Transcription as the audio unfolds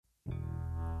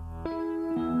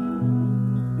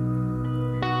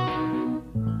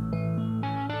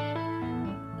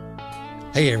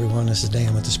Hey everyone, this is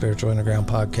Dan with the Spiritual Underground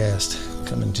Podcast,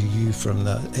 coming to you from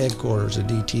the headquarters of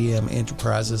DTM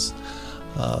Enterprises.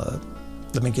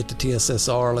 Let me get to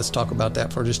TSSR. Let's talk about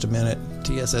that for just a minute.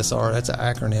 TSSR, that's an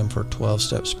acronym for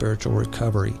 12-Step Spiritual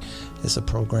Recovery. It's a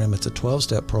program, it's a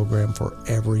 12-step program for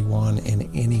everyone and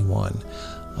anyone.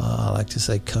 I like to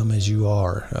say, come as you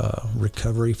are.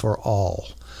 Recovery for all.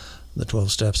 The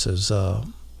 12 steps is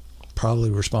probably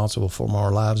responsible for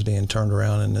more lives being turned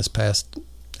around in this past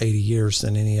 80 years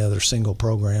than any other single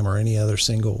program or any other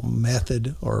single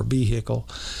method or vehicle.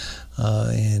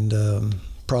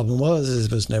 Problem was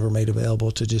it was never made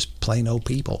available to just plain old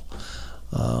people.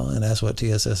 And that's what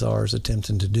TSSR is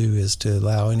attempting to do, is to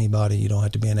allow anybody. You don't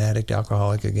have to be an addict,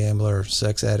 alcoholic, a gambler,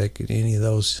 sex addict, any of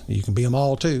those. You can be them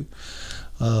all too.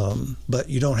 But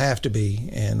you don't have to be.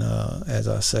 And as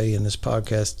I say in this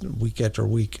podcast week after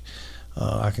week,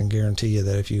 I can guarantee you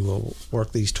that if you will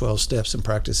work these 12 steps and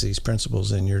practice these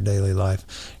principles in your daily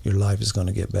life, your life is going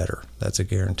to get better. That's a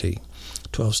guarantee.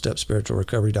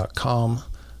 12stepspiritualrecovery.com.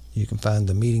 You can find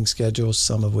the meeting schedules,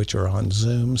 some of which are on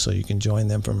Zoom, so you can join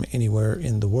them from anywhere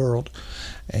in the world.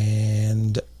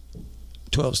 And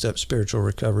 12-Step Spiritual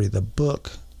Recovery, the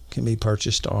book, can be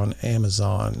purchased on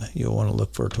Amazon. You'll want to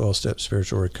look for 12-Step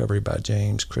Spiritual Recovery by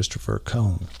James Christopher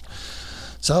Cone.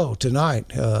 So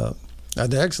tonight,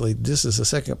 actually, this is the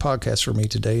second podcast for me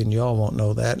today, and y'all won't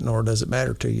know that, nor does it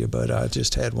matter to you, but I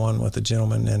just had one with a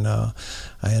gentleman, and I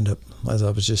end up, as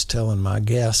I was just telling my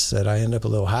guests, that I end up a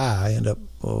little high. I end up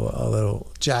a little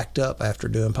jacked up after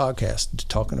doing podcasts,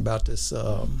 talking about this,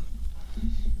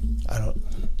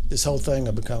 this whole thing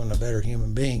of becoming a better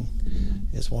human being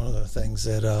is one of the things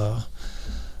that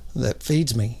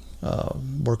feeds me.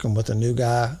 Working with a new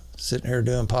guy, sitting here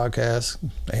doing podcasts,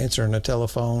 answering the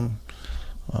telephone,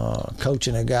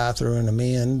 coaching a guy through an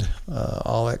amend,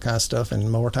 all that kind of stuff.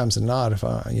 And more times than not, if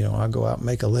I go out and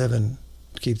make a living,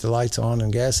 keep the lights on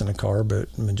and gas in the car,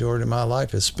 but the majority of my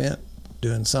life is spent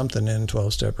doing something in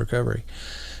 12-step recovery,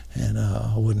 and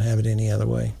I wouldn't have it any other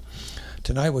way.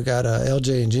 Tonight we got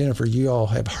LJ and Jennifer. You all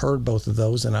have heard both of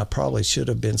those, and I probably should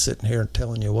have been sitting here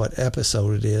telling you what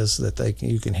episode it is that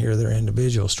you can hear their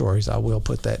individual stories. I will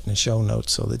put that in the show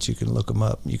notes so that you can look them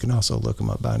up. You can also look them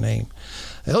up by name.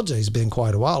 LJ's been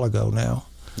quite a while ago now.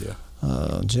 Yeah.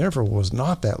 Jennifer was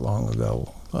not that long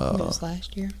ago. It was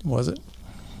last year. Was it?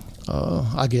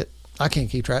 I can't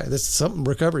keep track. That's something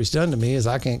recovery's done to me, is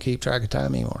I can't keep track of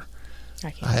time anymore.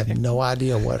 I have no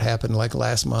idea what happened like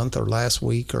last month or last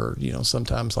week, or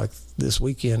sometimes like this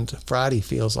weekend. Friday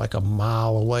feels like a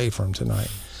mile away from tonight.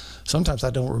 Sometimes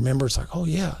I don't remember. It's like, oh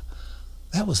yeah,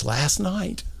 that was last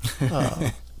night.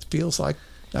 It feels like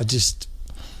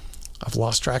I've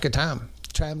lost track of time.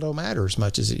 Time don't matter as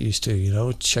much as it used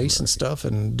to, chasing stuff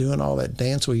and doing all that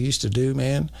dance we used to do,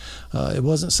 man. It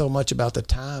wasn't so much about the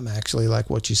time, actually,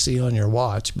 like what you see on your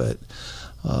watch, but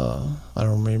I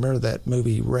don't remember that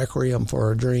movie Requiem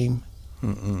for a Dream.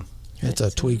 Mm-mm. It's a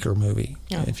tweaker movie.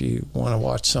 Yeah. If you want to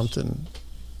watch something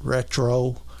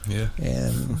retro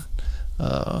and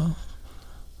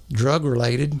drug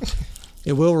related,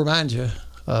 it will remind you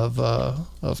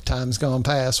of times gone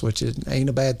past, which ain't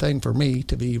a bad thing for me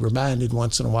to be reminded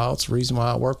once in a while. It's the reason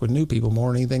why I work with new people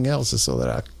more than anything else, is so that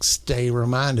I stay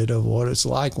reminded of what it's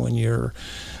like when you're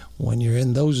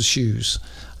in those shoes.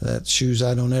 That shoes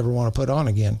I don't ever want to put on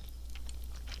again.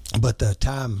 But the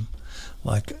time,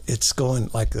 like it's going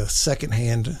like the second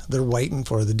hand, they're waiting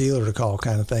for the dealer to call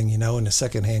kind of thing, and the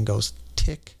second hand goes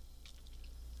tick,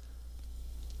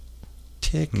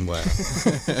 tick, wow.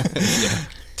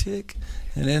 tick,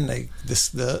 and then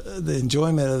the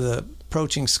enjoyment of the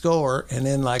approaching score, and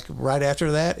then like right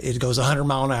after that it goes 100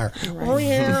 mile an hour, right.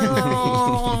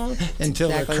 Until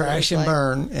exactly they crash and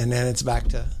burn, and then it's back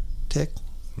to tick,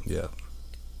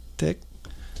 tick.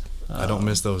 I don't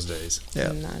miss those days.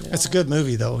 Yeah, it's a good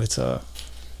movie though. It's I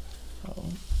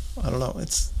don't know.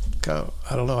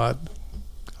 I don't know.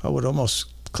 I would almost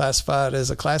classify it as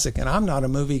a classic, and I'm not a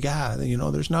movie guy.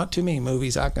 There's not too many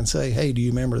movies I can say, hey, do you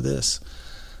remember this?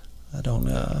 I don't.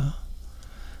 I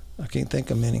can't think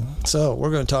of many. So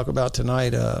we're going to talk about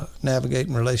tonight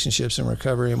navigating relationships and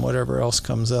recovery, and whatever else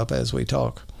comes up as we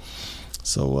talk.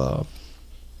 So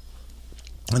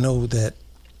I know that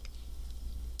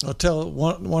I'll tell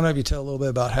one of you tell a little bit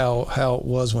about how it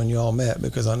was when you all met,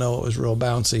 because I know it was real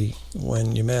bouncy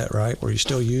when you met, right? Were you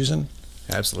still using?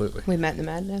 Absolutely. We met in the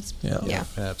Madness. Yeah.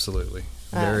 Absolutely.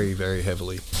 Very, very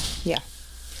heavily. Yeah.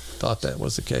 Thought that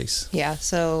was the case. Yeah.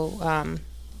 So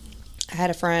I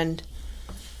had a friend,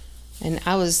 and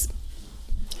I was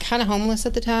kind of homeless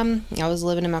at the time. I was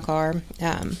living in my car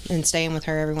and staying with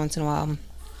her every once in a while.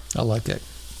 I like that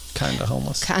Kind of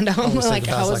homeless. Kind of homeless. Like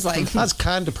I was like I was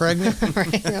kind of pregnant.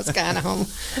 Right, I was kind of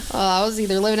homeless. I was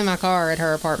either living in my car or at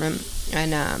her apartment,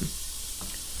 and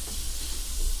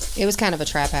it was kind of a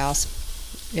trap house.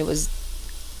 It was.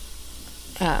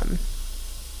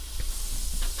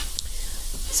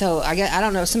 So I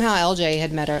don't know. Somehow LJ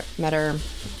had met her,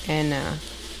 and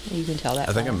you can tell that.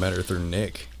 I think I met her through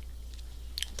Nick.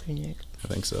 Through Nick. I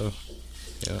think so.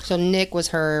 Yeah. So Nick was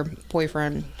her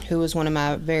boyfriend, who was one of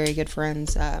my very good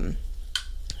friends,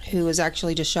 who was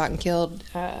actually just shot and killed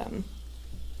the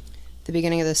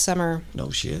beginning of this summer.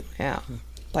 No shit. Yeah,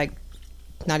 like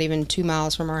not even 2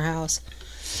 miles from our house.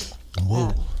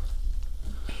 Whoa.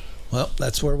 Well,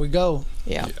 that's where we go.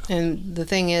 Yeah. And the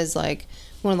thing is, like,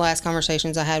 one of the last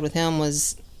conversations I had with him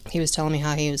was he was telling me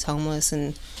how he was homeless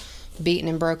and beaten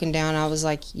and broken down. I was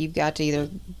like, you've got to either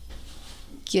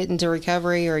get into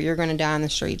recovery or you're going to die in the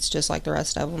streets just like the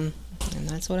rest of them. And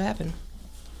that's what happened.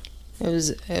 It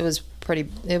was a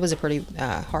pretty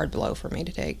hard blow for me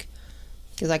to take.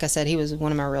 Because like I said, he was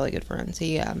one of my really good friends.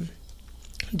 He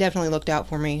definitely looked out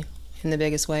for me in the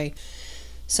biggest way.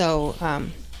 So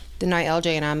the night LJ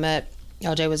and I met,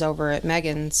 LJ was over at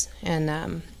Megan's, and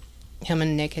him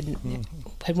and Nick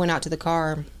had went out to the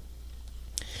car,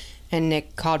 and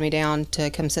Nick called me down to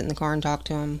come sit in the car and talk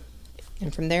to him.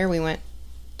 And from there we went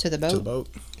to the boat. To the boat.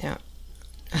 Yeah.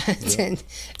 To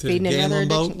Feeding the another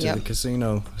boat. addiction. To the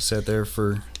casino. Sat there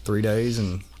for 3 days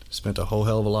and spent a whole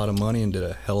hell of a lot of money and did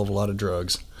a hell of a lot of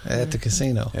drugs. At the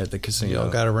casino. At the casino. Y'all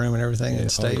got a room and everything in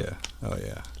state? Oh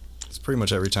yeah. It's pretty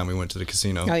much every time we went to the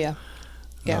casino. Oh yeah.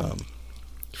 Yeah.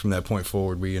 From that point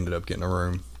forward, we ended up getting a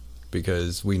room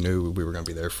because we knew we were going to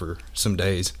be there for some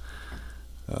days.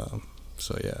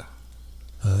 So yeah.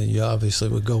 You obviously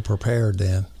would go prepared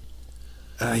then.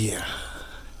 Yeah.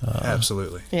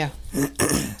 Absolutely. Yeah.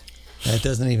 It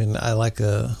doesn't even,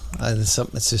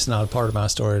 it's just not a part of my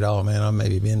story at all, man. I've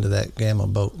maybe been to that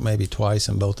gambling boat maybe twice,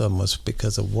 and both of them was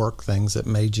because of work things that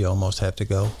made you almost have to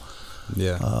go.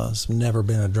 Yeah. It's never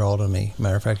been a draw to me.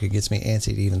 Matter of fact, it gets me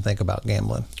antsy to even think about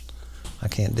gambling. I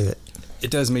can't do it.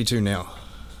 It does me too now.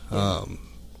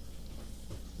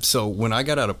 So when I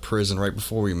got out of prison, right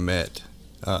before we met,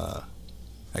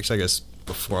 actually I guess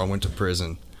before I went to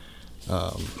prison,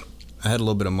 I had a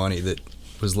little bit of money that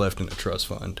was left in a trust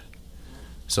fund.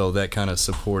 So that kind of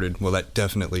that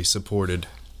definitely supported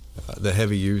the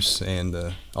heavy use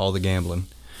and all the gambling,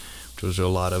 which was a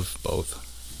lot of both.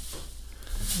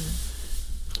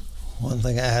 One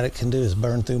thing an addict can do is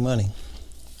burn through money.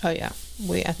 Oh yeah.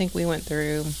 I think we went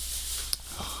through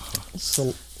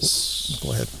So,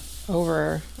 go ahead.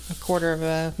 over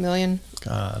 $250,000.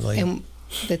 Golly. And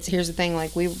here's the thing,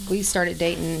 like we started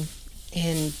dating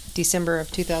in December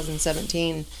of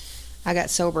 2017. I got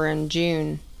sober in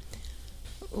June.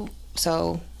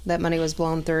 So that money was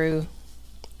blown through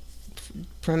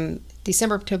from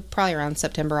December to probably around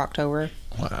September, October.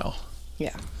 Wow.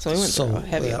 Yeah. So we went through a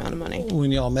heavy amount of money.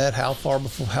 When y'all met, how far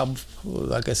before,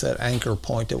 like I said, anchor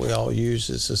point that we all use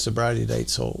is the sobriety date.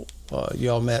 So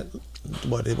y'all met,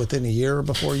 within a year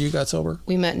before you got sober?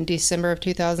 We met in December of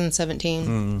 2017.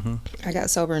 Mm-hmm. I got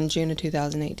sober in June of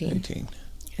 2018.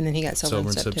 And then he got sober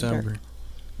in September.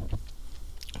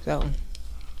 So,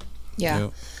 yeah.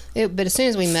 Yep. But as soon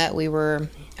as we met, we were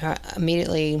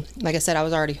immediately, like I said, I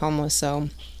was already homeless. So,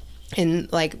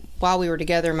 and like while we were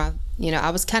together, I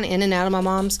was kind of in and out of my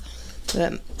mom's.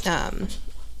 But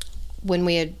when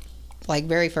we had like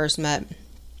very first met,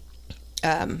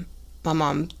 my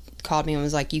mom called me and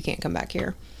was like, "You can't come back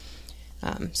here."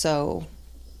 So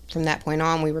from that point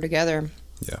on, we were together.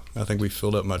 Yeah, I think we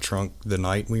filled up my trunk the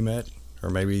night we met, or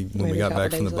maybe when we got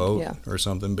back from the boat or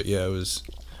something. But yeah, it was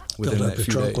within filled up that the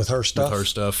few trunk days with her stuff? With her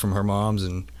stuff from her mom's,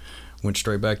 and went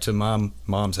straight back to my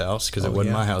mom's house because it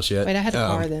wasn't my house yet. Wait, I had a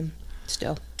car then.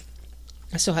 Still,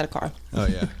 I still had a car. Oh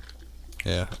yeah,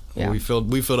 yeah. Well,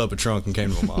 we filled up a trunk and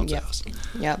came to my mom's house.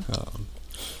 Yep.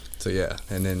 So yeah,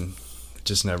 and then it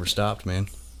just never stopped, man.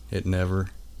 It never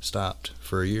stopped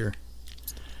for a year.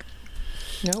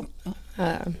 Nope.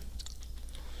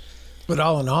 But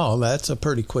all in all, that's a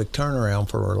pretty quick turnaround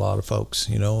for a lot of folks,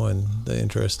 and the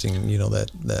interesting,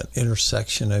 that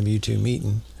intersection of you two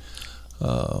meeting.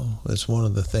 It's one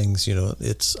of the things,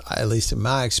 it's, at least in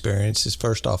my experience, is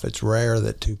first off, it's rare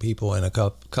that two people in a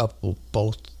couple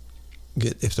both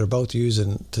get, if they're both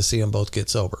using, to see them both get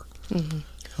sober. Mm-hmm.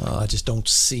 I just don't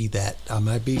see that. I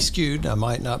might be skewed. I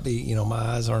might not be, my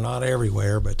eyes are not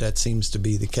everywhere, but that seems to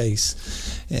be the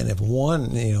case. And if one,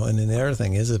 and then the other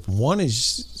thing is, if one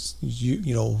is,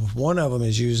 one of them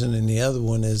is using and the other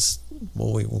one is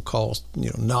what we will call,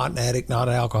 not an addict, not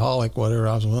an alcoholic, whatever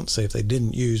I was going to say if they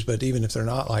didn't use, but even if they're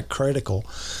not like critical,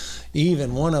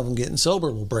 even one of them getting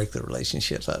sober will break the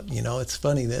relationship up. You know, it's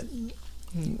funny that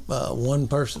one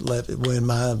person left when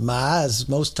my eyes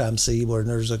most times see where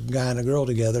there's a guy and a girl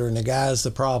together and the guy's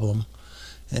the problem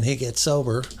and he gets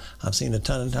sober. I've seen a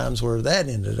ton of times where that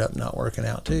ended up not working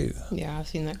out too. Yeah, I've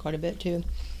seen that quite a bit too.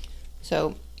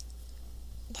 So,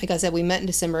 like I said, we met in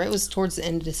December. It was towards the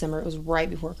end of December. It was right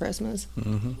before Christmas.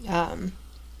 Mm-hmm.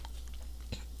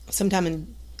 Sometime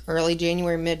in early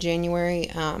January,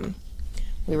 mid-January,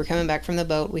 we were coming back from the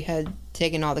boat. We had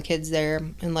taken all the kids there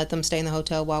and let them stay in the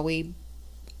hotel while we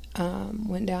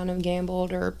went down and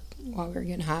gambled or while we were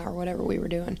getting high or whatever we were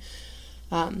doing.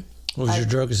 What was your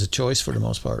drug as a choice for the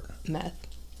most part? Meth.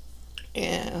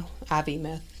 Yeah, IV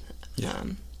meth. Yeah.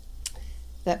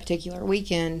 That particular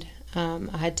weekend,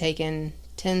 I had taken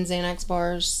 10 Xanax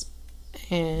bars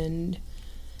and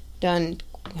done,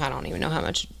 I don't even know how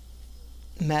much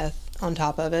meth on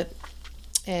top of it.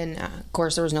 And, of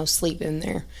course, there was no sleep in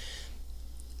there.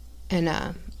 And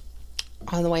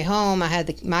on the way home, I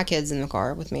had my kids in the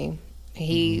car with me.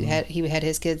 He had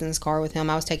his kids in his car with him.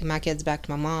 I was taking my kids back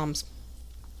to my mom's.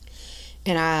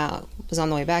 And I was on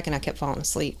the way back, and I kept falling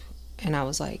asleep. And I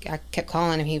was like, I kept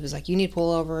calling him. He was like, you need to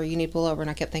pull over. You need to pull over. And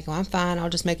I kept thinking, well, I'm fine.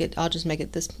 I'll just make it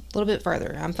this little bit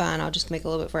further. I'm fine. I'll just make it a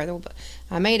little bit further. But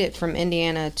I made it from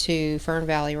Indiana to Fern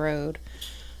Valley Road.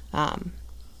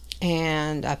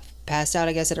 And I passed out,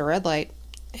 I guess, at a red light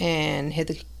and hit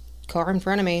the car in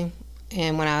front of me.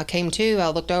 And when I came to, I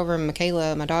looked over, and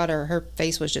Michaela, my daughter, her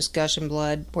face was just gushing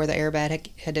blood where the airbag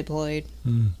had deployed.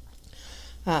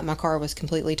 My car was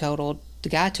completely totaled. The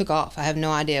guy took off. I have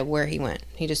no idea where he went.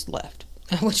 He just left,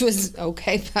 which was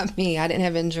okay by me. I didn't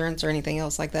have insurance or anything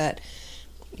else like that.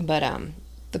 But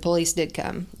the police did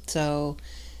come. So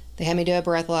they had me do a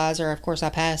breathalyzer. Of course, I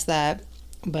passed that.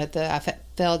 But I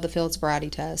failed the field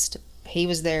sobriety test. He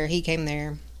was there. He came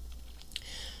there.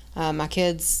 My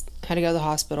kids had to go to the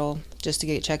hospital just to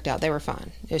get checked out. They were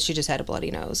fine. She just had a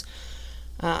bloody nose.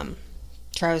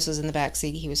 Travis was in the back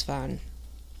seat. He was fine.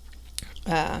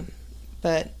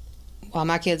 But while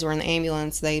my kids were in the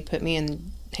ambulance, they put me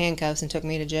in handcuffs and took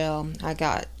me to jail. I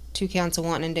got 2 counts of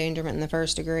wanton endangerment in the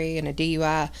first degree and a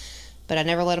DUI, but I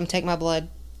never let them take my blood.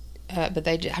 But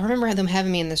I remember them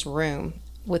having me in this room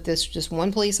with this just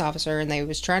one police officer, and they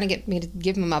was trying to get me to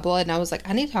give him my blood, and I was like,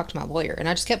 I need to talk to my lawyer, and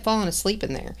I just kept falling asleep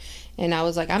in there, and I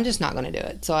was like, I'm just not going to do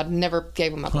it. So I never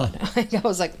gave him my blood. I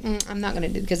was like, I'm not going to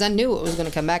do it, because I knew it was going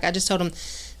to come back. I just told him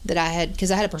that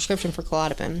because I had a prescription for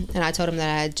Klonopin, and I told him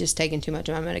that I had just taken too much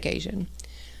of my medication.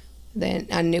 Then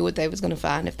I knew what they was going to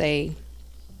find if they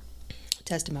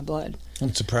tested my blood.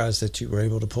 I'm surprised that you were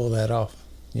able to pull that off.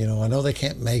 You know, I know they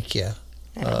can't make you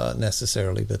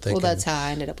necessarily, but they. Well, that's how I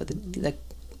ended up with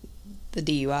the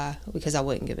DUI, because I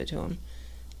wouldn't give it to them.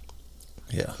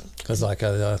 Yeah, because like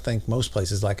I think most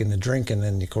places, like in the drinking,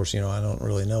 and of course, you know, I don't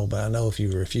really know, but I know if you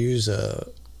refuse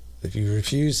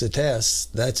the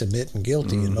test, that's admitting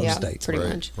guilty in most states. Pretty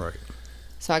much. Right.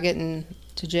 So I get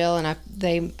into jail, and I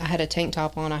had a tank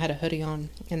top on, I had a hoodie on,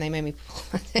 and they made me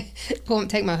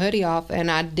take my hoodie off,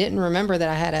 and I didn't remember that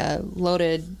I had a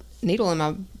loaded needle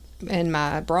in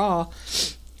my bra,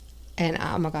 and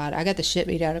oh my God, I got the shit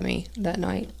beat out of me that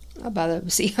night by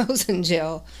the COs in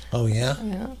jail. Oh yeah.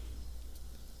 Yeah.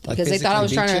 Like because they thought I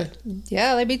was trying to.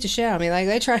 Yeah, they beat the shit out of me. Like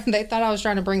they thought I was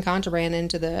trying to bring contraband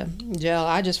into the jail.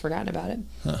 I just forgotten about it.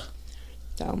 Huh.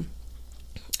 So,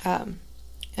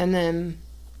 and then,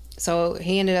 so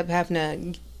he ended up having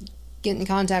to get in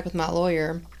contact with my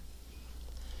lawyer.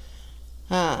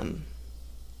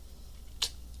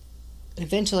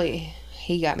 Eventually,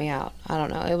 he got me out. I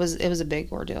don't know. It was a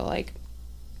big ordeal. Like,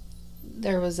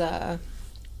 there was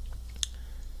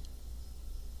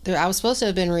I was supposed to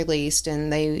have been released,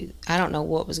 and I don't know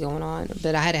what was going on,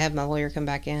 but I had to have my lawyer come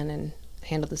back in and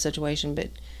handle the situation.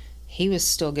 But he was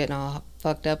still getting all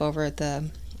fucked up over at the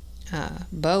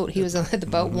boat. He was at the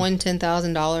boat, won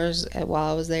 $10,000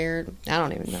 while I was there. I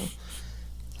don't even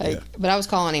know. But I was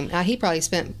calling him. He probably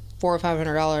spent $400 or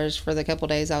 $500 for the couple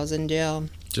days I was in jail.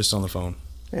 Just on the phone.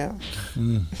 Yeah.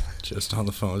 Just on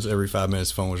the phone. It was every 5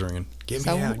 minutes the phone was ringing. Get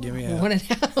me out.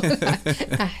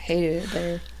 I hated it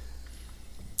there.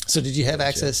 So did you have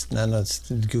access? No, it's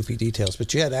goofy details,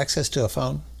 but you had access to a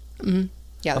phone? Mm-hmm.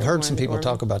 Yeah, I've heard some people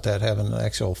talk about that, having an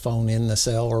actual phone in the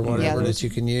cell or whatever that you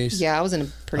can use. Yeah, I was in a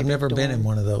pretty. I've never been in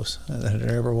one of those.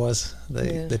 There ever was.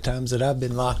 The times that I've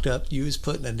been locked up, you was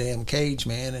put in a damn cage,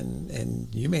 man, and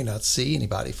you may not see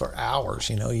anybody for hours.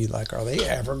 You know, you like, are they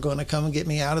ever going to come and get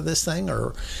me out of this thing?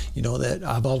 Or, you know, that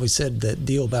I've always said that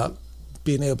deal about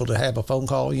being able to have a phone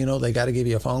call. You know, they got to give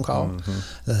you a phone call.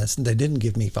 Mm-hmm. They didn't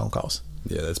give me phone calls.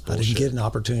 Yeah, that's bullshit. I didn't get an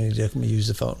opportunity to use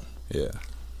the phone. Yeah.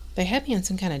 They had me in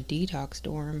some kind of detox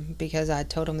dorm because I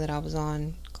told them that I was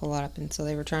on Klonopin, so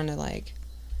they were trying to like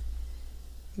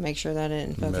make sure that I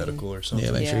didn't fucking medical or something.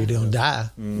 Yeah, make sure you don't die.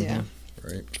 Mm-hmm. Yeah.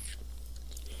 Right.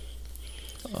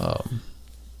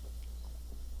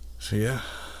 So yeah.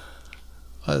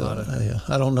 I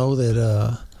don't know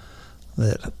that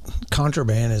that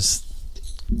contraband is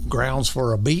grounds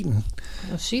for a beating.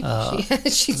 Well, she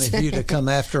If you'd have come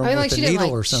after him with a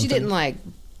needle or something. She didn't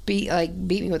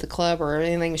beat me with a club or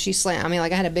anything. She slammed. I mean,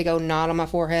 like I had a big old knot on my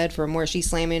forehead from where she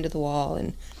slammed me into the wall,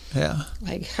 and yeah,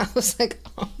 like I was like,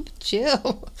 oh,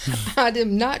 chill. I did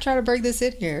not try to break this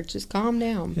in here. Just calm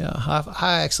down. Yeah,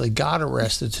 I actually got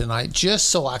arrested tonight just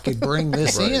so I could bring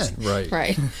this in.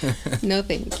 Right. No,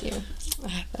 thank you.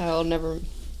 I'll never.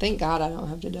 Thank God I don't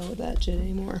have to deal with that shit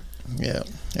anymore. Yeah,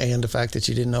 and the fact that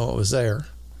you didn't know it was there.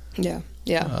 Yeah.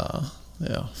 Yeah.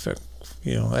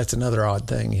 That's another odd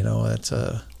thing. That's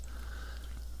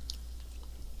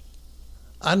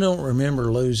I don't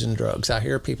remember losing drugs. I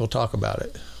hear people talk about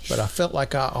it, but I felt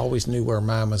like I always knew where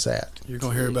mine was at. You're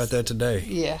gonna hear about that today.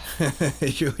 Yeah.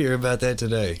 You'll hear about that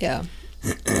today. Yeah.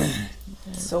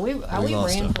 So we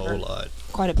lost ran a for whole lot.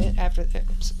 quite a bit after that.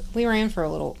 We ran for a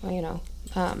little,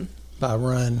 By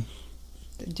run.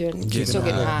 still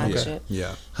getting high and shit.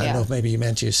 Yeah. I don't know if maybe you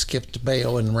meant you skipped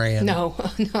bail and ran. No.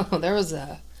 There was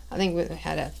I think we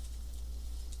had a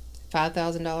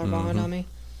 $5,000 bond on me.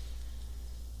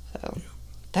 So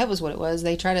that was what it was.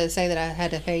 They tried to say that I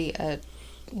had to pay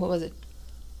what was it?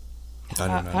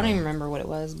 I don't even remember what it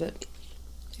was, but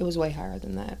it was way higher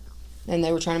than that. And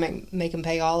they were trying to make them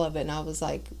pay all of it, and I was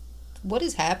like, "What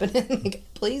is happening? Like,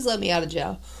 please let me out of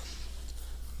jail."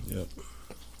 Yep.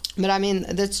 But I mean,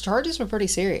 the charges were pretty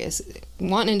serious.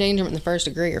 Wanton endangerment in the first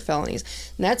degree are felonies.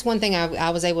 And that's one thing I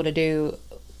was able to do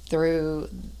through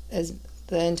as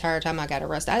the entire time I got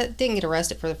arrested. I didn't get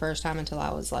arrested for the first time until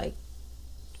I was like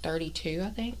 32, I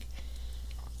think.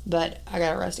 But I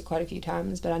got arrested quite a few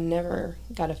times, but I never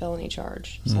got a felony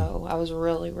charge. So I was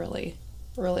really, really,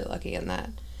 really lucky in that.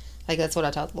 Like, that's what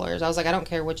I told the lawyers. I was like, I don't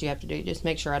care what you have to do. Just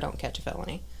make sure I don't catch a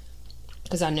felony.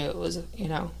 Because I knew it was,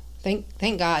 thank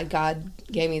God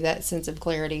gave me that sense of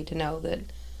clarity to know that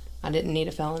I didn't need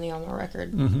a felony on my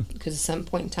record. Because at some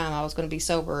point in time, I was going to be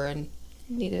sober and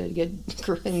needed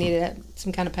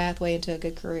some kind of pathway into a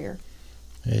good career.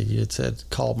 Yeah, you had said,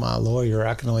 call my lawyer.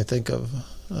 I can only think of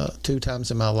 2 times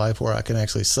in my life where I can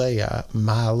actually say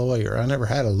my lawyer. I never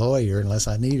had a lawyer unless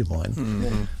I needed one.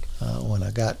 Mm-hmm.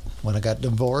 When I got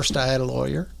divorced, I had a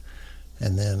lawyer,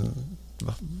 and then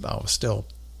I was still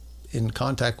in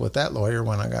contact with that lawyer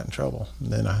when I got in trouble.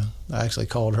 And then I actually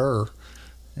called her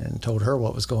and told her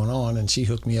what was going on, and she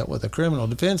hooked me up with a criminal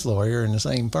defense lawyer in the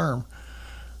same firm.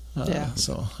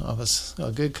 So I was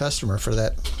a good customer for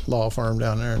that law firm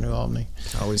down there in New Albany.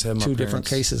 I always had my 2 different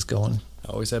cases going.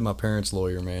 I always had my parents'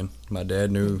 lawyer, man. My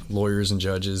dad knew lawyers and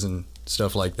judges and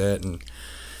stuff like that, and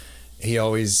he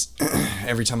always,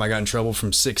 every time I got in trouble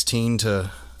from 16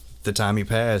 to the time he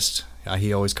passed,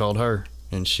 he always called her,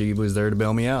 and she was there to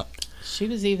bail me out. She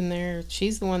was even there.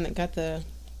 She's the one that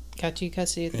got you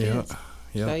custody of the kids.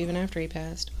 Yeah. So even after he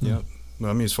passed. Yep.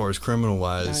 Well, I mean, as far as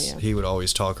criminal-wise, he would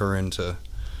always talk her into,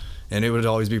 and it would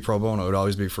always be pro bono. It would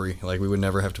always be free. Like, we would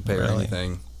never have to pay her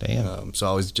anything. Damn. So I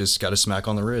always just got a smack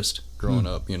on the wrist growing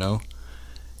up,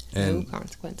 And, no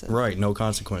consequences. Right, no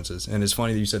consequences. And it's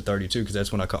funny that you said 32 because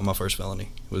that's when I caught my first felony.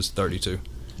 It was 32.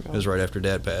 It was right after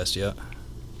Dad passed,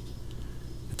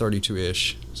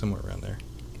 32-ish, somewhere around there.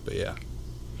 But yeah,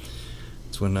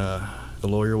 it's when the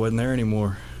lawyer wasn't there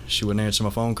anymore. She wouldn't answer my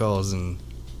phone calls, and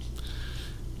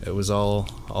it was all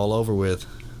over with.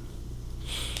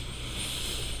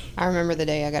 I remember the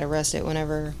day I got arrested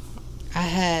whenever I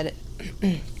had,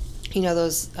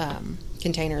 those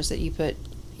containers that you put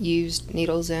used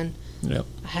needles in. Yep.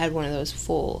 I had one of those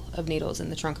full of needles in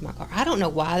the trunk of my car. I don't know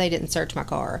why they didn't search my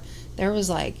car. There was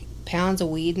like pounds of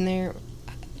weed in there.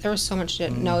 There was so much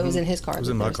shit. No, it was in his car. It was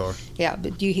in my car. Yeah,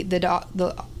 but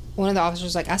one of the officers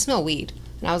was like, I smell weed.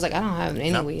 And I was like, I don't have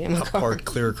any weed in my car. I parked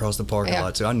clear across the parking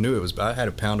lot, so I knew it was. I had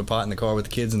a pound of pot in the car with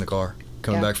the kids in the car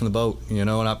coming back from the boat, and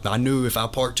I knew if I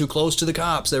parked too close to the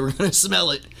cops, they were going to smell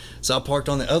it. So I parked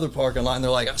on the other parking lot, and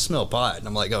they're like, I smell pot. And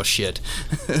I'm like, oh, shit.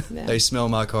 They smell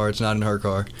my car. It's not in her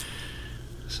car.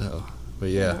 So, but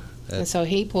yeah. And so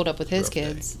he pulled up with his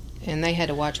kids, and they had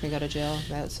to watch me go to jail.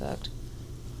 That sucked.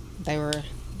 They weren't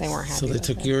happy. So they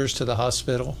took that. yours to the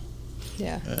hospital?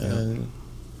 Yeah. And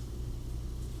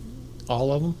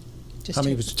all of them? Just I mean,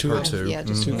 two. it was 2 Her two. Yeah,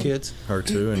 just 2 kids? Her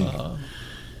too, and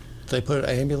They put an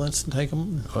ambulance and take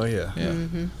them? oh yeah.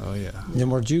 Mm-hmm. Oh yeah. Then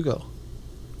where'd you go?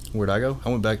 Where'd I go? I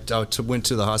went back. Went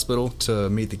to the hospital to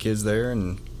meet the kids there,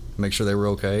 and make sure they were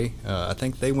okay. I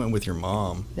think they went with your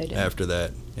mom after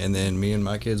that, and then me and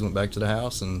my kids went back to the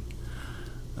house, and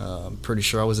I'm pretty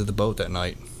sure I was at the boat that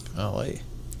night. Oh, hey.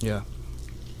 Yeah.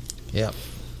 Yeah.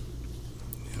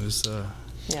 It was.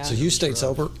 Yeah. So you stayed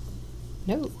sober?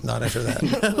 No. Not after that.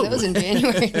 That was in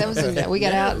January. We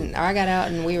got out, and I got out,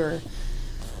 and we were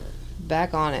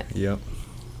back on it. Yep.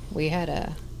 We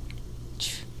had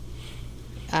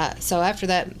so after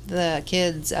that, the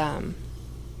kids. I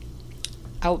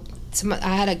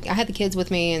had the kids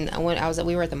with me, and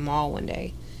we were at the mall one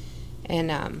day,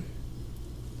 and a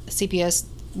CPS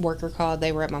worker called.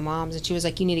 They were at my mom's, and she was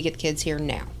like, "You need to get the kids here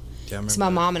now." Yeah, so my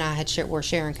mom and I were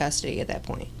sharing custody at that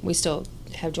point. We still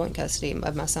have joint custody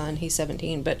of my son. He's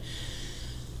 17, but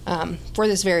for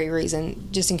this very reason,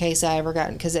 just in case I ever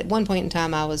because at one point in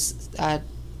time I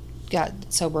got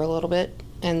sober a little bit,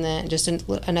 and then just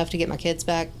enough to get my kids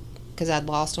back because I'd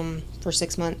lost them for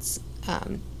 6 months.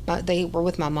 They were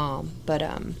with my mom, but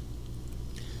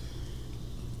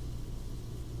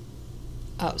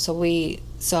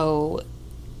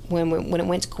when it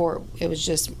went to court, it was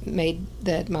just made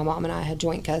that my mom and I had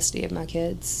joint custody of my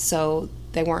kids, so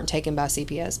they weren't taken by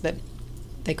CPS. But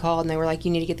they called and they were like,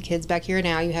 "You need to get the kids back here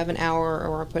now. You have an hour, or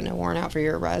we're putting a warrant out for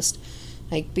your arrest,"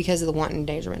 like because of the wanton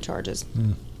endangerment charges.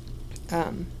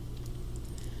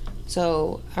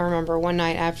 So I remember one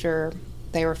night after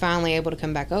they were finally able to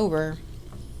come back over,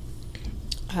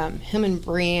 him and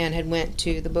Brianne had went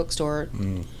to the bookstore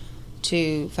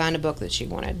to find a book that she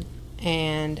wanted.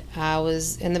 And I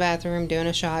was in the bathroom doing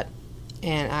a shot,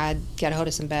 and I got a hold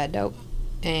of some bad dope.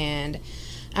 And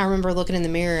I remember looking in the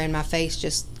mirror, and my face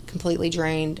just completely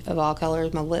drained of all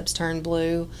colors. My lips turned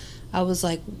blue. I was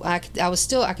like, I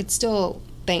could still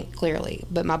think clearly,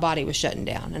 but my body was shutting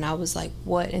down. And I was like,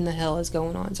 what in the hell is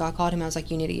going on? So I called him. I was like,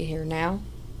 "You need to get here now.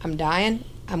 I'm dying.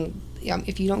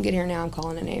 If you don't get here now, I'm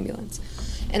calling an ambulance."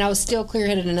 And I was still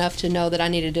clear-headed enough to know that I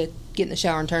needed to get in the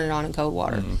shower and turn it on in cold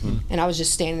water. Mm-hmm. And I was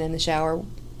just standing in the shower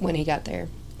when he got there.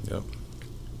 Yep.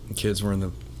 The kids were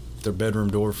in their bedroom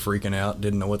door freaking out,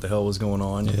 didn't know what the hell was going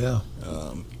on. Yeah.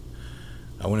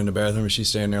 I went in the bathroom, and she's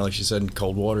standing there, like she said, in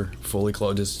cold water, fully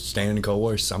clothed, just standing in cold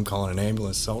water. She said, "I'm calling an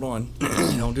ambulance." Hold on.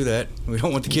 Don't do that. We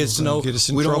don't want the kids to know.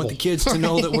 We don't want the kids to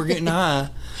know that we're getting high.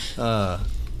 Yeah.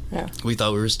 We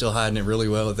thought we were still hiding it really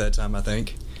well at that time, I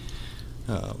think.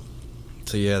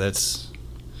 So yeah, that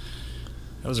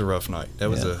was a rough night. That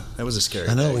was a scary.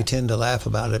 I know day. we tend to laugh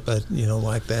about it, but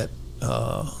like that,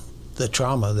 the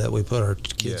trauma that we put our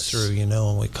kids through,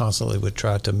 and we constantly would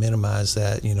try to minimize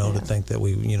that, to think that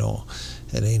we,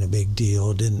 it ain't a big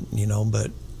deal, didn't,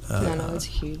 but. No, it's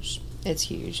huge. It's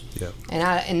huge. Yeah.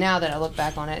 And now that I look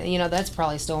back on it, that's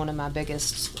probably still one of my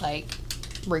biggest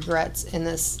regrets in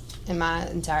my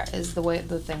entire is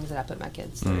the things that I put my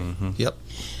kids through. Mm-hmm. Yep.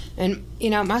 And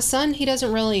my son, he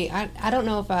doesn't really. I don't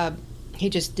know if he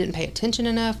just didn't pay attention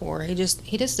enough, or he just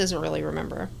doesn't really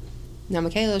remember. Now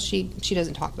Michaela, she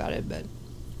doesn't talk about it, but.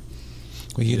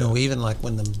 Well, even like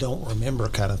when the don't remember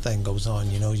kind of thing goes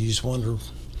on, you just wonder,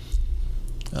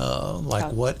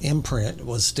 what imprint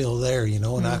was still there, and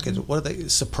mm-hmm. what do they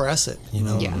suppress it,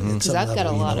 Yeah, because I've got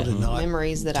a lot of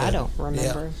memories that I don't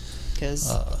remember. Yeah. Because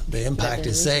the impact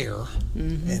is there,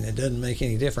 mm-hmm. and it doesn't make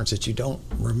any difference that you don't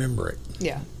remember it.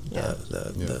 Yeah,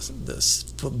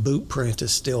 the boot print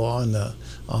is still on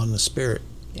the spirit.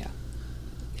 Yeah.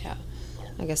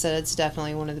 Like I said, it's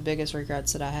definitely one of the biggest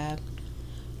regrets that I have.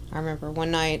 I remember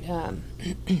one night, I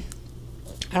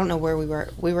don't know where we were.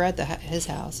 We were at his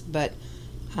house, but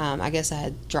I guess I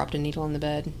had dropped a needle in the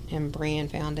bed, and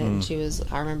Brianne found it, and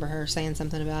I remember her saying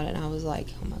something about it, and I was like,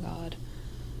 oh my God.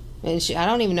 And I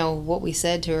don't even know what we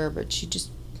said to her, but she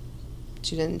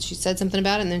said something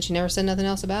about it, and then she never said nothing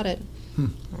else about it.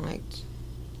 I'm like,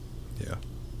 yeah.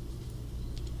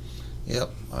 Yep.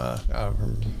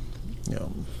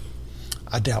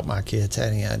 I doubt my kids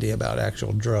had any idea about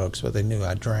actual drugs, but they knew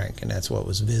I drank, and that's what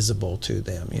was visible to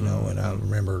them, mm-hmm. And I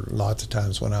remember lots of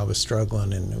times when I was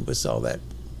struggling, and it was all that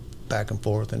back and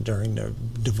forth, and during the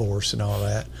divorce and all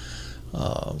that.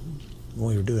 When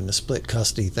we were doing the split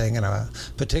custody thing, and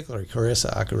particularly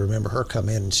Carissa, I could remember her come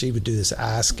in, and she would do this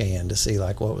eye scan to see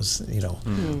what was,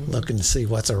 mm-hmm. looking to see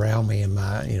what's around me in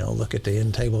my, look at the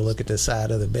end table, look at the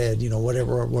side of the bed,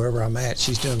 wherever I'm at,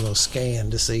 she's doing a little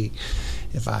scan to see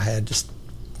if I had just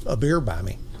a beer by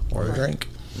me or a drink.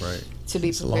 Right. To be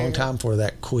It's a long time before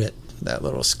that quit. That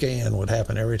little scan would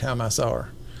happen every time I saw her.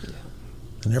 Yeah.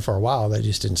 And there for a while, they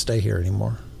just didn't stay here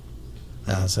anymore.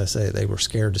 As I say, they were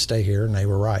scared to stay here, and they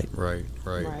were right. Right.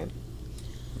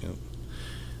 Yep.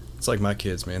 It's like my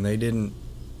kids, man. They didn't,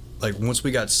 once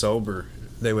we got sober,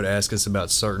 they would ask us about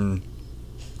certain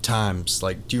times,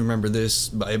 like, do you remember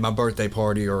this at my birthday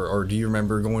party, or do you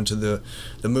remember going to the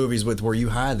movies with, were you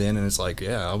high then? And it's like,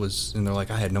 yeah, I was. And they're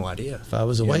like, I had no idea. If I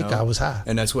was awake, I was high.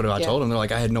 And that's what I told them. They're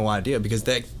like, I had no idea, because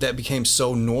that became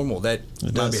so normal, that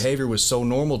my behavior was so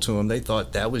normal to them. They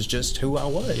thought that was just who I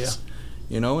was. Yeah.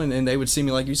 You know, and they would see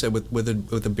me, like you said, with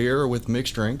a beer or with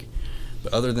mixed drink,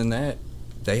 but other than that,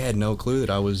 they had no clue that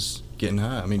I was getting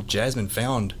high. I mean, Jasmine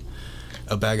found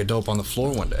a bag of dope on the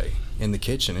floor one day in the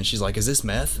kitchen, and she's like, is this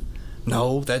meth?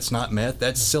 No, that's not meth,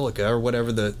 that's silica, or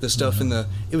whatever the stuff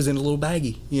it was in a little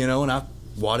baggie, you know. And I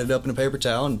wadded it up in a paper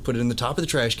towel and put it in the top of the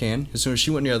trash can. As soon as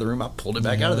she went in the other room, I pulled it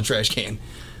back out of the trash can.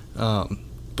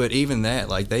 But even that,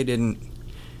 like, they didn't,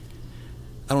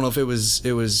 I don't know if it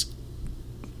was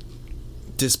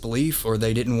disbelief, or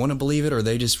they didn't want to believe it, or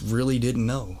they just really didn't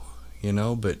know, you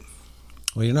know. But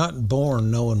well, you're not born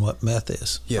knowing what meth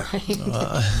is. Yeah.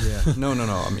 Yeah. No.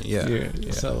 I mean,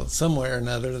 yeah. So somewhere or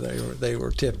another, they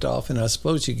were tipped off, and I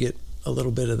suppose you get a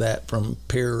little bit of that from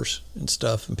peers and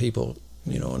stuff, and people,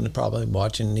 you know, and probably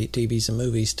watching neat TVs and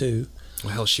movies too.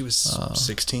 Well, she was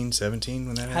 16, 17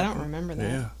 when that happened. I don't remember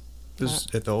that. Yeah. It was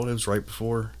at the old. It was right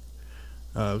before.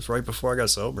 It was right before I got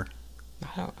sober.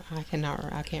 I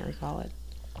can't recall it.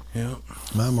 Yeah.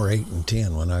 Mine were 8 and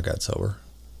 10 when I got sober,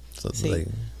 so they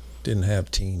didn't have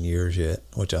teen years yet,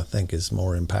 which I think is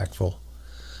more impactful.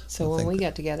 So when we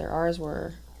got together, ours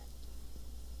were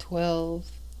 12,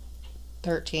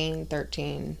 13.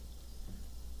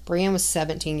 Brianne was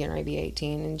 17, getting ready to be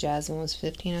 18, and Jasmine was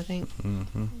 15, I think.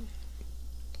 Mm-hmm.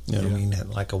 You know what I mean? That,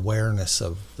 like, awareness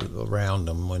of around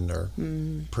them when they're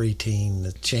preteen,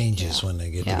 the changes when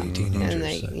they get to be teenagers. And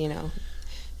they, you know,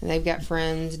 and they've got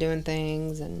friends doing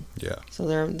things, and so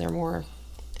they're more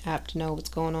apt to know what's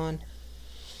going on.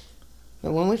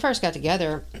 But when we first got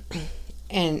together,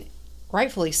 and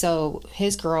rightfully so,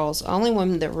 his girls, only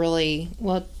women that really,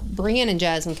 well, Brianne and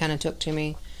Jasmine kind of took to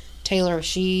me. Taylor,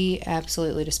 she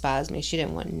absolutely despised me. She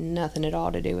didn't want nothing at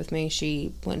all to do with me.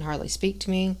 She wouldn't hardly speak to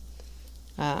me.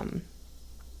 The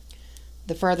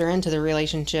further into the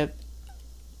relationship,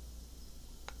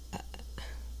 well,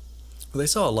 they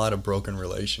saw a lot of broken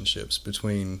relationships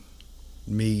between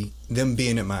them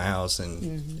being at my house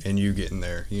and you getting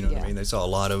there. You know what I mean? They saw a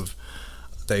lot of,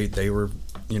 they were,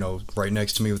 you know, right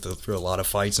next to me with a lot of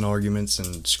fights and arguments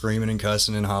and screaming and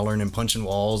cussing and hollering and punching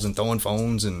walls and throwing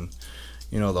phones and,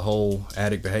 you know, the whole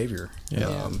addict behavior.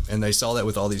 And they saw that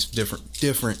with all these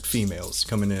different females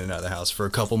coming in and out of the house for a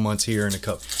couple months here and a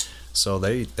couple. So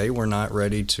they were not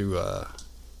ready to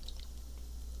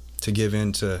give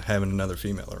in to having another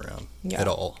female around at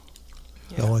all.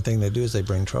 The only thing they do is they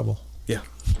bring trouble. Yeah,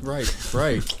 right.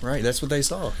 That's what they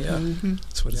saw. Yeah,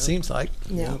 that's what it seems like.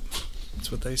 Yeah. That's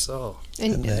what they saw.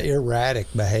 And the erratic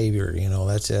behavior, you know,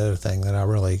 that's the other thing that I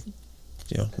really,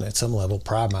 you know, at some level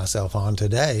pride myself on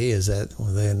today, is that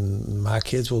then my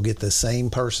kids will get the same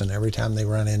person every time they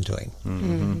run into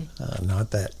him.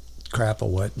 Not that crap of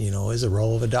what, you know, is a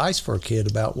roll of a dice for a kid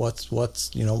about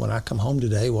what's you know, when I come home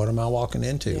today, what am I walking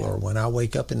into? Or when I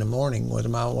wake up in the morning, what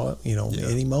am I, you know,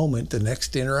 any moment, the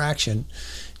next interaction,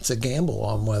 it's a gamble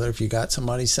on whether if you got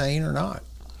somebody sane or not.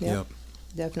 Yep.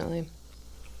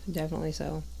 Definitely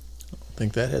so. I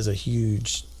think that has a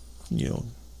huge, you know,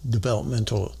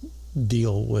 developmental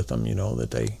deal with them, you know,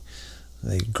 that they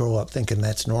grow up thinking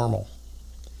that's normal.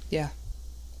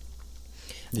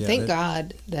 Thank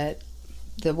God that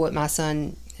what my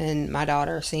son and my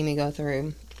daughter see me go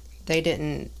through, they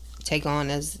didn't take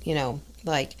on as, you know,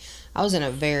 like, I was in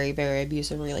a very, very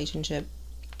abusive relationship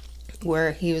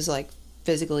where he was, like,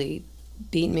 physically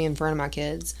beating me in front of my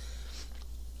kids.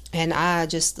 And I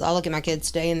look at my kids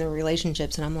today in their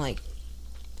relationships, and I'm like,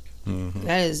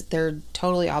 they're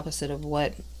totally opposite of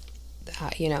what,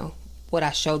 you know, what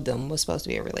I showed them was supposed to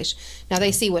be a relationship. Now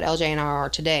they see what LJ and I are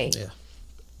today. Yeah.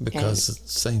 Because it's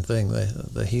the same thing,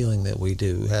 the healing that we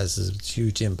do has a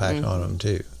huge impact on them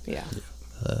too. Yeah.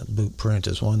 Boot print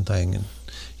is one thing, and,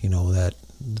 you know, that,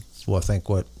 well, I think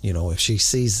what, you know, if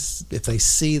they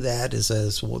see that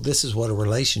as well, this is what a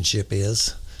relationship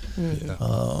is,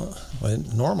 well, it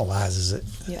normalizes it.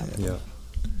 Yeah.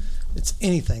 It's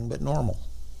anything but normal.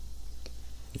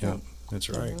 Yeah,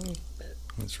 that's right.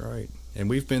 That's right. And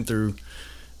we've been through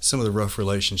some of the rough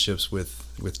relationships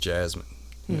with Jasmine.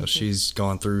 You know, she's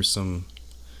gone through some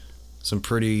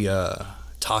pretty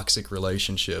toxic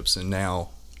relationships, and now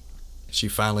she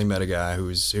finally met a guy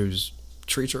who's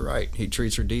treats her right. He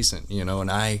treats her decent, you know.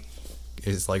 And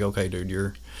it's like, okay, dude,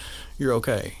 you're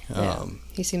okay.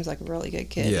 He seems like a really good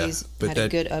kid. He's had a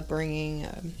good upbringing.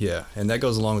 And that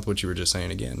goes along with what you were just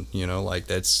saying again. You know, like,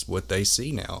 that's what they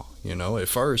see now. You know, at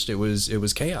first it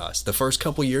was chaos. The first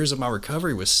couple years of my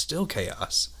recovery was still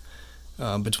chaos.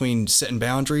 between setting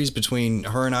boundaries, between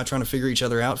her and I trying to figure each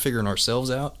other out, figuring ourselves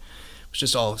out. It was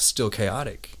just all still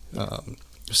chaotic.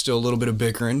 Still a little bit of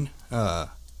bickering.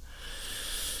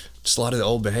 Just a lot of the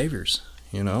old behaviors,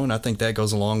 you know, and I think that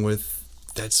goes along with,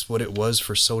 that's what it was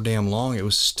for so damn long. It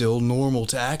was still normal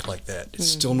to act like that. It's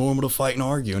still normal to fight and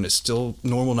argue, and it's still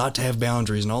normal not to have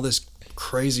boundaries, and all this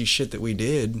crazy shit that we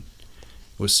did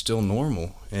was still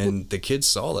normal, and the kids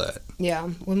saw that. Yeah.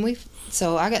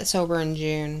 So I got sober in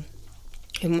June,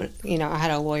 and, you know, I had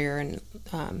a lawyer, and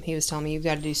he was telling me, you've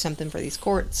got to do something for these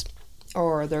courts,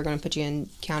 or they're going to put you in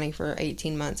county for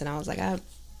 18 months. And I was like, I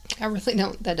really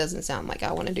don't, that doesn't sound like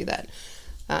I want to do that.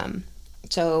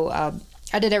 So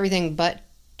I did everything but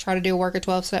try to do a work a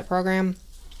 12-step program.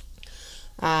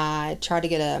 I tried to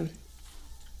get a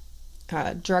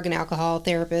drug and alcohol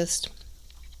therapist,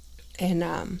 and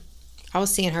I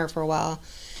was seeing her for a while.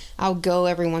 I would go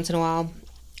every once in a while,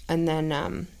 and then I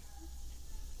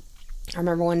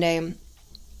remember one day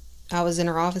I was in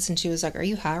her office, and she was like, "Are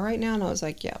you high right now?" And I was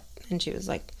like, "Yep." And she was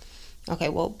like, "Okay,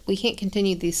 well, we can't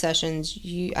continue these sessions.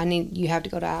 You have to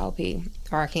go to ILP,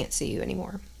 or I can't see you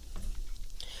anymore."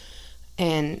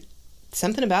 And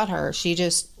something about her, she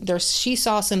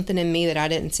saw something in me that I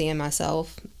didn't see in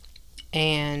myself,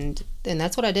 and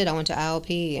that's what I did. I went to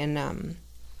ILP, and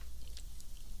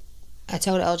I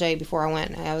told LJ before I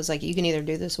went, I was like, "You can either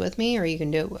do this with me, or I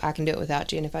can do it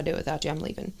without you. And if I do it without you, I'm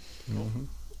leaving." Mm-hmm.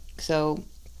 So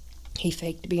he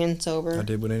faked being sober. I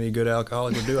did what any good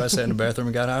alcoholic would do. I sat in the bathroom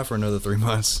and got high for another 3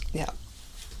 months. Yeah.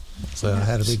 So I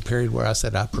had a big period where I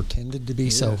said I pretended to be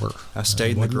sober. I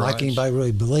stayed in the garage. Like anybody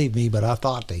really believed me, but I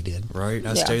thought they did. Right.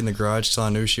 I stayed in the garage till I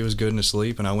knew she was good and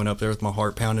asleep, and I went up there with my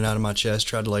heart pounding out of my chest,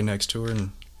 tried to lay next to her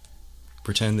and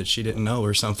pretend that she didn't know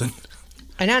or something.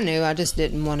 And I knew, I just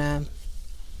didn't want to.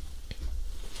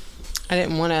 I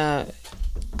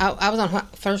was on,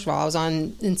 first of all,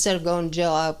 instead of going to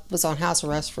jail, I was on house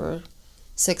arrest for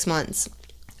 6 months.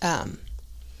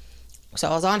 So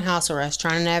I was on house arrest,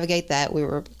 trying to navigate that. We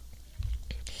were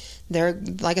there,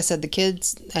 like I said, the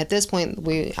kids, at this point,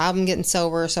 I'm getting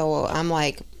sober, so I'm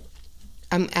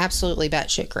absolutely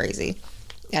batshit crazy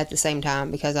at the same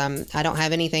time, because I don't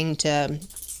have anything to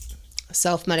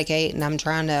self-medicate, and I'm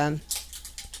trying to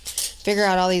figure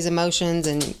out all these emotions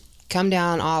and come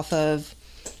down off of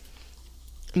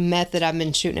meth that I've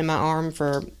been shooting in my arm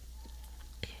for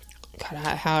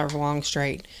however long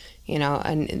straight, you know,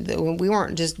 and we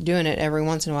weren't just doing it every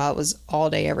once in a while. It was all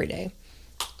day, every day.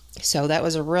 So that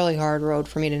was a really hard road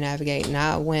for me to navigate, and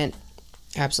I went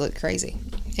absolutely crazy,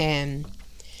 and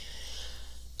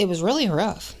it was really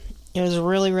rough. It was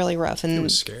really, really rough. And it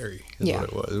was scary is what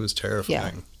it was. It was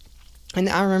terrifying. Yeah. And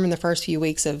I remember in the first few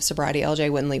weeks of sobriety, LJ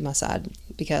wouldn't leave my side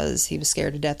because he was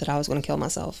scared to death that I was going to kill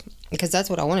myself. Because that's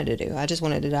what I wanted to do. I just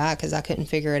wanted to die because I couldn't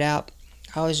figure it out.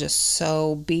 I was just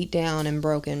so beat down and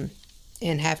broken,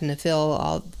 and having to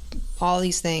feel all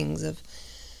these things of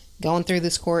going through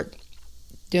this court,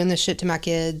 doing this shit to my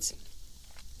kids,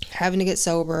 having to get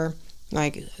sober.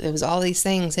 Like, it was all these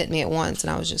things hitting me at once,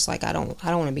 and I was just like, I don't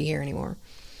want to be here anymore.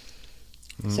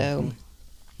 Mm-hmm.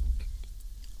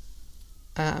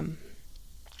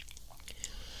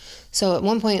 So at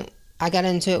one point, I got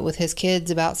into it with his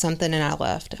kids about something, and I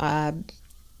left. I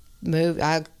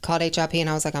called HIP, and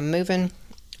I was like, I'm moving,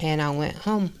 and I went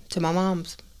home to my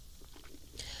mom's.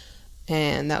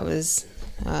 And that was,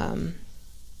 or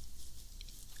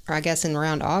I guess in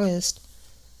around August,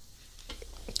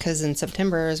 because in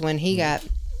September is when he got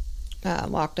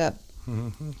locked up.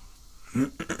 Mm-hmm.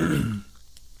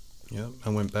 Yep, I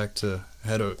went back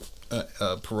had a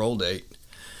parole date.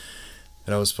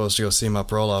 And I was supposed to go see my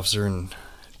parole officer, and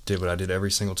did what I did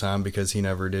every single time, because he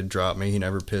never did drop me. He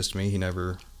never pissed me. He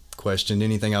never questioned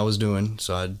anything I was doing.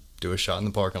 So I'd do a shot in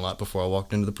the parking lot before I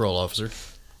walked into the parole officer.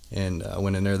 And I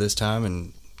went in there this time,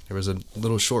 and there was a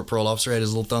little short parole officer, had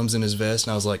his little thumbs in his vest,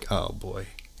 and I was like, oh boy,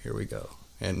 here we go.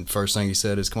 And first thing he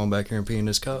said is, come on back here and pee in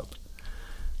this cup.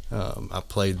 I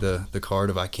played the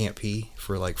card of I can't pee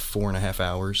for like 4.5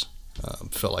 hours.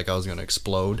 Felt like I was going to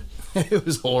explode. It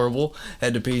was horrible.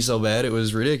 Had to pee so bad, it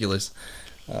was ridiculous.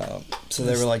 So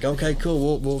they were like, okay,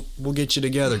 cool, we'll get you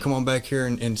together. Come on back here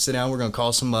and sit down. We're going to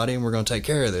call somebody, and we're going to take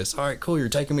care of this. All right, cool, you're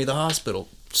taking me to the hospital.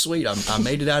 Sweet, I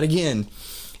made it out again.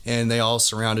 And they all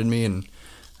surrounded me and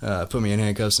put me in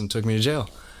handcuffs and took me to jail.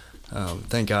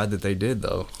 Thank God that they did,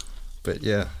 though. But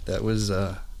yeah, that was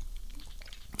a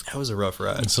rough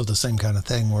ride. And so the same kind of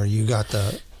thing where you got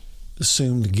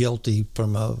assumed guilty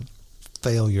from a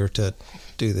failure to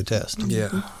do the test.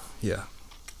 Yeah,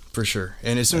 for sure.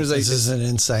 And as soon as isn't it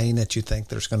insane that you think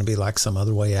there's going to be like some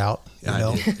other way out?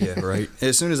 Yeah, right.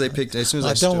 As soon as they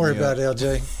don't worry about it,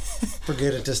 LJ.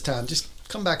 Forget it this time. Just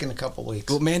come back in a couple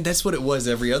weeks. Well, man, that's what it was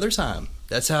every other time.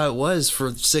 That's how it was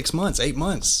for 6 months, 8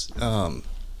 months.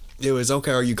 It was,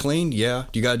 okay, are you clean? Yeah.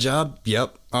 You got a job?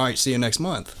 Yep. All right, see you next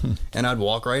month. And I'd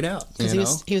walk right out.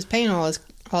 Because he was paying all his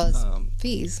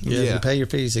fees. Yeah, you pay your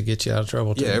fees to get you out of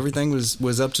trouble, too. Yeah, everything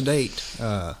was up to date.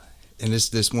 And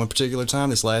this one particular time,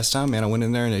 this last time, man, I went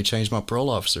in there and they changed my parole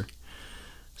officer.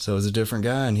 So it was a different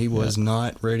guy, and he was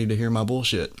not ready to hear my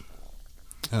bullshit.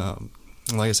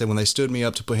 Like I said, when they stood me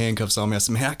up to put handcuffs on me, I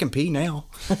said, man, I can pee now.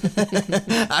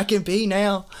 I can pee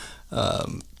now. I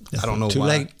don't know why. Too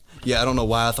late. Yeah, I don't know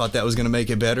why I thought that was going to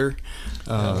make it better.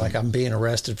 Like I'm being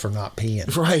arrested for not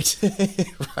peeing. Right.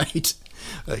 Right.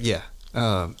 Yeah.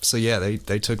 So, yeah,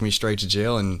 they took me straight to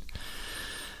jail. And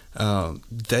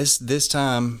this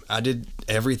time, I did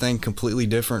everything completely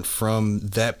different from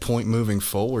that point moving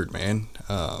forward, man.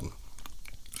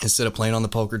 Instead of playing on the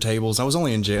poker tables, I was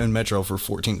only in jail in Metro for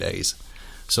 14 days.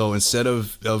 So instead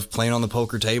of playing on the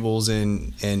poker tables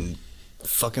and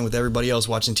fucking with everybody else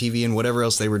watching TV and whatever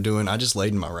else they were doing, I just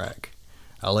laid in my rack.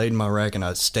 I laid in my rack and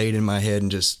I stayed in my head and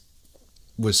just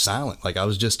was silent. Like I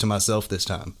was just to myself this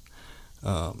time.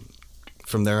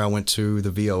 From there I went to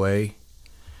the VOA.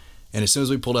 And as soon as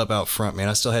we pulled up out front, man,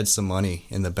 I still had some money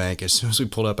in the bank. As soon as we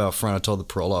pulled up out front, I told the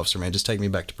parole officer, man, just take me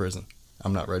back to prison.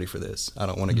 I'm not ready for this. I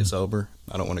don't want to get sober.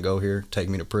 I don't want to go here. Take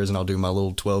me to prison. I'll do my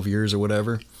little 12 years or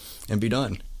whatever and be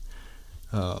done.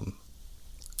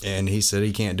 And he said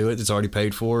he can't do it. It's already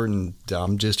paid for, and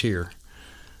I'm just here.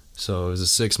 So it was a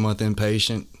 6-month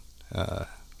inpatient. And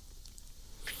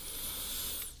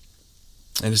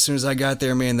as soon as I got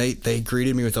there, man, they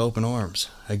greeted me with open arms.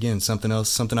 Again, something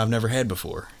I've never had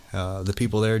before. The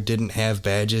people there didn't have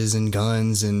badges and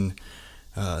guns, and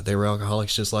they were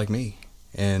alcoholics just like me.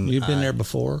 And you've been there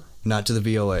before? Not to the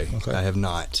VOA. Okay. I have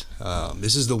not.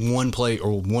 This is the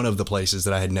one of the places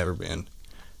that I had never been.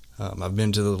 I've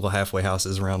been to the little halfway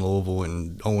houses around Louisville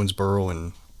and Owensboro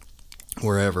and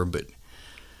wherever, but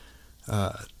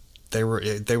they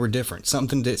were different.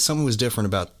 Something was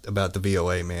different about the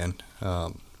VOA, man.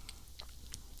 Like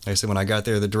I said, when I got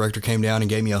there, the director came down and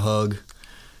gave me a hug,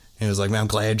 and it was like, man, I'm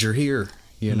glad you're here,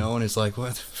 you know. And it's like,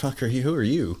 what the fuck are you? Who are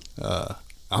you?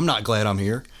 I'm not glad I'm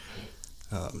here.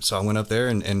 So I went up there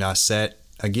and I sat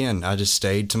again. I just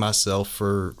stayed to myself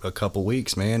for a couple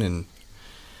weeks, man, and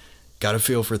got a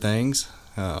feel for things,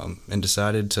 and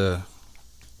decided to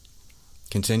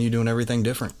continue doing everything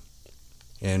different.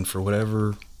 And for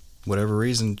whatever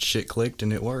reason, shit clicked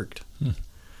and it worked.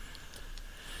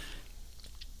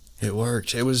 It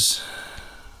worked.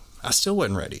 I still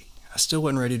wasn't ready. I still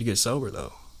wasn't ready to get sober,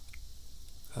 though.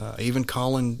 Even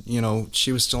calling,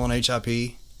 she was still on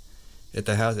HIP at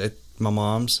the house, at my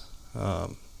mom's. I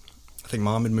think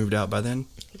Mom had moved out by then.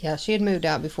 Yeah, she had moved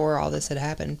out before all this had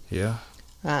happened. Yeah.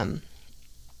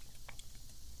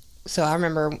 So I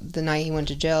remember the night he went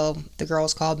to jail, the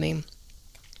girls called me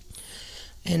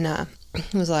and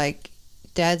it was like,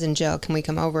 Dad's in jail, can we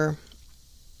come over?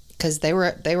 Because they were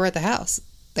at the house.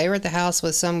 They were at the house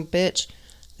with some bitch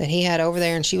that he had over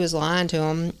there, and she was lying to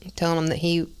him, telling him that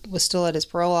he was still at his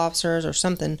parole officers or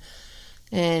something.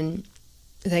 And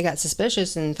they got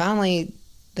suspicious, and finally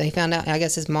they found out, I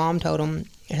guess his mom told him.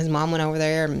 His mom went over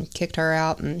there and kicked her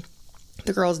out, and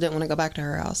the girls didn't want to go back to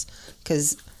her house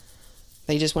because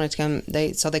they just wanted to come.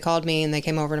 So they called me, and they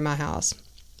came over to my house.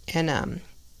 And I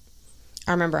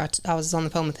remember I was on the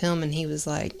phone with him, and he was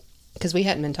like, because we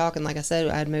hadn't been talking, like I said,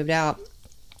 I had moved out,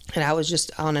 and I was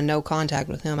just on a no contact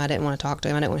with him. I didn't want to talk to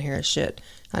him. I didn't want to hear his shit.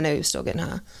 I knew he was still getting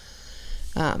high.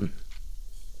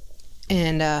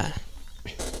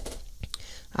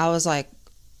 I was like,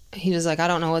 he was like, I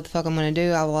don't know what the fuck I'm going to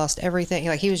do. I've lost everything.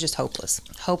 Like, he was just hopeless.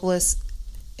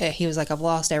 He was like, I've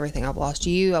lost everything. I've lost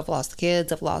you. I've lost the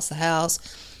kids. I've lost the house.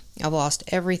 I've lost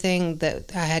everything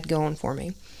that I had going for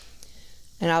me.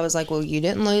 And I was like, well, you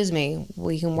didn't lose me.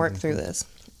 We can work through this.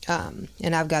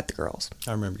 And I've got the girls.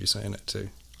 I remember you saying that too.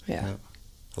 Yeah.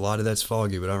 A lot of that's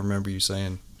foggy, but I remember you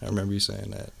saying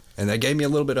that. And that gave me a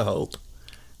little bit of hope.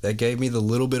 That gave me the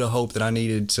little bit of hope that I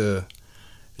needed to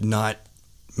not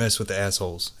mess with the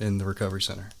assholes in the recovery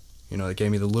center. It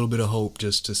gave me the little bit of hope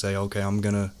just to say, okay, I'm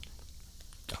gonna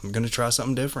try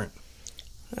something different.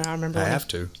 I remember I have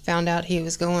to. Found out he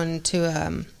was going to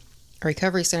a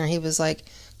recovery center. He was like,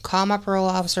 call my parole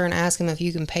officer and ask him if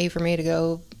you can pay for me to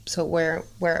go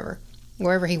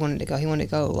wherever he wanted to go. He wanted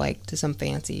to go like to some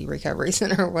fancy recovery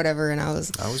center or whatever. And I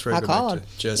was ready to called. go back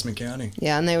to Jessamine County.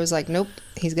 Yeah, and they was like, nope,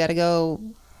 he's got to go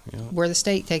where the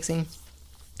state takes him.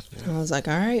 Yeah. I was like,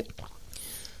 all right.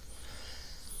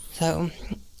 So,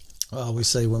 well, we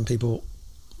say when people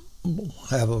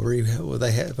have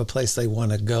they have a place they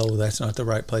want to go, that's not the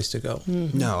right place to go.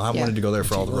 Mm-hmm. No, I wanted to go there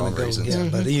for all the wrong reasons. Yeah,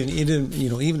 but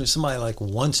even if somebody like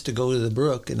wants to go to the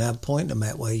brook, and I'm pointing them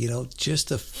that way, just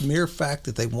the mere fact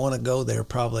that they want to go there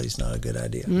probably is not a good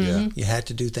idea. Mm-hmm. Yeah. You have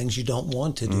to do things you don't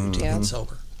want to do to get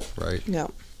sober. Right.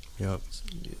 Yep. Yep.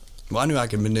 Well, I knew I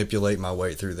could manipulate my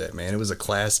way through that, man. It was a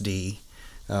Class D.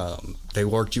 They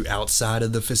worked you outside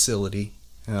of the facility.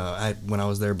 When I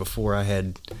was there before, I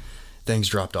had things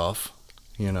dropped off,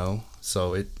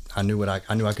 so I knew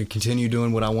I could continue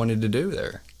doing what I wanted to do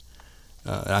there.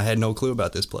 I had no clue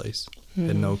about this place.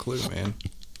 Had no clue, man.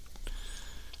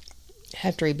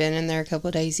 After he'd been in there a couple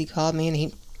of days, he called me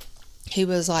and he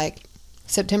was like,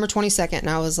 September 22nd, and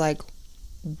I was like,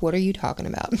 what are you talking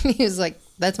about? He was like,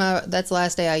 that's the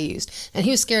last day I used. And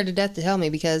he was scared to death to tell me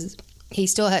because he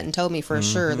still hadn't told me for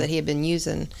sure that he had been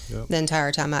using the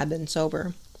entire time I'd been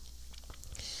sober.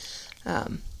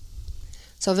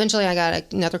 So eventually I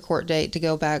got another court date to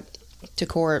go back to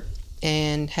court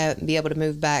and be able to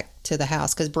move back to the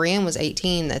house, because Brienne was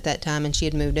 18 at that time and she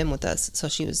had moved in with us, so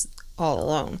she was all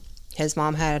alone. His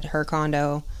mom had her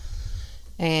condo,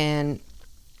 and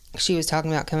she was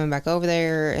talking about coming back over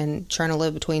there and trying to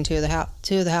live between two of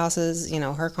the houses,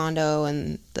 her condo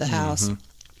and the house.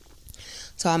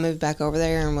 So I moved back over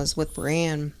there and was with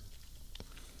Brienne,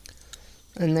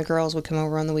 and the girls would come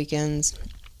over on the weekends.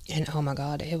 And oh my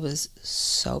God, it was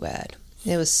so bad.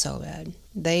 It was so bad.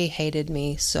 They hated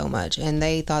me so much, and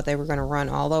they thought they were going to run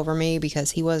all over me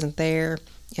because he wasn't there,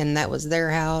 and that was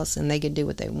their house, and they could do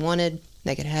what they wanted.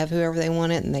 They could have whoever they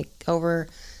wanted, and they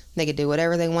could do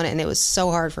whatever they wanted. And it was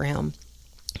so hard for him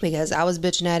because I was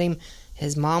bitching at him.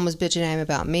 His mom was bitching at him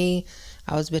about me.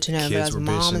 I was bitching at him about his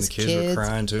mom, his kids. The kids were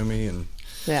crying to me, and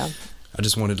I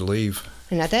just wanted to leave.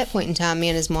 And at that point in time, me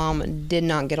and his mom did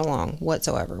not get along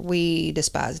whatsoever. We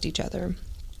despised each other.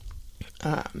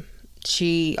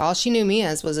 All she knew me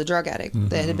as was a drug addict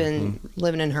that had been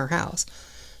living in her house,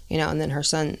 and then her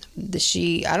son.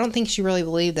 I don't think she really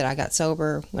believed that I got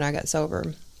sober when I got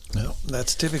sober. No,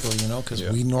 that's typical, because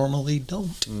we normally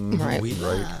don't. Right.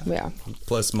 Yeah.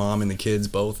 Plus, mom and the kids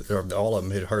both, or all of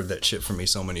them, had heard that shit from me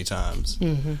so many times.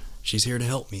 She's here to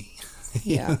help me.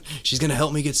 Yeah. She's gonna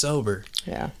help me get sober.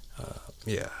 Yeah.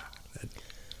 Yeah.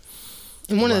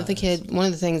 And one of the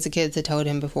things the kids had told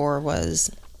him before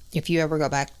was, if you ever go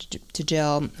back to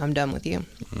jail, I'm done with you.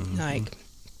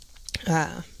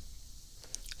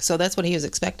 So that's what he was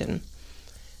expecting.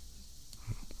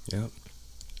 Yep.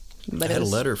 But I had a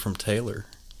letter from Taylor.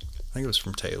 I think it was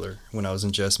from Taylor when I was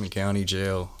in Jessamine County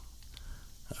Jail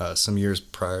some years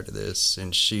prior to this,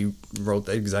 and she wrote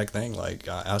the exact thing. Like,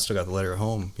 I still got the letter at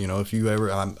home. If you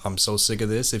ever, I'm so sick of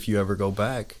this. If you ever go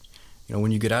back,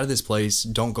 when you get out of this place,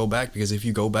 don't go back, because if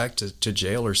you go back to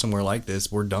jail or somewhere like this,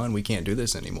 we're done. We can't do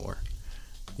this anymore.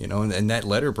 And that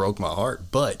letter broke my heart,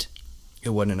 but it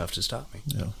wasn't enough to stop me.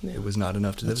 Yeah. It was not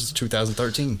enough to. This is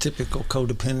 2013. Typical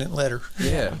codependent letter.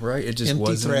 Yeah, right. It just Empty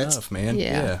wasn't threats. enough, man.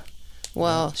 Yeah.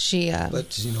 Well, she.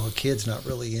 But a kid's not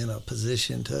really in a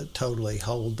position to totally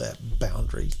hold that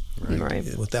boundary,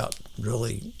 Right. without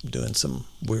really doing some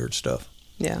weird stuff.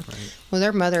 Yeah. Right. Well,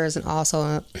 their mother is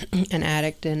also an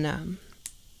addict, and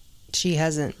she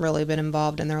hasn't really been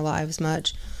involved in their lives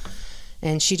much.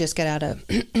 And she just got out of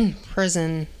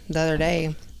prison the other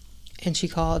day, and she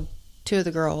called two of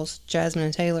the girls, Jasmine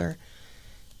and Taylor.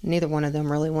 Neither one of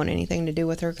them really want anything to do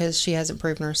with her because she hasn't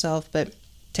proven herself. But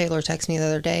Taylor texted me the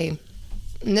other day,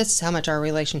 and this is how much our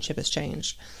relationship has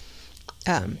changed.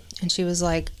 And she was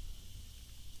like,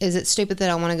 is it stupid that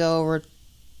I want to go over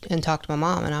and talk to my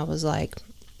mom? And I was like,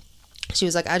 she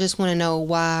was like, I just want to know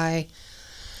why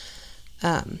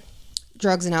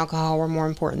drugs and alcohol were more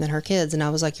important than her kids. And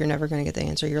I was like, you're never going to get the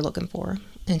answer you're looking for.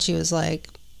 And she was like,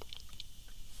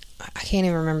 I can't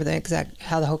even remember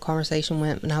how the whole conversation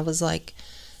went. And I was like,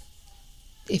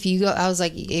 if you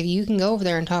can go over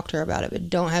there and talk to her about it, but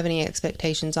don't have any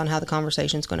expectations on how the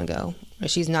conversation's going to go.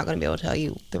 She's not going to be able to tell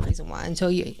you the reason why.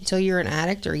 Until you're an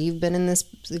addict or you've been in this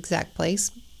exact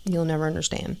place, you'll never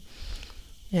understand.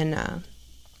 And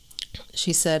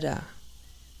she said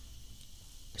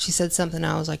something.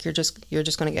 I was like, you're just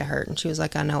going to get hurt. And she was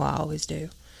like, I know, I always do.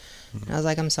 And I was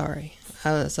like, I'm sorry.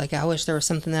 I was like, I wish there was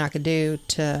something that I could do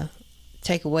to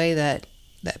take away that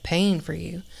pain for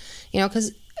you,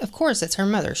 because of course it's her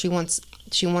mother. She wants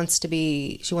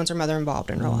her mother involved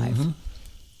in her life,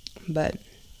 but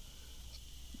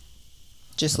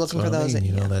just looking for those.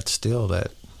 That's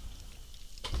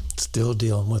still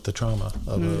dealing with the trauma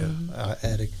of a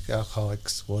addict,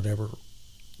 alcoholics, whatever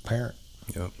parent.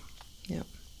 Yep. Yep.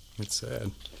 It's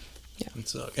sad. Yeah. It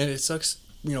sucks. And it sucks,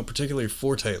 particularly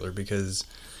for Taylor, because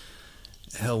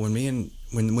hell, when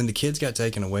the kids got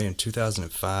taken away in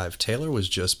 2005, Taylor was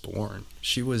just born.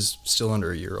 She was still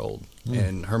under a year old,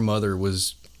 and her mother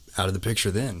was out of the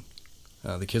picture then.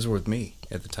 The kids were with me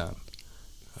at the time.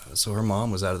 So her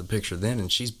mom was out of the picture then,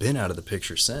 and she's been out of the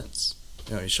picture since.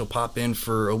 You know, she'll pop in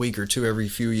for a week or two every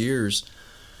few years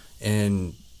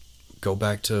and go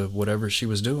back to whatever she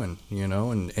was doing, you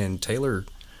know. And Taylor,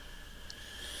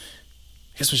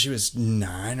 I guess when she was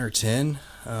 9 or 10,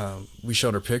 we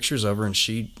showed her pictures of her, and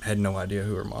she had no idea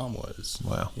who her mom was.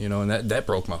 Wow. You know, and that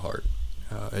broke my heart.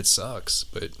 It sucks,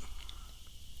 but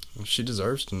she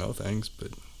deserves to know things. But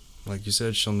like you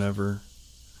said,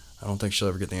 I don't think she'll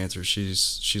ever get the answer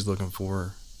she's looking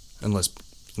for unless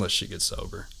she gets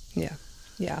sober. Yeah.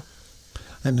 Yeah.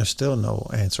 And there's still no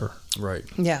answer. Right.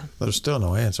 Yeah. There's still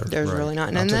no answer. There's right. really not.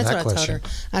 And that's that what I told her.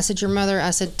 I said, your mother, I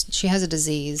said, she has a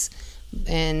disease.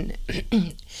 And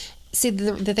see,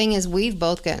 the thing is, we've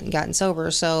both gotten sober.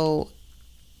 So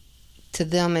to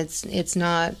them, it's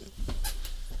not.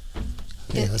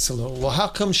 Yeah, that's a little, well, how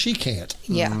come she can't?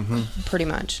 Yeah, pretty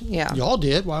much. Yeah. Y'all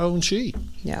did. Why wouldn't she?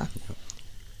 Yeah.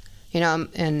 You know,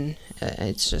 and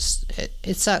it's just,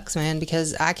 it sucks, man,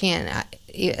 because I can't,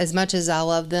 as much as I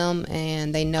love them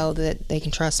and they know that they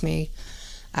can trust me,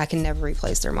 I can never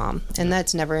replace their mom. And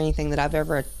that's never anything that I've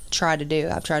ever tried to do.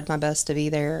 I've tried my best to be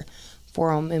there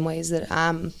for them in ways that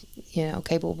I'm, you know,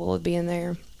 capable of being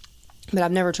there. But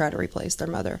I've never tried to replace their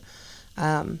mother.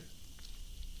 And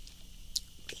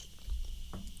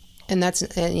that's,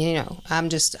 you know, I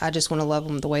just want to love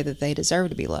them the way that they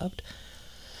deserve to be loved.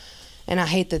 And I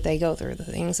hate that they go through the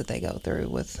things that they go through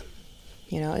with,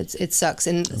 you know, it sucks.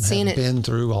 And seeing it, been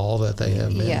through all that they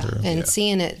have been through. And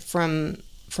seeing it from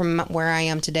where I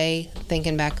am today,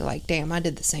 thinking back like, damn, I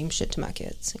did the same shit to my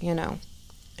kids, you know,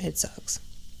 it sucks.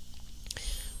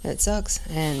 It sucks.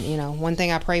 And, you know, one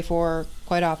thing I pray for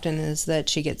quite often is that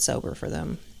she gets sober for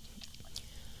them.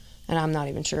 And I'm not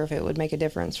even sure if it would make a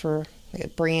difference for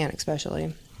Brianne,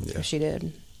 especially, if she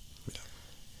did.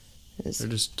 They're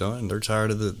just done. They're tired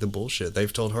of the bullshit.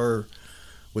 They've told her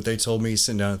what they told me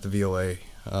sitting down at the VOA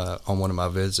on one of my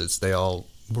visits. They all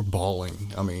were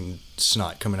bawling. I mean,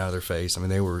 snot coming out of their face. I mean,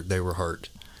 they were hurt.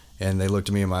 And they looked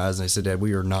at me in my eyes and they said, Dad,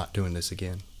 we are not doing this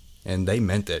again. And they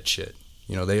meant that shit.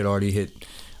 You know, they had already hit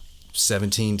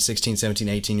 16, 17,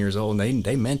 18 years old, and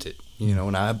they meant it. You know,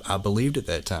 and I believed at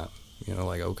that time. You know,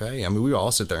 like, okay. I mean, we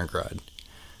all sit there and cried.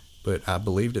 But I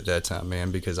believed at that time,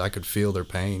 man, because I could feel their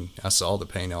pain. I saw the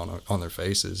pain on their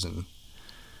faces, and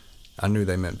I knew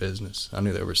they meant business. I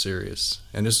knew they were serious.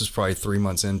 And this was probably 3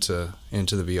 months into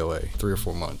the VOA, 3 or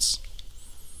 4 months.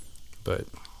 But,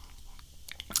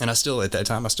 and at that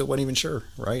time, I still wasn't even sure,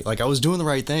 right? Like, I was doing the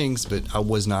right things, but I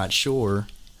was not sure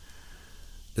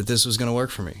that this was going to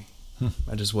work for me.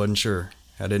 I just wasn't sure.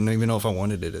 I didn't even know if I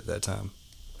wanted it at that time.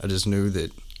 I just knew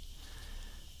that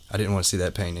I didn't want to see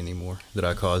that pain anymore that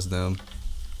I caused them.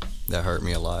 That hurt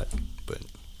me a lot, but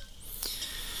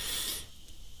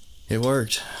it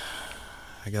worked.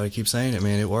 I got to keep saying it,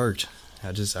 man. It worked.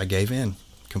 I gave in,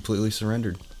 completely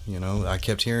surrendered. You know, I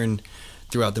kept hearing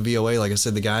throughout the VOA, like I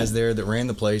said, the guys there that ran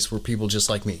the place were people just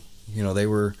like me. You know, they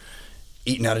were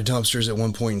eating out of dumpsters at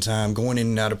one point in time, going in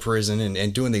and out of prison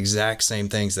and doing the exact same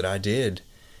things that I did.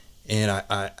 And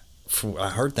I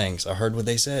heard things. I heard what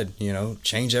they said, you know,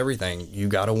 change everything. You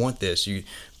got to want this. You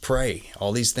pray.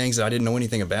 All these things that I didn't know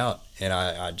anything about. And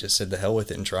I just said the hell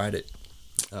with it and tried it.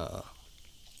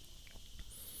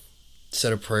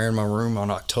 Said a prayer in my room on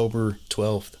October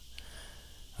 12th.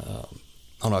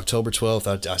 On October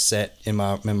 12th, I sat in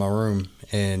my room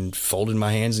and folded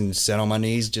my hands and sat on my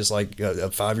knees just like a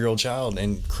 5-year-old child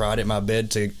and cried at my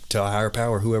bed to a higher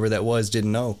power. Whoever that was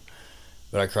didn't know.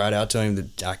 But I cried out to him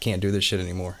that I can't do this shit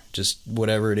anymore. Just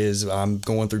whatever it is I'm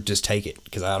going through, just take it,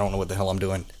 because I don't know what the hell I'm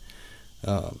doing.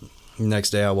 Next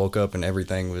day I woke up and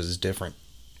everything was different.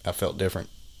 I felt different.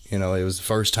 You know, it was the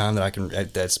first time that I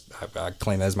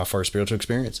claim that as my first spiritual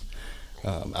experience.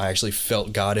 I actually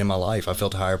felt God in my life. I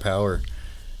felt a higher power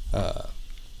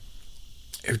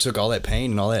who took all that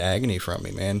pain and all that agony from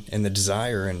me, man, and the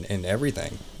desire and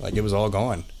everything. Like, it was all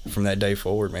gone from that day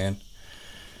forward, man.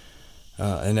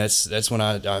 And that's when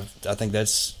I think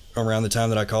that's around the time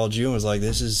that I called you and was like,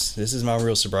 this is my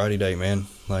real sobriety date, man.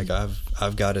 Like,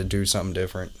 I've got to do something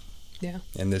different. Yeah.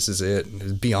 And this is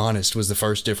it. Be honest was the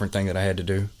first different thing that I had to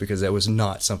do, because that was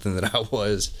not something that I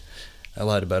was. I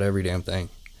lied about every damn thing.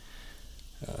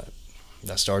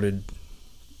 I started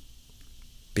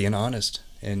being honest,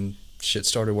 and shit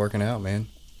started working out, man.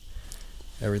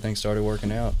 Everything started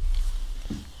working out.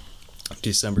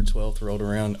 December 12th rolled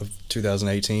around of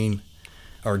 2018,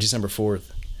 or December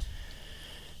 4th.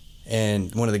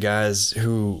 And one of the guys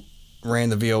who ran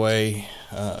the VOA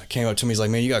came up to me. He's like,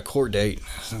 man, you got a court date.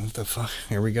 What the fuck?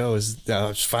 Here we go.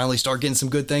 Finally start getting some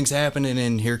good things happening,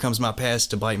 and here comes my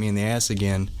past to bite me in the ass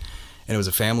again. And it was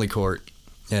a family court.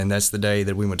 And that's the day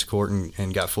that we went to court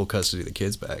and got full custody of the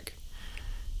kids back.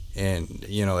 And,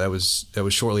 you know, that was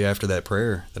shortly after that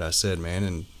prayer that I said, man.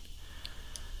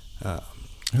 And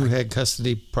who had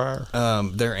custody prior?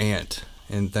 Their aunt.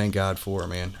 And thank God for her,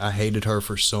 man. I hated her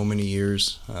for so many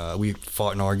years. We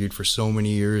fought and argued for so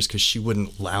many years because she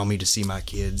wouldn't allow me to see my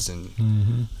kids.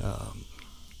 And,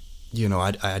 you know,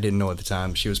 I didn't know at the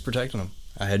time she was protecting them.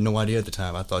 I had no idea at the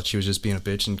time. I thought she was just being a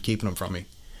bitch and keeping them from me.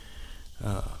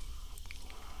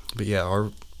 But yeah,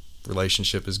 our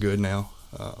relationship is good now.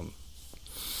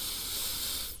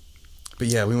 But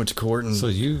yeah, we went to court, and so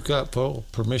you got full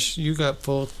permission. You got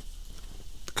full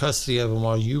custody of them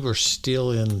while you were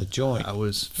still in the joint. I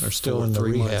was still in the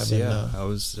rehab. Months, yeah,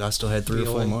 I still had 3 or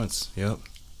 4 months. Yep,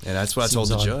 and that's what I told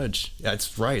the judge.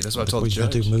 That's right. That's what I told the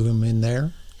judge. Would you move him in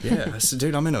there? Yeah, I said,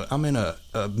 dude, I'm in a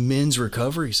men's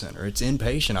recovery center. It's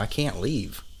inpatient. I can't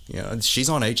leave. You know, she's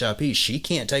on HIP. She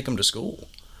can't take him to school.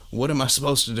 What am I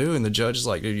supposed to do? And the judge is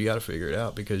like, dude, you got to figure it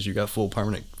out because you got sole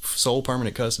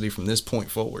permanent custody from this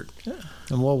point forward. Yeah.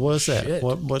 And what was that? Shit.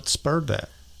 What spurred that?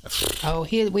 Oh,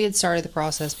 we had started the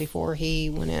process before he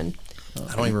went in.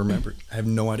 I don't even remember. I have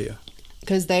no idea.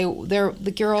 Because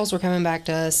the girls were coming back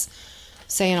to us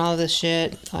saying all this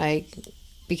shit, like,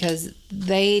 because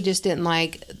they just didn't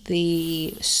like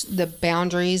the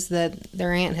boundaries that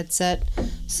their aunt had set,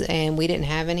 and we didn't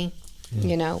have any.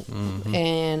 You know,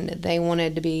 and they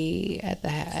wanted to be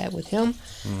with him.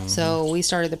 So we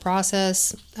started the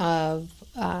process of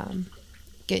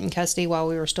getting custody while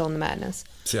we were still in the madness.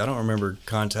 See, I don't remember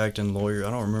contacting lawyer. I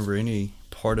don't remember any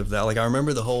part of that. Like, I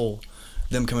remember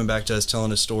them coming back to us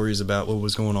telling us stories about what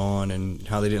was going on and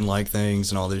how they didn't like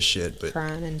things and all this shit. But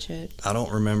crying and shit. I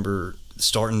don't remember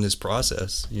starting this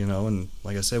process, you know. And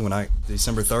like I said,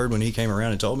 December 3rd, when he came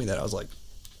around and told me that, I was like,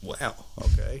 wow,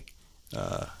 okay.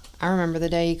 I remember the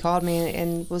day he called me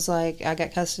and was like, I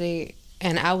got custody,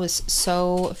 and I was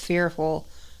so fearful.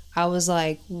 I was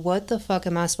like, what the fuck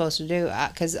am I supposed to do?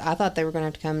 Because I thought they were going to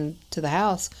have to come to the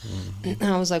house. And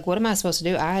I was like, what am I supposed to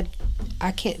do? I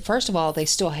can't. First of all, they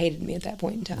still hated me at that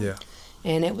point in time. Yeah.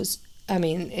 And it was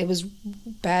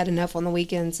bad enough on the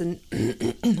weekends, and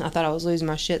I thought I was losing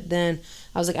my shit then.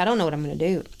 I was like, I don't know what I'm going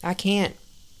to do. I can't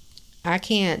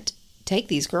take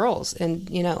these girls, and,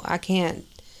 you know, I can't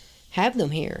have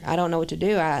them here. I don't know what to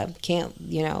do. I can't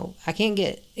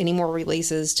get any more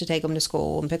releases to take them to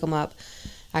school and pick them up.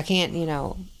 I can't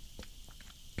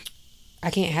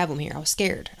have them here. I was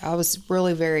scared. I was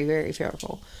really very, very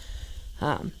fearful.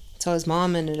 So his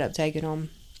mom ended up taking them,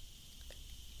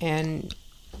 and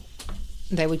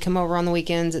they would come over on the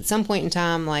weekends. At some point in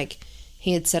time, like,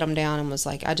 he had set them down and was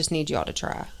like, I just need y'all to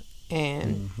try.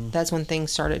 And that's when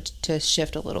things started to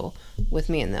shift a little with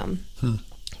me and them.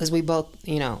 Because we both,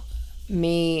 you know,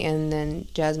 me and then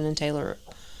Jasmine and Taylor,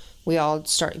 we all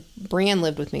started. Brienne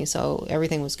lived with me, so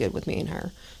everything was good with me and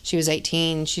her. She was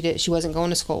 18. She wasn't going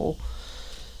to school,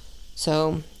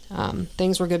 so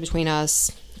things were good between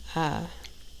us.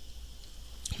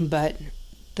 But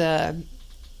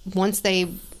once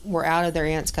they were out of their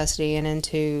aunt's custody and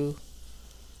into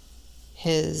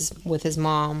with his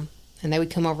mom, and they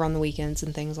would come over on the weekends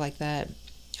and things like that,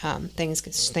 things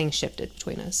shifted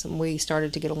between us, and we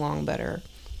started to get along better.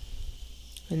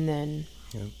 And then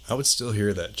I would still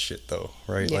hear that shit though,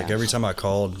 right? Yeah. Like, every time I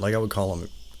called, like, I would call him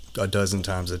a dozen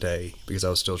times a day because I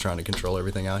was still trying to control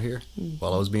everything out here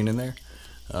while I was being in there.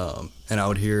 And I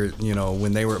would hear, you know,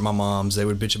 when they were at my mom's, they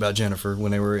would bitch about Jennifer.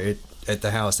 When they were at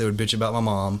the house, they would bitch about my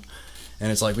mom.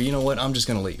 And it's like, well, you know what? I'm just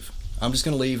going to leave. I'm just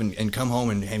going to leave and come home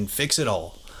and fix it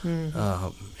all.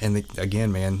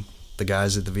 Again, man, the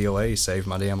guys at the VOA saved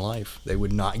my damn life. They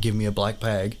would not give me a black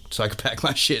bag so I could pack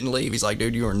my shit and leave. He's like,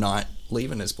 dude, you are not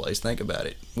leaving this place. Think about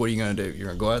it. What are you going to do? You're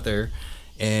going to go out there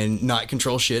and not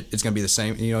control shit. It's going to be the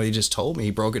same. You know, he just told me.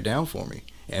 He broke it down for me.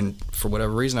 And for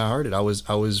whatever reason I heard it, I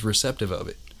was receptive of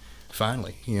it.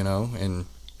 Finally, you know, and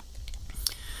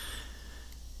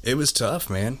it was tough,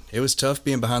 man. It was tough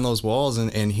being behind those walls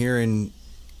and hearing,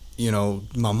 you know,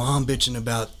 my mom bitching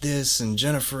about this and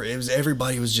Jennifer.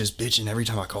 Everybody was just bitching every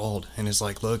time I called. And it's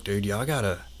like, look, dude, y'all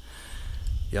gotta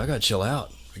chill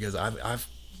out because I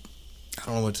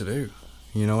don't know what to do,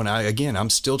 you know. And I'm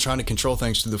still trying to control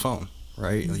things through the phone,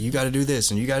 right? You got to do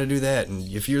this and you got to do that, and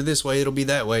if you're this way, it'll be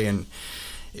that way. And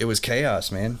it was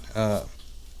chaos, man.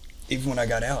 Even when I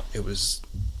got out, I was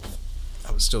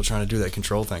still trying to do that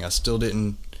control thing. I still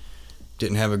didn't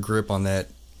have a grip on that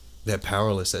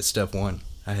powerless at step one.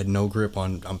 I had no grip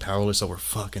on. I'm powerless over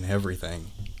fucking everything,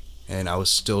 and I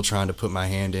was still trying to put my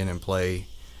hand in and play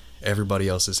everybody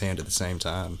else's hand at the same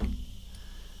time.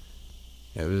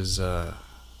 It was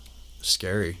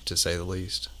scary, to say the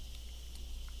least.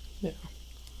 Yeah.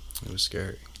 It was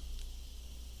scary.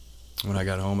 When I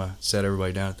got home, I sat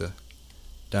everybody down at the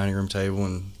dining room table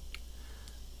and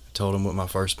told them what my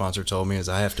first sponsor told me is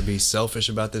I have to be selfish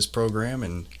about this program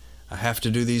and I have to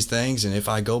do these things, and if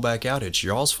I go back out, it's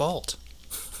y'all's fault.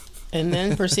 And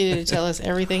then proceeded to tell us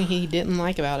everything he didn't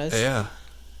like about us. Yeah.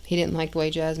 He didn't like the way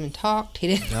Jasmine talked. He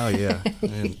didn't. Oh, yeah.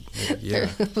 And, yeah.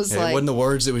 It was It wasn't the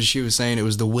words that she was saying, it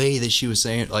was the way that she was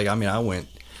saying it. Like, I mean, I went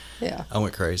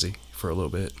crazy for a little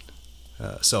bit.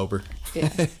 Sober.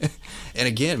 Yeah. And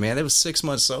again, man, that was 6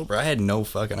 months sober. I had no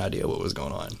fucking idea what was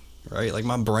going on, right? Like,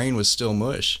 my brain was still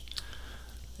mush.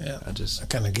 Yeah, I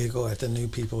kind of giggle at the new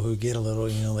people who get a little,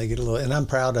 they get a little, and I'm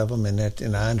proud of them,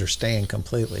 and I understand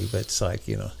completely, but it's like,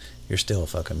 you're still a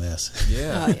fucking mess.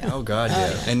 Yeah. Oh, God,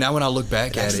 yeah. And now when I look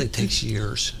back at it, takes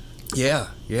years. Yeah.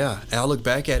 And I look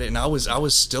back at it, and I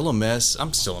was still a mess.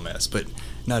 I'm still a mess, but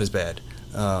not as bad.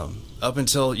 Up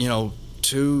until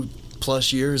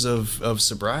 2+ years of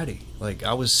sobriety, like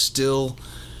I was still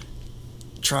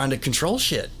trying to control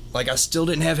shit. Like, I still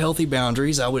didn't have healthy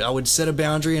boundaries. I would set a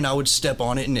boundary and I would step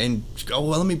on it and go,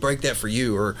 well, let me break that for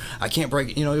you, or I can't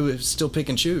break it. It was still pick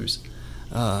and choose.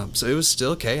 So it was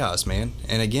still chaos, man.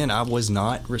 And again, I was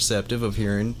not receptive of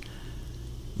hearing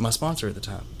my sponsor at the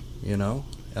time,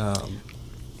 I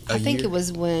think it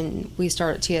was when we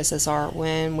started TSSR,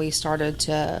 when we started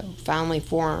to finally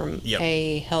form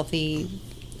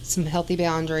some healthy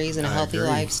boundaries and a healthy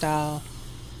lifestyle.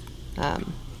 I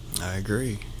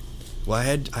agree. Well, I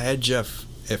had Jeff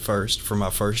at first for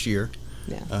my first year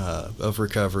of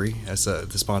recovery as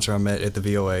the sponsor I met at the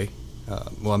VOA.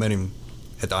 I met him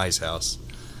at the Ice House.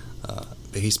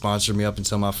 He sponsored me up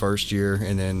until my first year,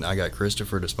 and then I got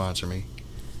Christopher to sponsor me.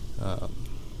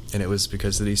 And it was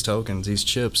because of these tokens, these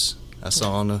chips. I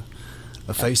saw on a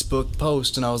Facebook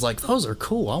post, and I was like, those are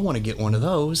cool. I want to get one of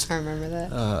those. I remember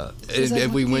that.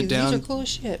 And we went down. These are cool as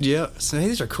shit. Yeah, so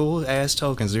these are cool ass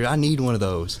tokens, dude. I need one of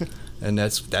those. And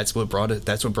that's what brought it.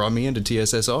 That's what brought me into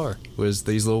TSSR, was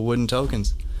these little wooden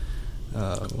tokens.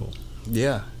 Cool.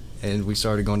 Yeah, and we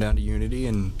started going down to Unity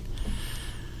and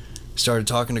started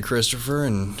talking to Christopher,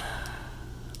 and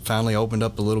finally opened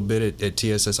up a little bit at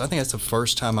TSS. I think that's the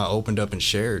first time I opened up and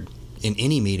shared in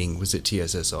any meeting was at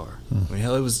TSSR. I mean,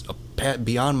 hell, it was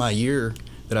beyond my year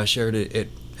that I shared it at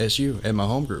SU at my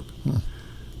home group.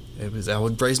 It was, I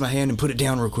would raise my hand and put it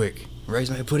down real quick.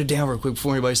 Put it down real quick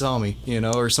before anybody saw me,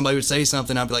 or somebody would say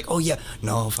something, I'd be like, oh yeah,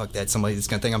 no, fuck that, somebody's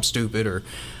gonna think I'm stupid, or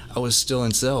I was still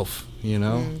in self,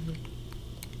 Got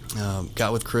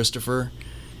with Christopher.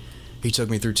 He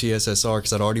took me through TSSR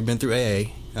because I'd already been through AA.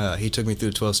 He took me through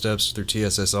the 12 steps through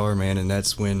TSSR, man, and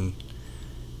that's when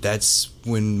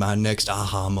my next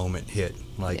aha moment hit.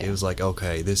 Like, it was like,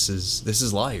 okay, this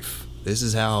is life. This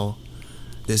is how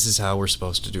we're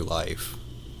supposed to do life.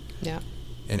 Yeah.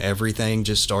 And everything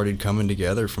just started coming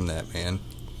together from that, man.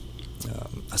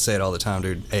 I say it all the time,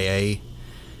 dude. AA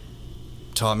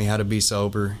taught me how to be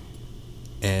sober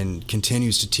and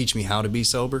continues to teach me how to be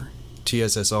sober.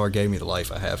 TSSR gave me the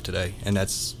life I have today, and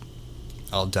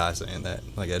I'll die saying that.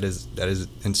 Like, that is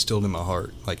instilled in my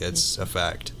heart. Like, it's a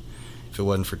fact. If it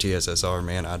wasn't for TSSR,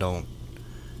 man, I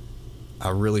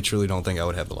really truly don't think I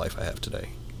would have the life I have today.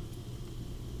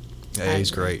 AA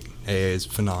is great. AA is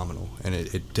phenomenal, and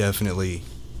it definitely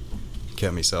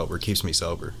kept me sober, keeps me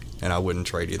sober, and I wouldn't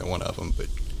trade either one of them, but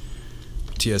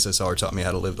TSSR taught me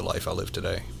how to live the life I live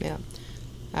today. Yeah,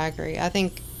 I agree. I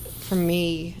think for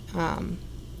me,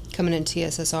 coming into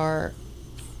TSSR,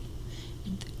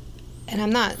 and I'm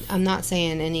not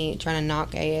saying trying to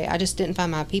knock AA, I just didn't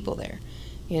find my people there.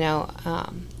 I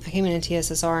came into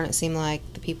TSSR and it seemed like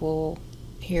the people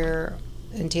here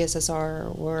in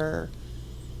TSSR were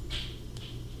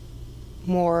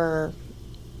more,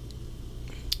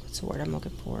 what's the word I'm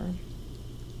looking for?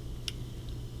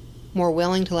 More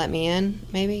willing to let me in,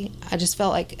 maybe. I just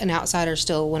felt like an outsider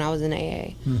still when I was in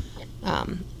AA.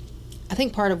 I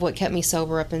think part of what kept me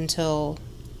sober up until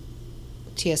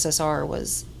TSSR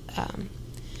was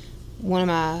when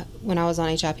I was on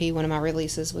HIP, one of my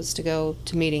releases was to go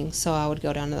to meetings. So I would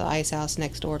go down to the Ice House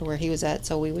next door to where he was at,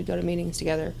 so we would go to meetings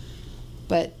together.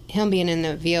 But him being in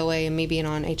the VOA and me being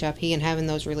on HIP and having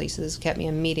those releases kept me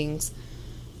in meetings.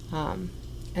 And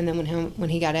then when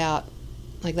he got out,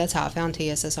 like, that's how I found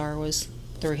TSSR, was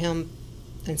through him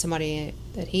and somebody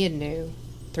that he had knew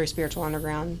through Spiritual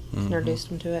Underground introduced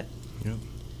him to it. Yep.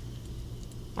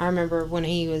 I remember when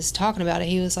he was talking about it,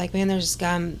 he was like, man, there's this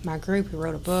guy in my group who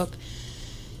wrote a book,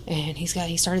 And he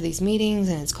started these meetings,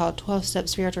 and it's called 12-Step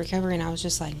Spiritual Recovery, and I was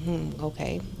just like,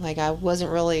 okay. Like, I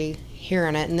wasn't really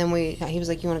hearing it. And then he was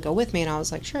like, you want to go with me? And I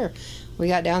was like, sure. We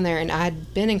got down there, and I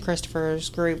had been in Christopher's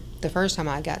group the first time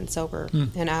I had gotten sober in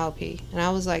IOP. And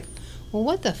I was like, well,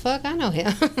 what the fuck? I know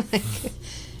him.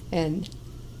 And,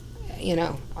 you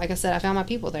know, like I said, I found my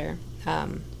people there.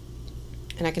 And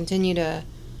I continue to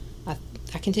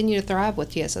thrive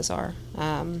with TSSR.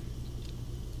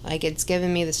 Like, it's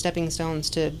given me the stepping stones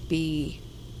to be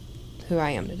who I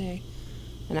am today.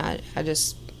 And I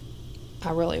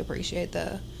really appreciate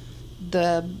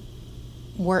the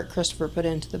work Christopher put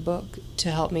into the book to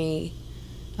help me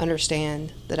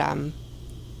understand that I'm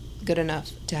good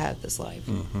enough to have this life,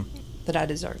 that I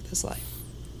deserve this life.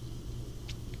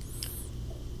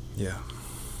 Yeah.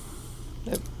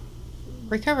 But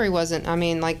recovery wasn't, I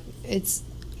mean, like, it's,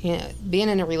 you know, being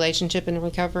in a relationship in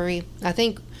recovery, I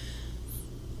think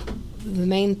the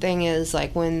main thing is,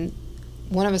 like, when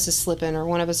one of us is slipping or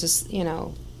one of us is, you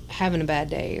know, having a bad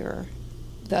day, or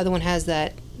the other one has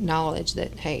that knowledge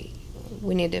that, hey,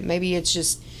 we need to, maybe it's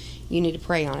just you need to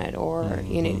pray on it, or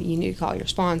you need to call your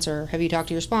sponsor. Have you talked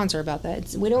to your sponsor about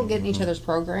that? We don't get in each other's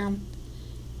program.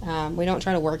 We don't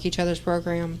try to work each other's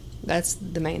program. That's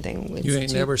the main thing. You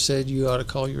ain't never said you ought to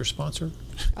call your sponsor?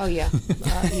 Oh, yeah.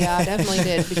 Yeah, I definitely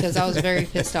did, because I was very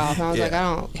pissed off. And I was like,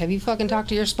 have you fucking talked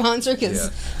to your sponsor?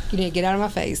 Because you need to get out of my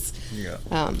face. Yeah.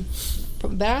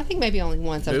 But I think maybe only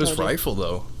once. It was frightful,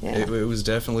 though. Yeah. It was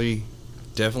definitely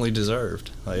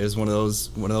deserved. Like, it was one of those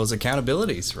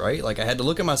accountabilities, right? Like, I had to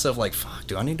look at myself like, fuck,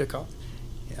 do I need to call?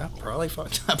 Yeah, probably.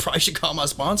 Fuck, I probably should call my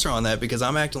sponsor on that, because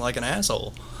I'm acting like an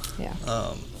asshole. Yeah.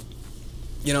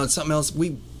 You know, it's something else.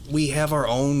 We have our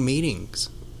own meetings,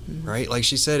 right? Like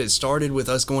she said, it started with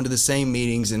us going to the same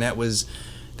meetings, and that was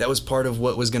part of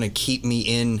what was going to keep me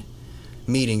in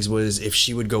meetings, was if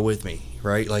she would go with me,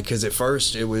 right? Like, because at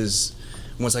first it was,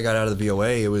 once I got out of the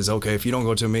VOA, it was, okay, if you don't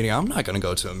go to a meeting, I'm not going to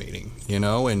go to a meeting, you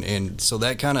know? And so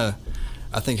that kind of,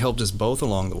 I think, helped us both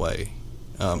along the way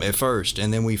at first.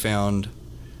 And then we found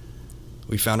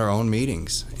our own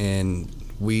meetings, and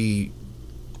we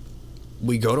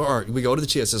go to the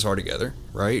TSSR together,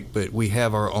 right? But we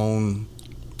have our own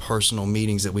personal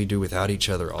meetings that we do without each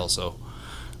other also,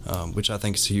 which I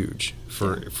think is huge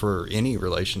for any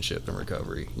relationship in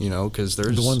recovery, you know, because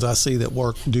there's the ones I see that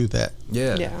work do that.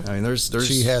 Yeah. I mean, there's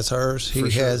she has hers, he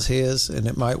has his, and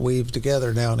it might weave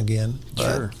together now and again,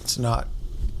 but it's not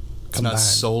combined. It's not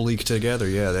solely together.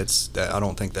 Yeah, I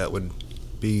don't think that would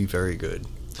be very good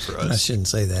for us. And I shouldn't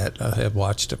say that. I have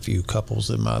watched a few couples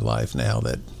in my life now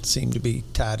that seem to be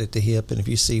tied at the hip, and if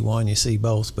you see one, you see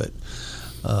both. But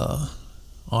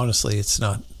honestly, it's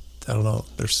not. I don't know.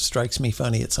 It strikes me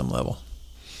funny at some level.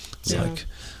 It's like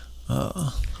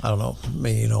I don't know.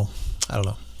 Me, you know. I don't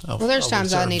know. Well, there's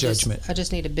times I just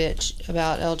need to bitch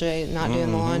about LJ not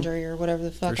doing the laundry or whatever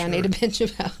the fuck I need to bitch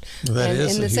about. Well, that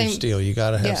is a huge deal. You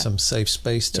got to have some safe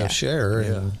space to share.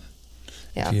 And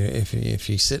if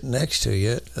he's sitting next to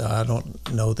you, I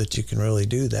don't know that you can really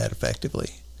do that effectively.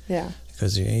 Yeah.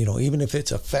 Because, you know, even if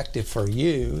it's effective for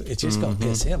you, it's just going to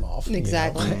piss him off.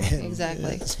 Exactly. You know?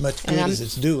 Exactly. As much good as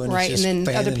it's doing. Right. It's just and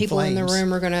then other people flames. in the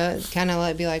room are going to kind of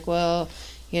like be like, well,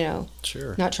 you know,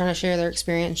 not trying to share their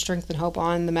experience, strength, and hope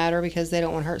on the matter because they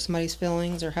don't want to hurt somebody's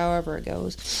feelings or however it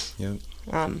goes. Yep.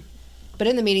 But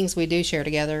in the meetings we do share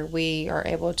together, we're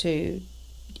able to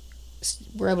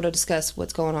discuss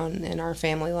what's going on in our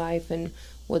family life and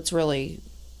what's really,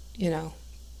 you know,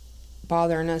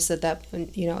 bothering us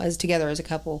you know, as together as a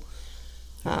couple,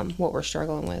 what we're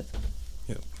struggling with.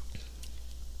 Yep.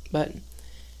 But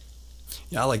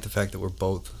I like the fact that we're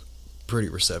both pretty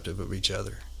receptive of each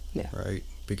other. Yeah. Right.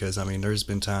 Because I mean, there's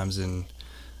been times in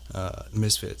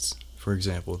Misfits, for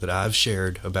example, that I've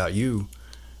shared about you,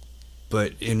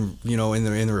 but in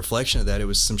the reflection of that, it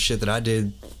was some shit that I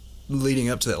did leading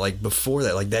up to that, like before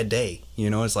that, like that day. You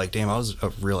know, it's like, damn, I was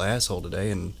a real asshole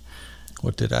today, and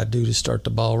what did I do to start the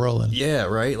ball rolling? Yeah,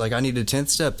 right. Like, I need to 10th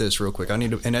step this real quick. And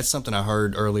that's something I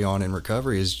heard early on in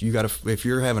recovery is you got to, if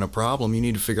you're having a problem, you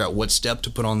need to figure out what step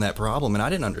to put on that problem. And I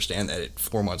didn't understand that at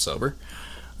 4 months sober.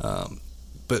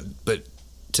 But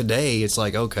today it's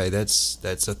like, okay, that's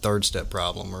a 3rd step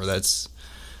problem, or that's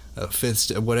a 5th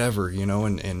step, whatever, you know,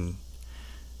 and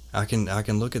I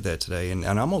can look at that today, and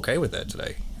I'm okay with that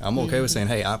today. I'm okay with saying,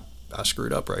 hey, I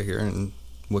screwed up right here, and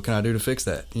what can I do to fix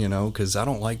that, you know, because I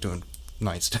don't like doing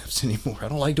 9 steps anymore. I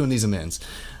don't like doing these amends.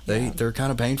 They're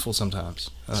kind of painful sometimes.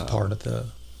 It's part of the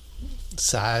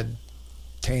side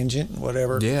tangent,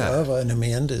 whatever, of an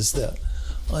amend is the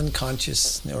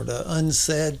unconscious or the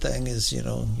unsaid thing is, you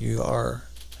know, you are,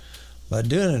 by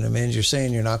doing an amends, you're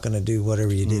saying you're not going to do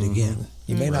whatever you did again.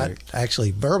 You may not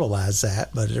actually verbalize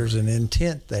that, but there's an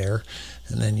intent there.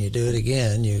 And then you do it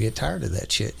again, you get tired of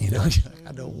that shit. You know,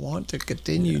 I don't want to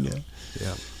continue now.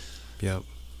 Yep.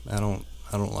 I don't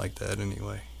like that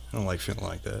anyway. I don't like feeling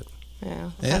like that.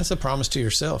 Yeah. And it's a promise to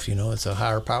yourself. You know, it's a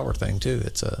higher power thing too.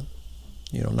 It's a,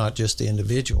 you know, not just the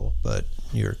individual, but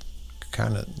you're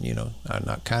kind of, you know,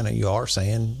 not kind of, you are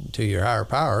saying to your higher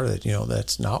power that, you know,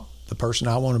 that's not the person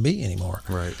I want to be anymore.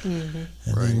 Right. Mm-hmm.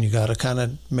 And then you got to kind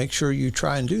of make sure you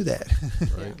try and do that.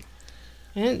 Right.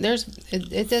 And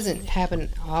it doesn't happen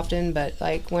often, but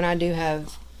like when I do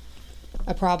have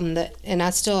a problem that, and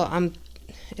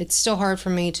it's still hard for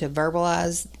me to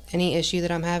verbalize any issue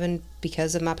that I'm having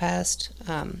because of my past.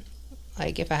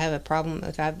 Like if I have a problem,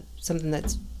 if I have something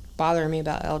that's bothering me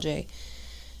about LJ,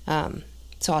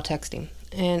 so I'll text him,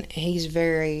 and he's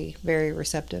very, very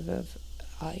receptive of,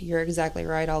 you're exactly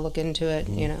right, I'll look into it,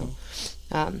 you know.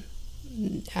 I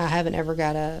haven't ever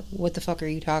got a, what the fuck are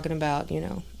you talking about, you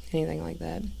know, anything like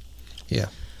that. Yeah.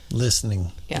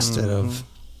 Listening instead of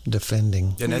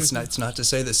defending. And that's not, it's not to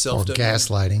say that self... Or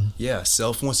gaslighting. Yeah,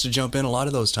 self wants to jump in a lot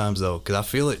of those times, though, because I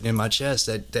feel it in my chest,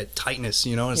 that tightness,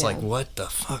 you know, and it's like, what the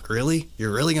fuck, really?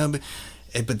 You're really going to be...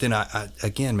 But then, I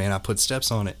again, man, I put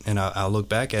steps on it, and I look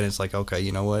back at it, it's like, okay,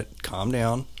 you know what? Calm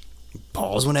down.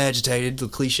 Pause when agitated, the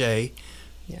cliche,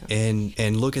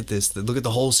 and look at this. Look at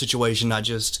the whole situation, not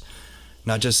just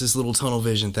this little tunnel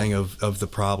vision thing of the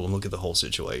problem. Look at the whole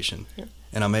situation. Yeah.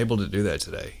 And I'm able to do that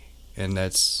today, and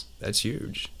that's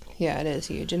huge. Yeah, it is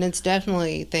huge, and it's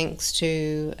definitely thanks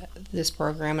to this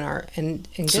program and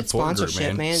good support sponsorship,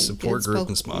 group, man. Support group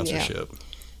and sponsorship. Yeah.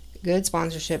 Good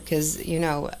sponsorship, because you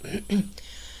know,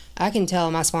 I can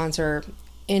tell my sponsor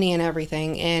any and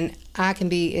everything, and I can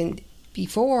be in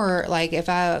before, like if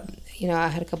I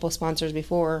had a couple of sponsors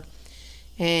before,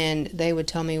 and they would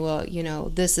tell me, well, you know,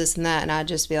 this and that, and I'd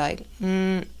just be like,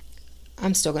 I'm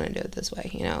still going to do it this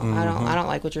way, you know. I don't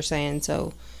like what you're saying,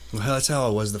 so. Well, that's how I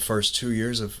was the first 2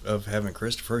 years of having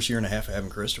Christopher, first year and a half of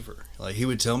having Christopher. Like, he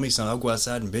would tell me something, I'll go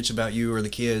outside and bitch about you or the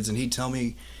kids, and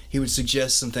he would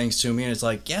suggest some things to me, and it's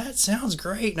like, yeah, it sounds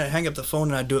great, and I'd hang up the phone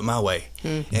and I'd do it my way,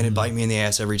 and it'd bite me in the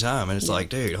ass every time, and it's like,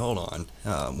 dude, hold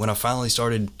on. When I finally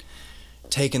started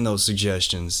taking those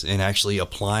suggestions and actually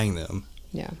applying them,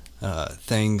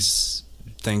 things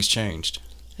changed.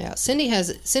 Yeah,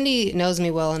 Cindy knows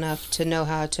me well enough to know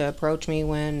how to approach me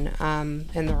when I'm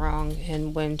in the wrong,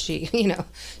 and when she, you know,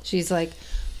 she's like,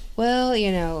 well,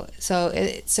 you know, so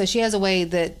she has a way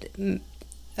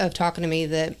of talking to me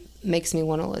that makes me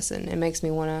want to listen. It makes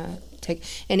me want to take,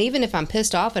 and even if I'm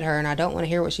pissed off at her and I don't want to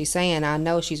hear what she's saying, I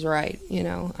know she's right. You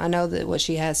know, I know that what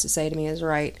she has to say to me is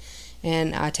right,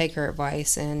 and I take her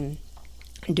advice and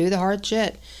do the hard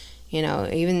shit. You know,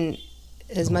 even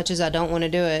as much as I don't want to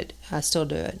do it, I still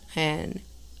do it. And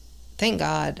thank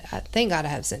God I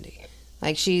have Cindy.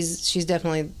 Like, she's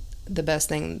definitely the best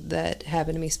thing that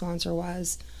happened to me sponsor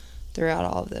wise throughout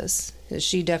all of this.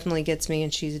 She definitely gets me,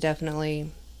 and she's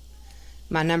definitely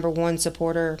my number one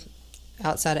supporter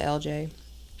outside of LJ.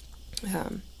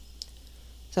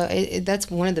 So that's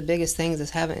one of the biggest things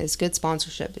is good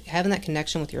sponsorship, having that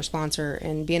connection with your sponsor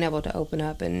and being able to open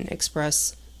up and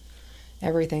express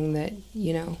everything that,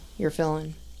 you know, you're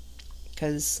feeling.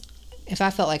 Because if I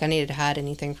felt like I needed to hide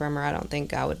anything from her, I don't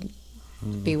think I would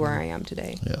be where I am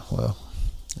today. Yeah, well,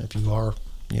 if you are,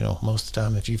 you know, most of the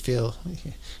time, if you feel,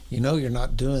 you know, you're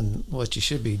not doing what you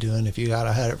should be doing if you got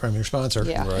to hide it from your sponsor.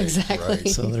 Yeah, right, exactly. Right.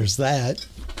 So there's that.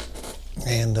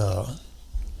 And,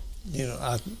 you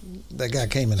know, that guy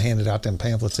came and handed out them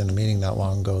pamphlets in a meeting not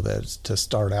long ago that's to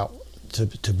start out,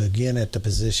 to begin at the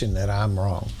position that I'm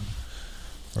wrong,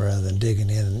 rather than digging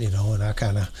in, you know, and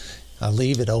I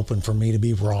leave it open for me to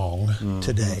be wrong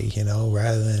today, you know,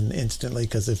 rather than instantly,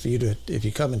 because if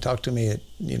you come and talk to me at,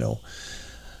 you know,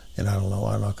 and I don't know,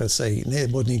 I'm not going to say,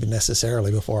 it wasn't even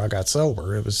necessarily before I got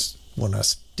sober. It was when I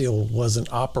still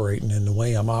wasn't operating in the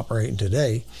way I'm operating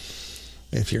today.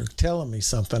 If you're telling me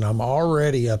something, I'm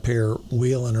already up here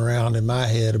wheeling around in my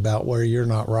head about where you're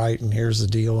not right, and here's the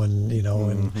deal, and, you know,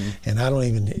 and I don't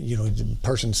even, you know, the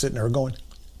person sitting there going,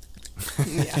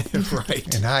 yeah,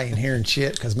 right. And I ain't hearing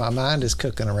shit because my mind is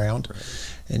cooking around.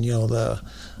 Right. And, you know, the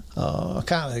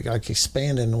kind of like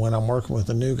expanding when I'm working with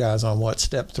the new guys on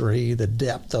step 3, the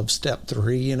depth of step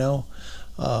 3, you know.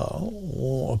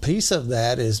 A piece of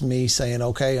that is me saying,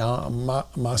 okay,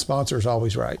 my sponsor's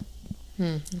always right.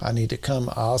 I need to come.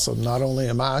 Also, not only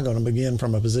am I going to begin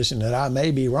from a position that I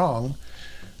may be wrong,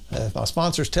 if my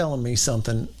sponsor's telling me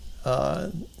something,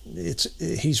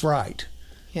 he's right.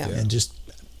 Yeah. And just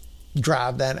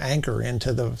drive that anchor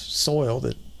into the soil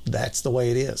that's the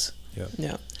way it is. Yeah.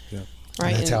 Yeah. Yeah.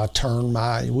 Right. And that's how I turn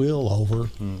my will over.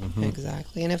 Mm-hmm.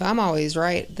 Exactly. And if I'm always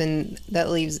right, then that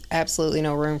leaves absolutely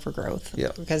no room for growth.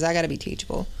 Yep. Because I got to be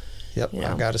teachable. Yep. You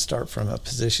know? I've got to start from a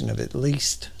position of at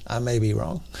least I may be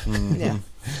wrong. Mm-hmm. Yeah.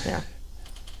 Yeah.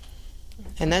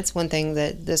 And that's one thing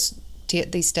that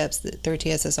these steps through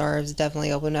TSSR has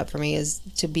definitely opened up for me, is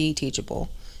to be teachable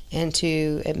and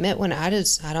to admit when I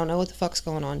don't know what the fuck's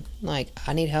going on. Like,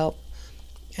 I need help.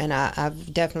 And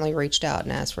I've definitely reached out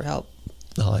and asked for help.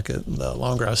 I like it. The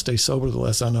longer I stay sober, the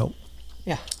less I know.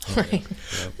 Yeah. Right.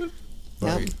 Yep.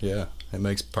 Right. Yeah. It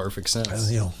makes perfect sense.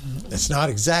 You know, it's not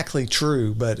exactly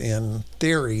true, but in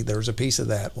theory, there's a piece of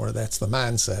that where that's the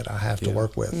mindset I have to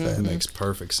work with. It And makes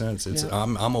perfect sense. It's Yeah.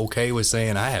 I'm okay with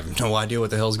saying I have no idea what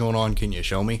the hell's going on. Can you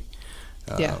show me?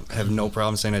 Yeah. I have no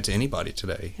problem saying that to anybody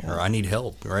today. Or I need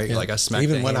help, right? Yeah. Like I smack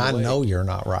even that when hand I away. know you're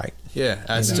not right. Yeah,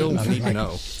 I still need to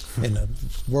know. In the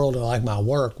world of like my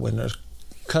work, when a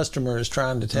customer is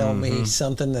trying to tell me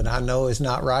something that I know is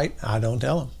not right, I don't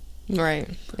tell them. Right.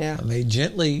 Yeah. I may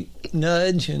gently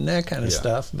nudge and that kind of Yeah.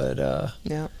 stuff, but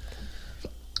Yeah.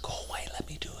 go away, let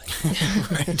me do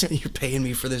it. Right? You're paying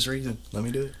me for this reason. Let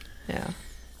me do it. Yeah.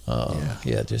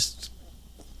 Yeah, just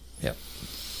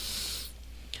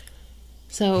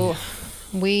So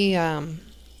we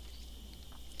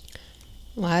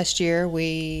last year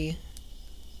he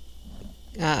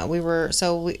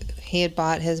had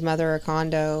bought his mother a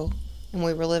condo and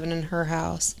we were living in her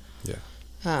house.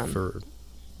 Yeah. For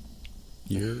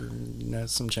a year and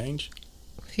that's some change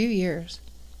A few years.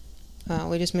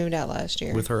 We just moved out last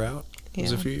year. with her out. It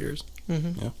was a Yeah. few years.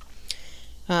 Mm-hmm.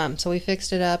 Yeah. So we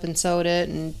fixed it up and sold it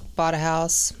and bought a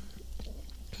house.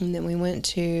 And then we went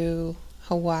to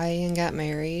Hawaii and got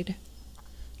married.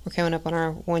 We're coming up on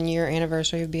our 1-year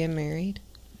anniversary of being married.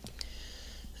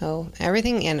 So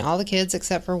everything, and all the kids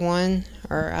except for one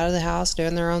are out of the house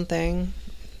doing their own thing.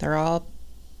 They're all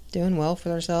doing well for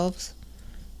themselves.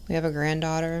 We have a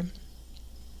granddaughter.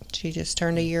 She just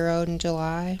turned a year old in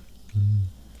July.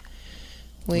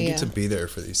 We get to be there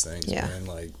for these things, Yeah. man.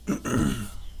 Like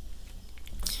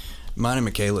mine and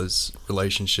Michaela's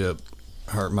relationship,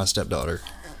 my stepdaughter,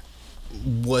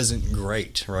 wasn't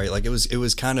great, right? Like it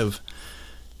was kind of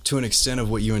to an extent of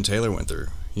what you and Taylor went through,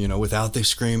 you know, without the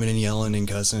screaming and yelling and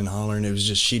cussing and hollering. It was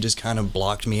just, she just kind of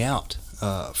blocked me out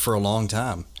for a long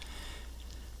time.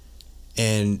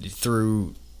 And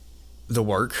through the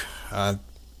work, I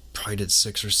probably did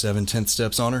 6 or 7 10th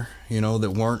steps on her, you know,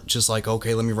 that weren't just like,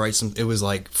 okay, let me write some. It was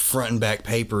like front and back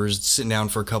papers, sitting down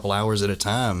for a couple hours at a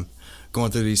time,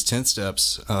 going through these 10th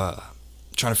steps,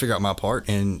 trying to figure out my part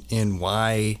in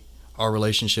why our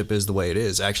relationship is the way it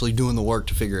is, actually doing the work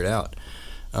to figure it out.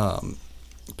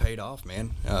 Paid off,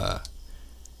 man.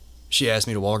 She asked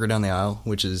me to walk her down the aisle,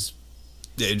 which is,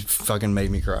 it fucking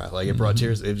made me cry. Like it brought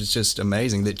tears. It was just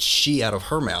amazing that she out of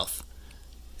her mouth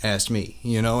asked me,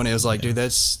 you know, and it was like, dude,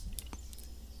 that's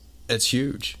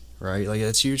huge, right? Like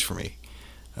that's huge for me.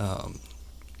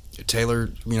 Taylor,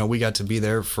 you know, we got to be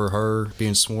there for her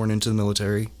being sworn into the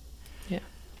military. Yeah.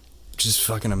 Which is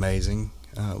fucking amazing.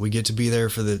 We get to be there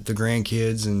for the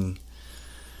grandkids, and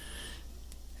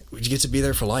we get to be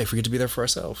there for life. We get to be there for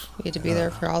ourselves. We get to be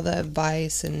there for all the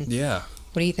advice and Yeah.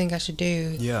 what do you think I should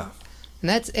do? Yeah.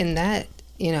 And that,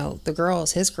 you know, the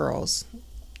girls, his girls,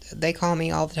 they call me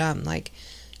all the time. Like,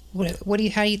 how do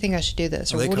you think I should do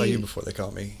this? Or they what call do you before they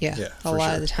call me. Yeah, a for lot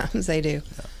sure. of the times they do.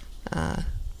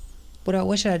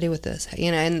 What should I do with this?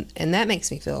 You know, and that makes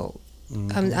me feel.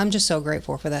 I'm just so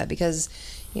grateful for that because,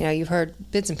 you know, you've heard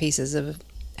bits and pieces of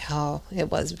how it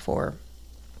was before.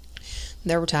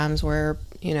 There were times where,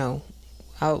 you know,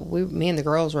 me and the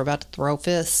girls were about to throw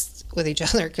fists with each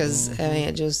other because I mean,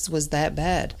 it just was that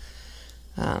bad.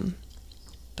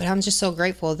 But I'm just so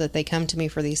grateful that they come to me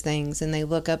for these things and they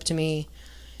look up to me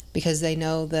because they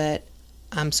know that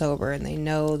I'm sober and they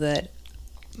know that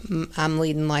I'm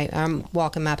leading light. I'm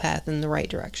walking my path in the right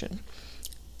direction.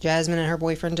 Jasmine and her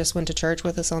boyfriend just went to church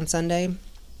with us on Sunday.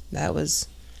 That was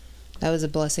a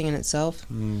blessing in itself.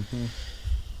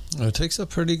 It takes a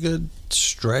pretty good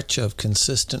stretch of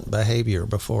consistent behavior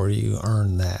before you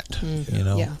earn that, you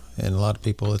know. Yeah. And a lot of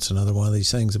people, it's another one of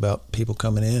these things about people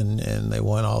coming in and they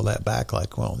want all that back.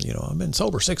 Like, well, you know, I've been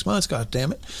sober 6 months. God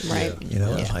damn it, Right. You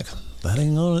know, Yeah. it's like that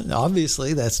ain't gonna.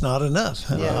 Obviously, that's not enough.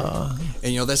 Yeah.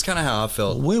 And, you know, that's kind of how I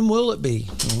felt. When will it be?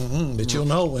 But you'll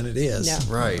know when it is. Yeah.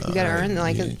 Right. You got to earn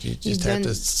like you you've just have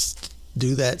done to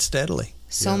do that steadily.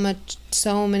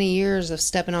 so many years of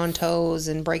stepping on toes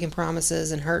and breaking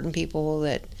promises and hurting people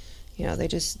that, you know, they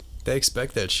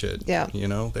expect that shit. Yeah. You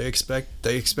know, they expect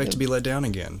to be let down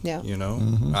again. Yeah. You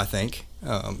know, I think.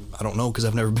 I don't know because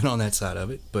I've never been on that side of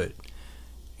it, but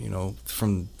you know,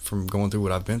 from going through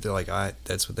what I've been through, like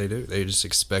that's what they do. They just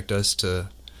expect us to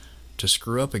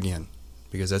screw up again,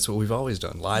 because that's what we've always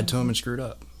done. Lied to them and screwed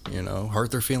up, you know,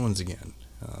 hurt their feelings again.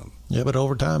 Yeah, but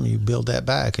over time you build that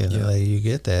back, and you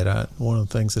get that. One of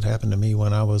the things that happened to me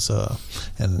when I was,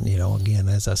 and you know, again,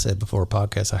 as I said before,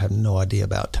 podcast, I have no idea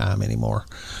about time anymore,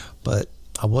 but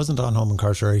I wasn't on home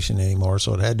incarceration anymore,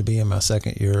 so it had to be in my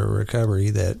second year of recovery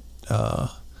that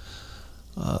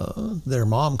their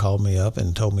mom called me up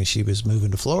and told me she was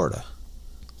moving to Florida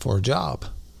for a job.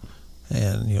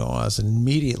 And, you know, I was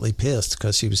immediately pissed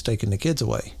because she was taking the kids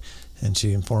away. And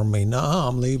she informed me, no,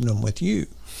 I'm leaving them with you.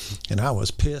 And I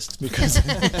was pissed because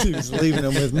she was leaving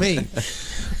them with me.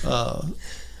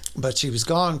 But she was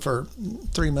gone for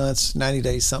 3 months, 90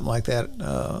 days, something like that.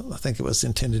 I think it was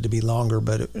intended to be longer,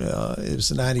 but it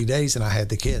was 90 days, and I had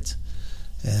the kids.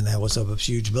 And that was a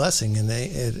huge blessing. And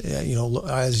you know,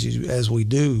 as we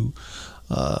do,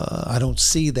 I don't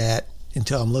see that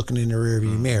until I'm looking in the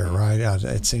rearview mirror, right?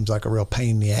 It seems like a real pain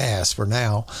in the ass for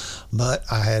now, but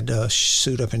I had to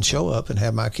suit up and show up and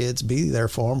have my kids be there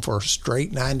for them for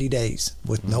straight 90 days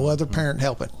with no other parent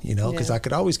helping, you know, because I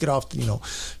could always get off, you know,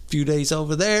 a few days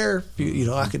over there, you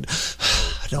know, I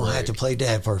don't have to play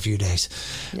dad for a few days.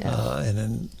 And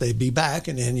then they'd be back,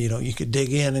 and then, you know, you could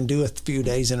dig in and do a few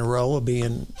days in a row of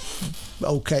being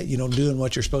okay, you know, doing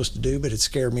what you're supposed to do, but it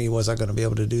scared me, was I going to be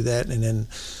able to do that? And then,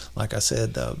 like I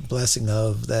said, the blessing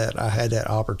of that, I had that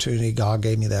opportunity. God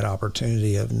gave me that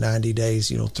opportunity of 90 days,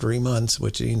 you know, 3 months,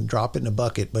 which you can drop in the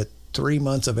bucket, but 3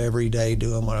 months of every day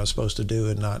doing what I was supposed to do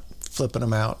and not flipping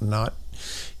them out and not,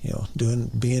 you know,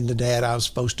 being the dad I was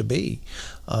supposed to be.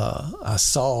 I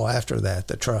saw after that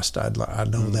the trust. I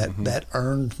know that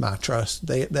earned my trust.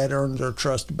 That earned their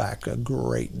trust back a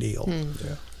great deal.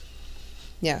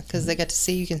 Yeah, because they got to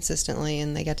see you consistently,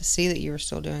 and they got to see that you were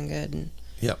still doing good. And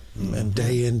and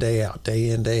day in, day out.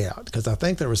 Because I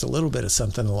think there was a little bit of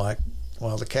something like,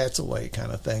 well, the cat's away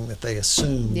kind of thing that they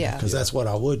assumed. Because that's what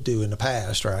I would do in the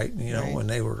past, right? You know, when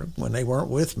they weren't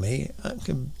with me, I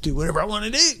could do whatever I want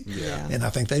to do. And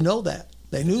I think they know that.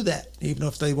 They knew that. Even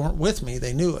if they weren't with me,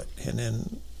 they knew it. And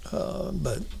then,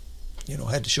 but, you know,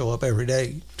 had to show up every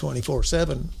day,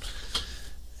 24/7.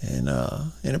 And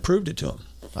it proved it to them.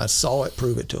 I saw it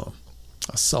prove it to them.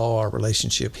 I saw our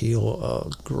relationship heal a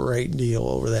great deal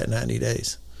over that 90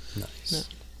 days. Nice.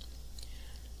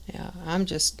 Yeah, I'm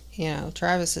just, you know,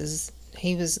 Travis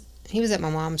he was at my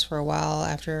mom's for a while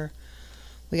after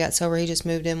we got sober. He just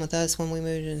moved in with us when we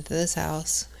moved into this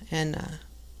house, and I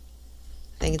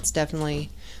think it's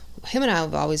definitely, him and I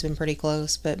have always been pretty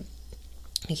close, but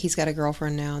he's got a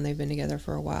girlfriend now, and they've been together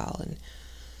for a while, and,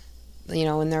 you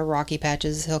know, in their rocky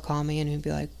patches, he'll call me and he'd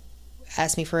be like,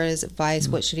 ask me for his advice.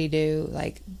 What should he do?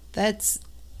 Like, that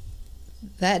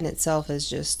in itself is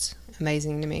just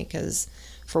amazing to me, because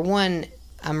for one,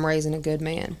 I'm raising a good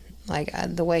man. Like,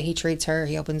 the way he treats her,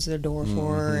 he opens the door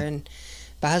for her and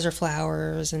buys her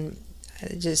flowers, and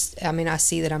just, I mean, I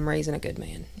see that I'm raising a good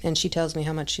man, and she tells me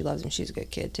how much she loves him. She's a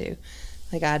good kid too.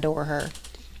 Like, I adore her,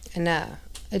 and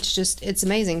it's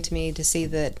amazing to me to see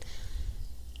that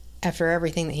after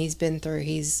everything that he's been through,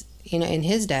 he's, you know, and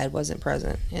his dad wasn't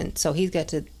present, and so he's got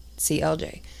to see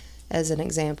LJ as an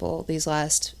example these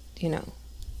last, you know,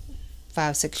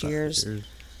 5-6 years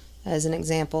as an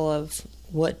example of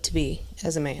what to be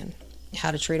as a man,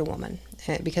 how to treat a woman,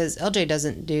 because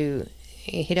LJ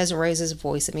he doesn't raise his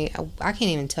voice at me. I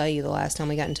can't even tell you the last time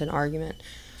we got into an argument.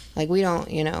 Like, we don't,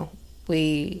 you know,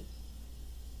 It's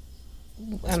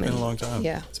been a long time.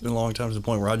 Yeah. It's been a long time, to the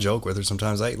point where I joke with her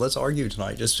sometimes, hey, let's argue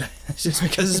tonight, just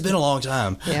because it's been a long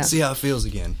time. See how it feels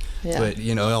again. But,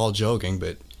 you know, all joking,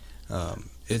 but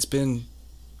it's been,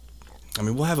 I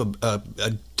mean, we'll have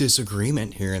a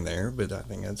disagreement here and there, but I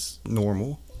think that's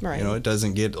normal. Right. You know, it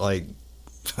doesn't get like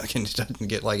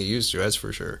it used to, that's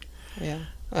for sure. Yeah.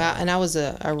 Well, and I was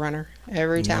a runner.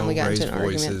 Every time we got into an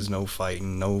argument. No voices, no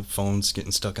fighting, no phones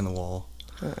getting stuck in the wall.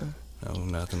 No,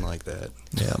 nothing like that.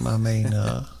 Yeah,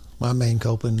 my main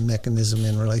coping mechanism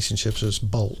in relationships was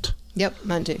bolt. Yep,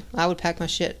 mine too. I would pack my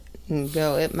shit and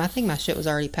go. I think my shit was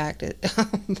already packed at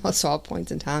most all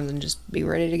points in time, and just be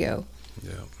ready to go.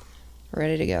 Yeah.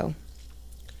 Ready to go.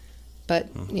 But,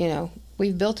 you know,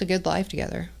 we've built a good life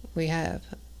together. We have.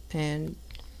 And,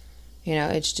 you know,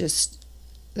 it's just,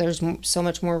 there's so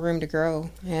much more room to grow.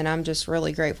 And I'm just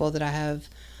really grateful that I have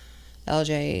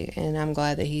LJ, and I'm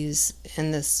glad that he's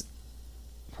in this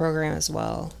program as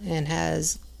well, and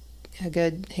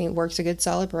he works a good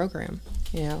solid program,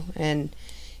 you know. And,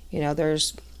 you know,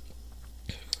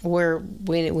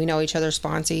 we know each other's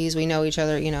sponsees, we know each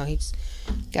other, you know.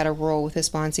 got a rule with the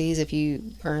sponsees. If your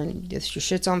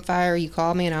shit's on fire, you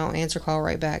call me and I'll answer call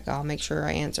right back. I'll make sure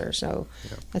I answer. So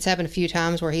that's happened a few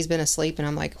times where he's been asleep and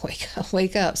I'm like,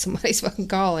 wake up, somebody's fucking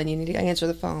calling. You need to answer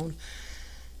the phone.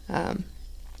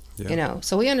 You know,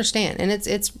 so we understand, and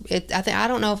I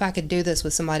don't know if I could do this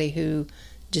with somebody who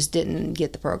just didn't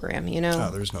get the program. You know,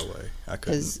 there's no way I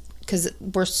couldn't. Because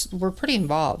we're pretty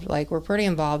involved. Like, we're pretty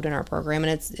involved in our program,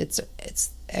 and it's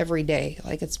every day.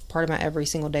 Like, it's part of my every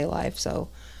single day life. So,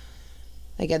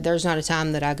 like, there's not a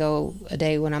time that I go a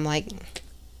day when I'm like,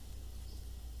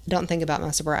 don't think about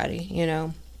my sobriety. You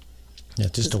know. Yeah,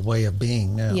 just a way of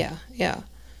being now. Yeah.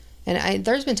 And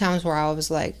there's been times where I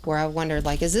was like, where I wondered,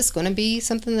 like, is this going to be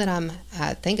something that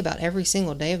I think about every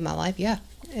single day of my life? Yeah,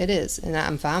 it is, and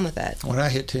I'm fine with that. When I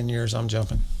hit 10 years, I'm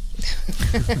jumping.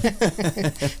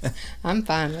 I'm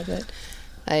fine with it.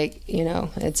 Like, you know,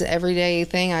 it's an everyday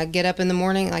thing. I get up in the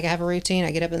morning, like I have a routine.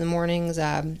 I get up in the mornings,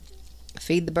 I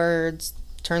feed the birds,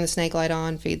 turn the snake light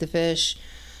on, feed the fish,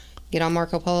 get on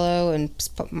Marco Polo, and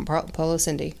Polo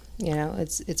Cindy. You know,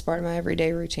 it's part of my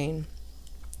everyday routine.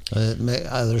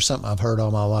 There's something I've heard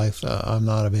all my life. I'm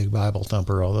not a big Bible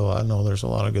thumper, although I know there's a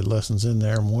lot of good lessons in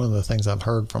there. And one of the things I've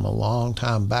heard from a long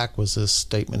time back was this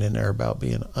statement in there about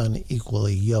being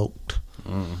unequally yoked.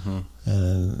 Mm-hmm.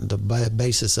 And the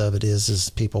basis of it is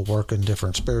people working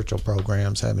different spiritual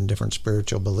programs, having different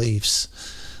spiritual beliefs,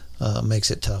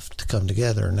 makes it tough to come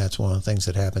together. And that's one of the things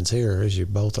that happens here is you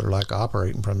both are like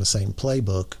operating from the same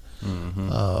playbook. Mm-hmm.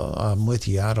 I'm with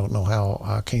you. I don't know how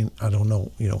I don't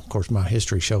know, you know, of course my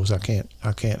history shows I can't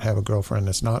have a girlfriend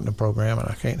that's not in the program, and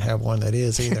I can't have one that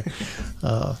is either.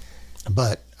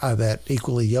 But that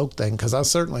equally yoked thing, because I'm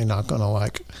certainly not going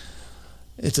to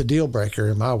it's a deal breaker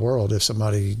in my world if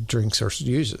somebody drinks or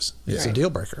uses. It's a deal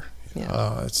breaker.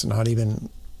 Yeah. It's not even,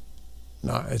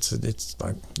 it's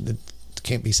like, it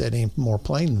can't be said any more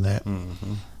plain than that.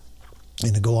 Mm-hmm.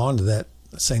 And to go on to that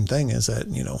same thing is that,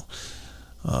 you know,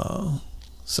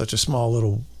 such a small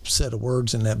little set of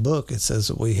words in that book. It says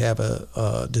that we have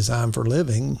a design for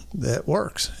living that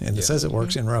works, and it says it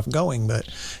works in rough going, but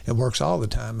it works all the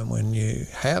time. And when you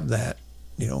have that,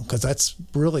 you know, because that's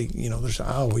really, you know,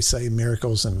 I always say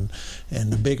miracles, and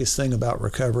the biggest thing about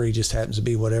recovery just happens to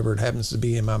be whatever it happens to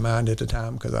be in my mind at the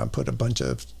time, because I put a bunch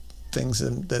of things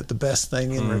in the best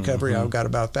thing in recovery. I've got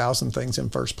about 1,000 things in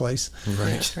first place.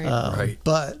 Right. Right.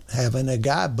 But having a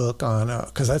guidebook on,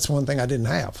 because that's one thing I didn't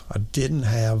have. I didn't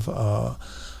have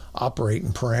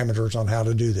operating parameters on how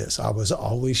to do this. I was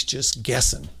always just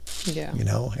guessing. Yeah. You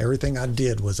know, everything I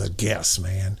did was a guess,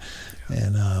 man.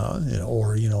 And, you know,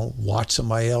 or, you know, watch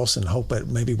somebody else and hope that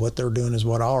maybe what they're doing is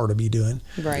what I ought to be doing.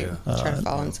 Right. Try to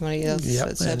follow somebody else.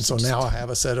 Yep. And so now I have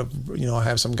a set of, you know, I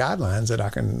have some guidelines that I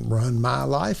can run my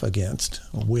life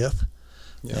with.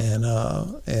 Yep.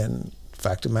 And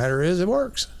fact of the matter is, it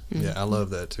works. Yeah, I love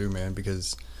that too, man,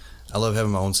 because I love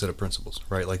having my own set of principles,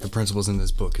 right? Like the principles in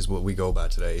this book is what we go by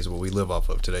today, is what we live off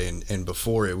of today. And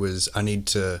before it was, I need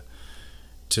to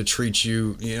treat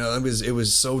you, you know, it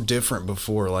was so different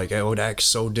before. Like I would act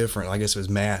so different. I guess it was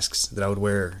masks that I would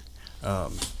wear.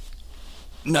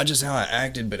 Not just how I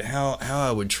acted, but how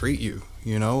I would treat you,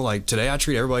 you know? Like today I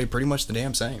treat everybody pretty much the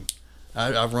damn same.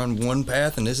 I've run one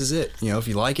path and this is it. You know, if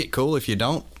you like it, cool. If you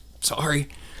don't, sorry.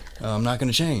 I'm not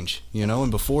going to change, you know?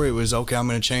 And before it was, okay, I'm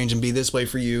going to change and be this way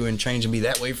for you and change and be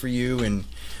that way for you. And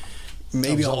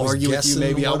maybe I'll argue with you,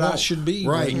 maybe I won't. I should be,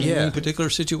 right? In any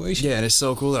particular situation. Yeah, and it's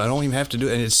so cool that I don't even have to do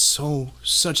it, and it's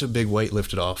such a big weight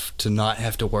lifted off to not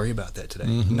have to worry about that today.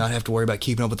 Mm-hmm. Not have to worry about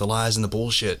keeping up with the lies and the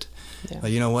bullshit. Yeah.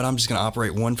 Like, you know what? I'm just gonna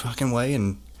operate one fucking way,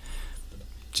 and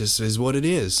just is what it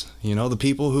is. You know, the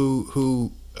people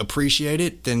who appreciate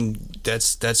it, then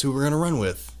that's who we're gonna run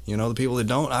with. You know, the people that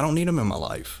don't, I don't need them in my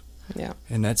life. Yeah.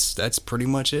 And that's pretty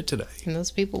much it today. And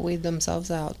those people weed themselves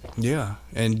out. Yeah.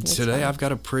 And that's today fine. I've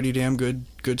got a pretty damn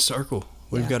good circle.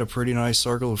 We've got a pretty nice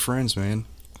circle of friends, man.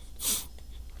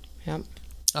 Yep.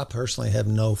 I personally have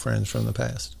no friends from the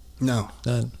past. No.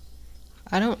 None.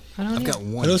 I've got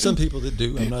one. I know some people that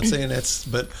do. I'm not saying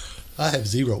but I have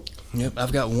zero. Yep.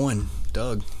 I've got one,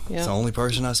 Doug. Yep. It's the only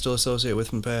person I still associate with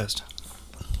from the past.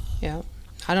 Yeah.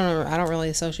 I don't really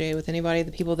associate with anybody.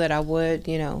 The people that I would,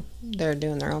 you know, they're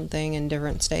doing their own thing in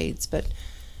different states. But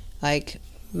like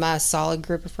my solid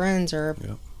group of friends are,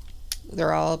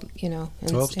 they're all, you know,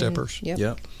 12-steppers.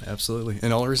 Yep, absolutely.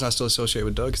 And the only reason I still associate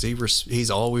with Doug is he's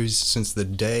always, since the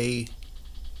day,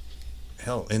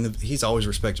 he's always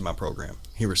respected my program.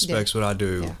 He respects what I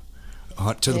do. Yeah.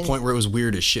 To the point where it was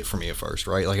weird as shit for me at first,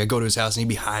 right? Like I go to his house and he'd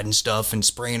be hiding stuff and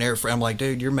spraying air. I'm like,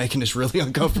 dude, you're making this really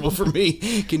uncomfortable for me.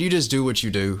 Can you just do what you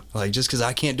do? Like, just because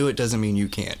I can't do it doesn't mean you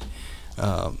can't.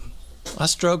 I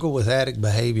struggle with addict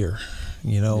behavior,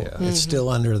 It's still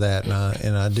under that,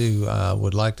 and I do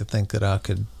would like to think that I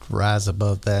could rise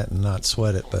above that and not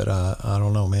sweat it, but I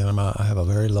don't know, man. I have a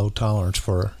very low tolerance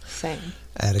for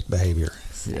addict behavior.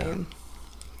 Same.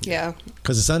 Yeah.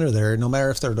 Because it's under there, no matter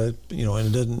if they're, and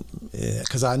it doesn't,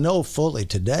 because I know fully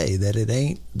today that it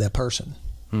ain't that person.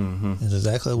 Mm-hmm. It's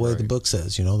exactly the way the book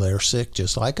says. They're sick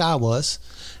just like I was,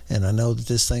 and I know that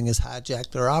this thing has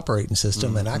hijacked their operating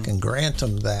system, and I can grant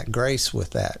them that grace with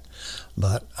that,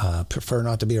 but I prefer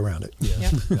not to be around it.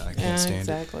 Yeah, I can't stand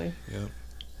exactly. it. Yep.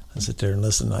 I sit there and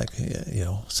listen, like,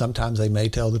 sometimes they may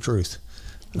tell the truth.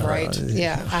 Right.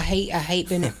 Yeah. I hate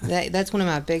being. That's one of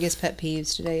my biggest pet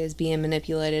peeves today is being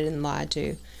manipulated and lied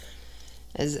to.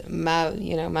 As my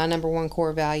my number one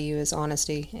core value is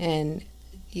honesty, and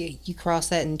you cross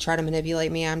that and try to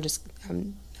manipulate me, I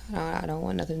don't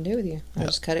want nothing to do with you. I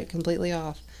just cut it completely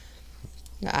off.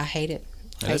 I hate it.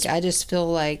 Like, I just feel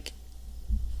like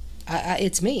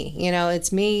it's me.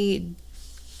 It's me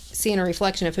seeing a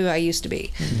reflection of who I used to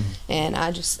be, and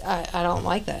I don't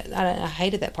like that. I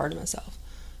hated that part of myself.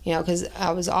 Because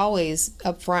I was always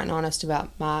upfront and honest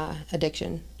about my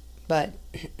addiction, but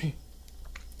I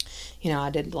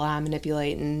did lie,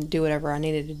 manipulate, and do whatever I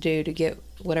needed to do to get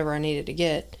whatever I needed to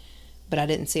get, but I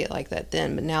didn't see it like that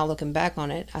then. But now looking back on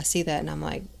it, I see that, and I'm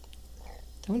like,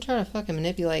 don't try to fucking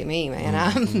manipulate me, man.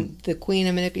 I'm the queen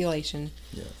of manipulation.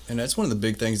 Yeah, and that's one of the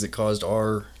big things that caused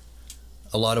a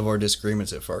lot of our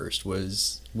disagreements at first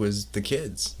was the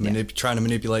kids trying to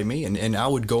manipulate me, and I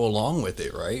would go along with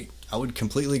it, right? I would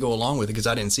completely go along with it because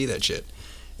I didn't see that shit.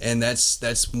 And that's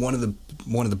one of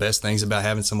the best things about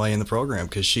having somebody in the program,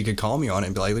 because she could call me on it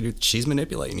and be like, "Look, she's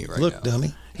manipulating you right now." Look,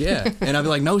 dummy. Yeah, and I'd be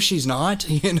like, "No, she's not,"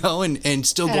 and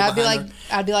still go behind her.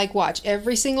 I'd be like, "Watch,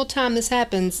 every single time this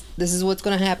happens, this is what's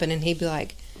going to happen," and he'd be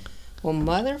like, "Well,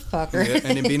 motherfucker." Yeah,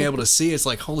 and then being able to see, it's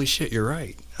like, holy shit, you're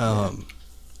right.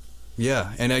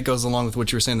 Yeah, and that goes along with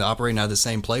what you were saying, the operating out of the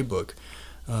same playbook,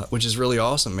 which is really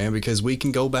awesome, man, because we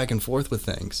can go back and forth with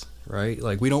things, right?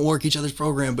 Like, we don't work each other's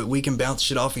program, but we can bounce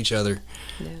shit off each other,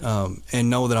 and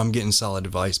know that I'm getting solid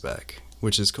advice back,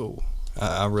 which is cool.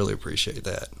 I really appreciate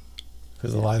that.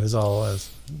 Because life is all, as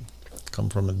come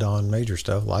from the Don Major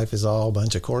stuff, life is all a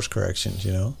bunch of course corrections,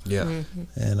 Yeah. Mm-hmm.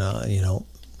 And,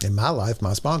 in my life,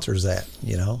 my sponsor is that,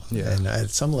 Yeah. And at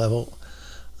some level,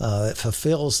 it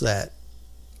fulfills that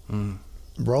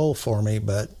role for me,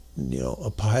 but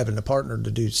having a partner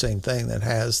to do the same thing that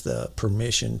has the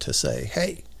permission to say,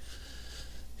 "Hey,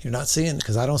 you're not seeing,"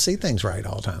 because I don't see things right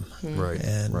all the time, right?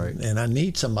 And I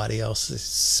need somebody else,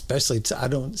 especially I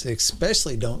don't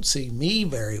see me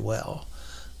very well,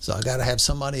 so I got to have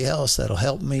somebody else that'll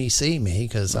help me see me,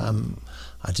 because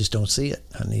I just don't see it.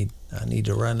 I need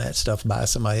to run that stuff by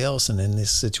somebody else, and in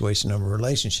this situation of a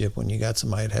relationship, when you got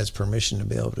somebody that has permission to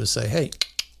be able to say, "Hey,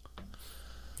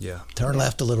 turn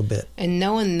left a little bit," and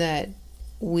knowing that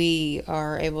we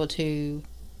are able to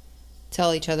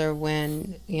tell each other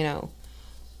when,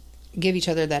 give each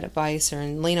other that advice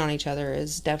and lean on each other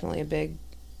is definitely a big,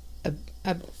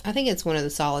 I think it's one of the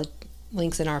solid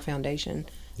links in our foundation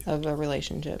of a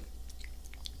relationship.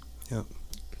 Yep.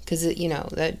 Because,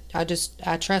 that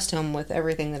I trust him with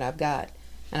everything that I've got,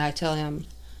 and I tell him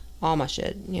all my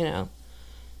shit,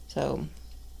 so.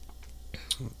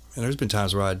 And there's been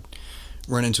times where I'd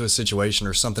run into a situation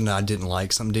or something that I didn't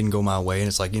like, something didn't go my way, and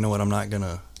it's like, you know what, I'm not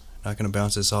gonna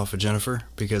bounce this off of Jennifer,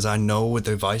 because I know what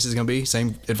the advice is gonna be.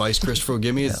 Same advice Christopher will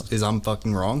give me is I'm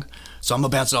fucking wrong, so I'm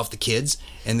gonna bounce it off the kids,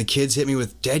 and the kids hit me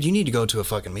with, "Dad, you need to go to a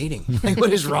fucking meeting. Like,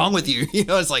 what is wrong with you?"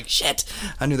 It's like, shit,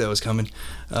 I knew that was coming.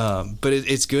 But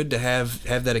it's good to have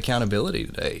that accountability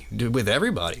today with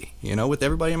everybody, with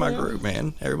everybody in my group,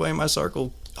 man. Everybody in my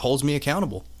circle holds me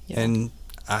accountable, and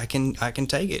I can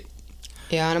take it.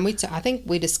 Yeah, and I think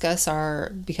we discuss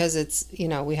because it's,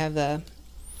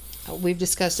 we've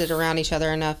discussed it around each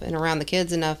other enough and around the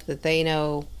kids enough that they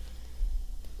know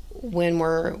when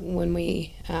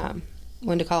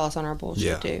to call us on our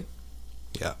bullshit too.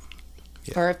 Yeah.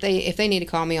 Or if they need to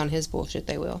call me on his bullshit,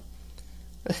 they will.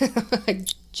 Like,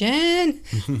 "Jen,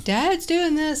 Dad's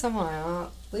doing this." I'm like, "Oh,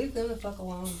 leave them the fuck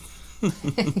alone."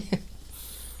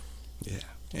 Yeah,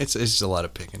 it's just a lot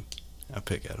of picking. I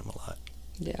pick at them a lot.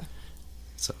 Yeah.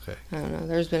 It's okay. I don't know.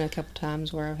 There's been a couple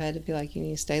times where I've had to be like, "You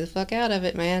need to stay the fuck out of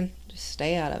it, man. Just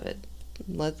stay out of it.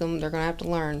 Let them. They're gonna have to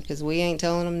learn, because we ain't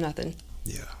telling them nothing."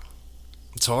 Yeah.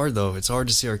 It's hard though. It's hard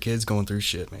to see our kids going through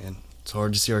shit, man. It's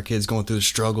hard to see our kids going through the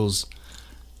struggles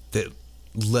that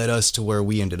led us to where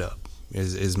we ended up.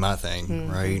 Is my thing,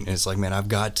 right? And it's like, man, I've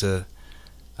got to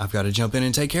jump in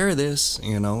and take care of this,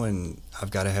 and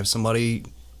I've got to have somebody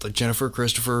like Jennifer,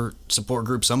 Christopher, support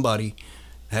group, somebody.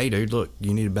 "Hey, dude, look,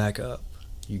 you need to back up.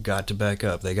 You got to back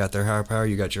up. They got their higher power.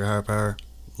 You got your higher power.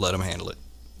 Let them handle it.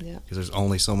 Yeah. Because there's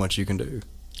only so much you can do.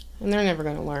 And they're never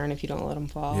going to learn if you don't let them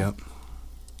fall. Yep.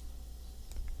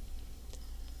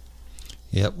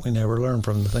 Yep, we never learn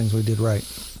from the things we did right.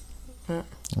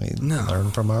 We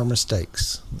learn from our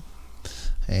mistakes.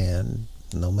 And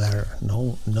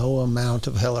no amount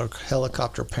of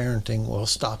helicopter parenting will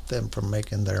stop them from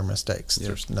making their mistakes. Yep.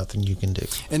 There's nothing you can do.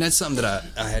 And that's something that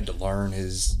I had to learn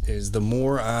is the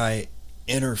more I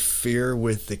interfere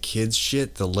with the kids'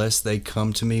 shit, the less they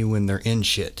come to me when they're in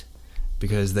shit.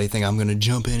 Because they think I'm going to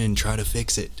jump in and try to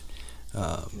fix it.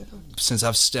 Since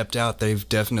I've stepped out, they've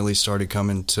definitely started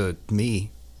coming to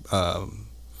me a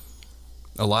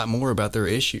lot more about their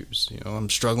issues. You know, I'm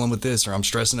struggling with this or I'm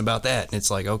stressing about that. And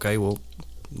it's like, okay, well,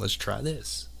 let's try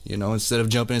this. You know, instead of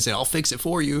jumping in and saying, I'll fix it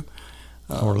for you.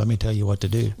 Or let me tell you what to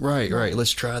do. Right.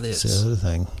 Let's try this. That's the other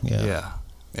thing. Yeah. Yeah.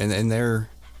 And they're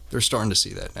starting to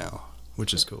see that now,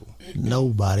 which is cool.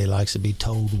 Nobody likes to be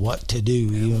told what to do,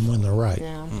 even when they're right.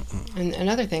 Yeah. And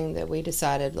another thing that we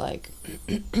decided, like,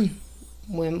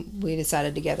 when we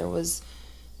decided together was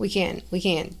we can't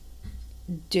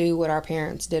do what our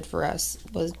parents did for us,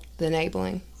 was the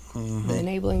enabling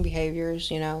behaviors,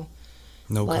 you know.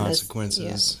 No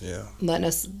consequences. Yeah. Letting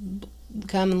us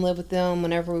come and live with them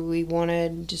whenever we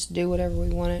wanted, just do whatever we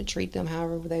wanted, treat them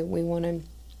however we wanted.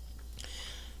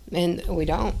 And we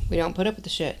don't put up with the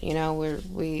shit, you know.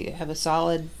 We have a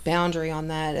solid boundary on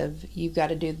that of you've got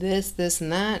to do this,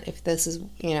 and that. If this is,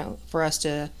 you know, for us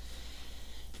to,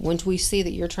 once we see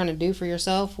that you're trying to do for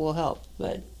yourself, we'll help.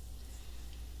 But,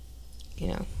 you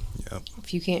know,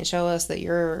 if you can't show us that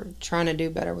you're trying to do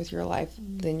better with your life,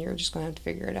 then you're just going to have to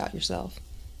figure it out yourself.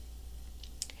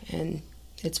 And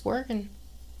it's working.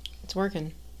 It's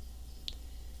working.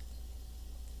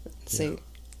 Let's see.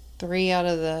 3 out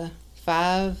of the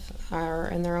 5 are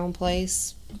in their own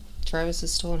place. Travis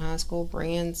is still in high school.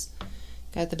 Brian's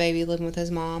got the baby living with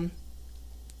his mom.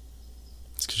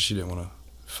 It's because she didn't want to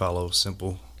follow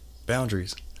simple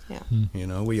boundaries. Yeah. You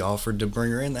know, we offered to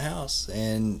bring her in the house,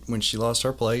 and when she lost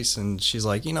her place, and she's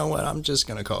like, you know what, I'm just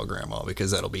going to call Grandma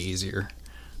because that'll be easier.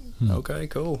 Okay,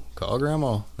 cool. Call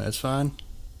Grandma. That's fine.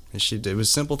 And it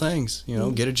was simple things. You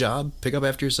know, get a job, pick up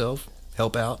after yourself,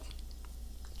 help out.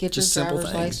 Get just your simple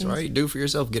driver's things, license. right? Do for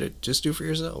yourself. Just do for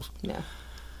yourself. Yeah.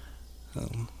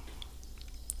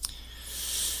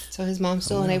 So his mom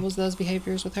still enables those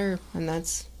behaviors with her, and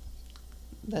that's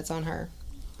on her.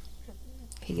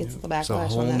 He gets the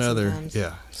backlash on that sometimes. Yeah,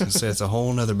 I was gonna say it's a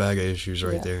whole nother bag of issues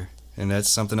right there, and that's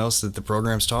something else that the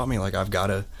program's taught me. Like I've got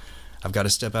to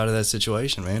step out of that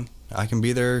situation, man. I can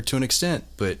be there to an extent,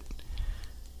 but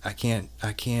I can't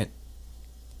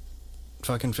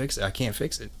fucking fix it. I can't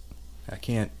fix it. I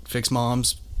can't fix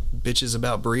Mom's bitches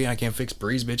about Bree. I can't fix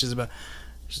Bree's bitches about.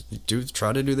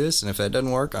 Try to do this, and if that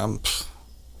doesn't work, I don't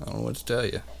know what to tell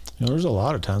you. You know, there's a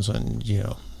lot of times when, you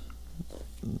know,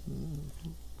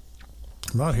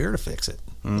 I'm not here to fix it.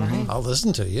 Right. I'll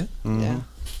listen to you. Yeah.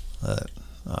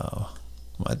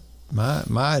 But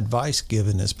my advice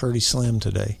given is pretty slim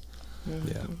today.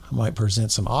 Yeah. I might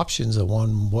present some options of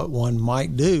what one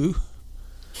might do.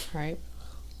 Right.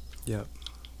 Yep.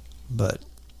 But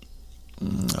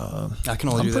I can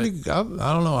only do that.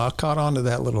 I don't know. I caught on to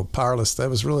that little powerless. That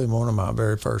was really one of my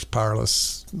very first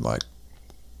powerless, like,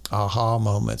 aha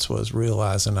moments, was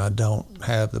realizing I don't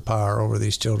have the power over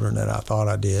these children that I thought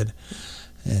I did.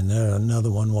 And another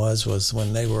one was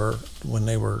when they were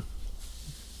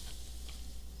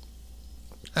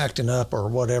acting up or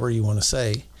whatever you want to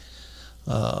say.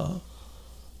 I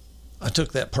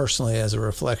took that personally as a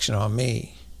reflection on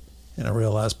me. And I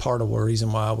realized part of the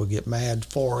reason why I would get mad,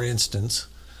 for instance,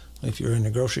 if you're in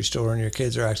the grocery store and your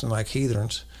kids are acting like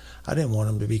heathens, I didn't want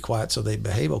them to be quiet so they'd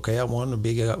behave okay. I wanted them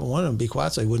to be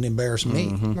quiet so they wouldn't embarrass me.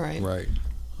 Right. Right.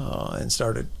 And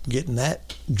started getting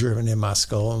that driven in my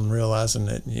skull and realizing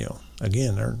that, you know,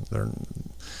 again,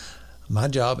 my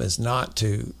job is not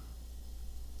to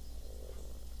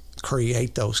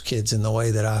create those kids in the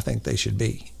way that I think they should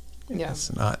be. Yeah.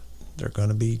 It's not. They're going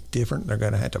to be different. They're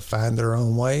going to have to find their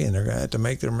own way, and they're going to have to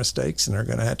make their mistakes, and they're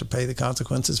going to have to pay the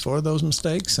consequences for those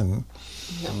mistakes. And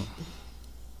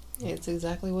it's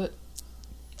exactly what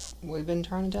we've been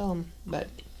trying to tell him, but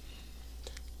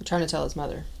we're trying to tell his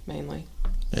mother mainly.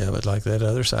 Yeah, but like that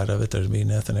other side of it, there'd be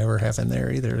nothing ever happened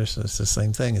there either. It's the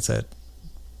same thing. It's that,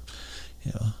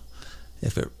 you know,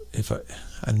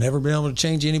 I've never been able to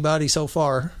change anybody so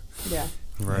far. Yeah.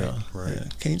 Right. You know, right. I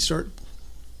can't start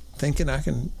thinking I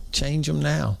can change them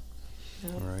now.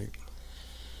 Yeah. Right.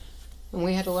 And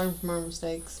we had to learn from our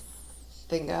mistakes.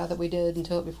 Thank God that we did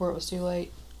before it was too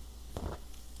late.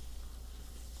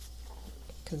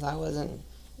 Because I wasn't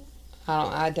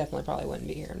I definitely probably wouldn't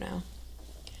be here now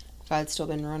if I'd still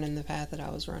been running the path that I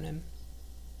was running.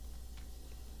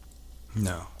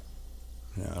 No,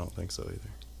 I don't think so either.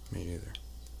 Me neither.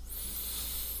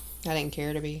 I didn't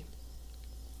care to be.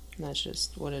 That's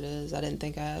just what it is. I didn't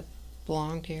think I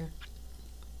belonged here.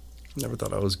 Never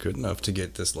thought I was good enough to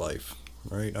get this life,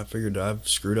 right? I figured I've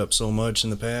screwed up so much in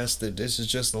the past that this is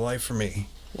just the life for me.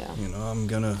 Yeah. You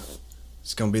know,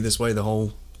 it's gonna be this way the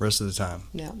whole rest of the time.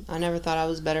 Yeah. I never thought I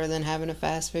was better than having a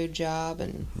fast food job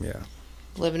and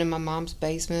living in my mom's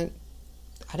basement.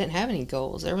 I didn't have any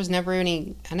goals. There was never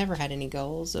any. I never had any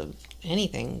goals of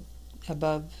anything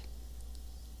above.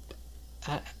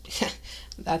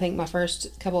 I think my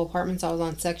first couple apartments I was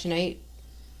on Section 8,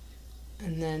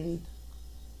 and then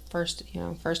first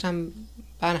time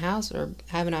buying a house or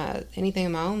having anything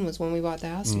of my own was when we bought the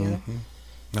house together.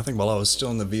 I think while I was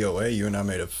still in the VOA, you and I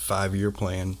made a 5-year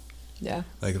plan. Yeah.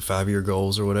 Like a 5-year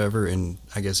goals or whatever, and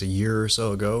I guess a year or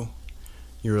so ago,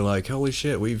 you were like, "Holy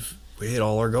shit, we hit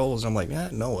all our goals." And I'm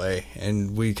like, no way.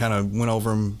 And we kind of went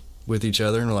over them with each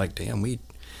other, and we're like, "Damn, we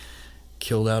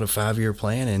killed out a 5-year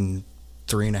plan in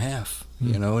 3.5."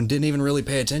 You know, and didn't even really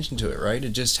pay attention to it. Right?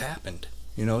 It just happened.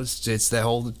 You know, it's that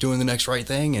whole doing the next right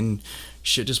thing, and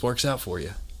shit just works out for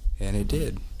you, and it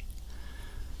did.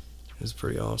 It was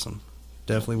pretty awesome.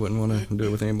 Definitely wouldn't want to do it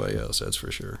with anybody else. That's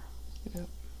for sure. Yeah,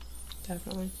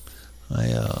 definitely.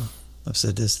 I've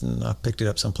said this, and I picked it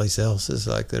up someplace else. It's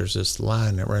like there's this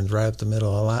line that runs right up the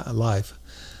middle of life,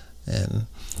 and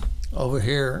over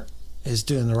here is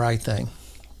doing the right thing.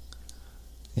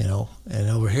 You know, and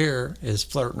over here is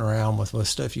flirting around with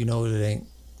stuff you know that ain't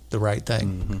the right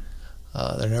thing.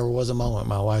 There never was a moment in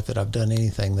my life that I've done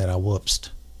anything that I whoopsed.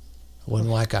 It wasn't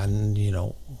like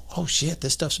oh shit,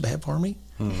 this stuff's bad for me.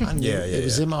 I knew it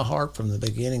was in my heart from the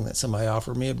beginning that somebody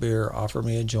offered me a beer, offered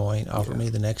me a joint, offered me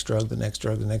the next drug, the next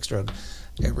drug, the next drug.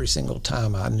 Every single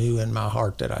time I knew in my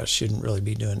heart that I shouldn't really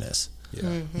be doing this.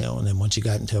 You know, and then once you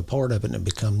got into a part of it and it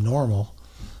become normal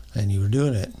and you were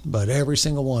doing it, but every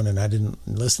single one, and I didn't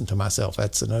listen to myself.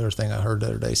 That's another thing I heard the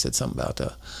other day, said something about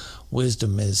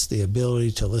wisdom is the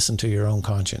ability to listen to your own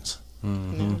conscience.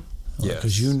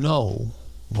 Because you know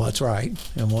what's right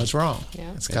and what's wrong.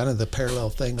 It's kind of the parallel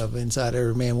thing of inside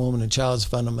every man, woman, and child's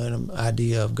fundamental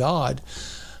idea of God.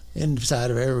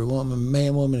 Inside of every woman,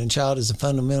 man, woman, and child is a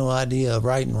fundamental idea of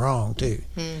right and wrong too.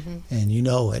 And you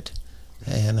know it.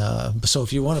 And so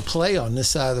if you want to play on this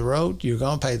side of the road, you're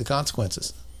going to pay the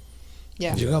consequences.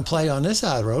 If you're going to play on this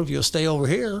side of the road, if you'll stay over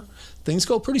here, things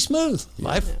go pretty smooth.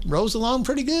 Life rolls along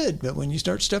pretty good. But when you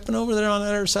start stepping over there on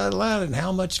that other side of the line,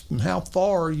 and how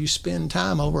far you spend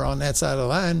time over on that side of the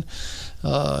line,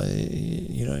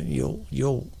 you know,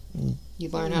 you'll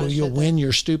learn how you'll win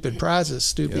your stupid prizes.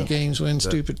 Stupid games win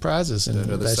stupid prizes, and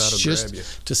that's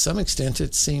just to some extent.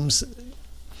 It seems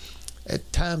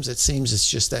at times it's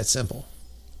just that simple.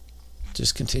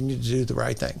 Just continue to do the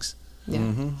right things.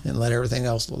 And let everything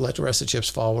else, let the rest of the chips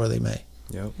fall where they may.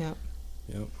 And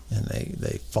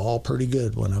they fall pretty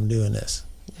good when I'm doing this.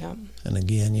 And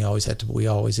again, we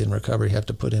always in recovery have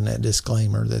to put in that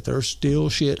disclaimer that there's still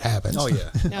shit happens.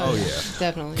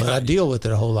 Definitely. But I deal with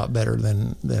it a whole lot better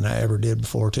than I ever did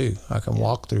before too. I can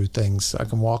walk through things. I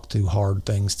can walk through hard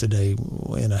things today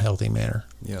in a healthy manner.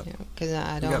 Because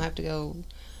I don't have to go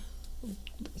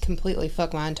completely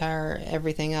fuck my entire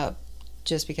everything up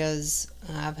just because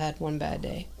I've had one bad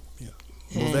day.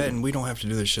 Well, and we don't have to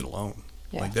do this shit alone.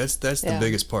 Like that's the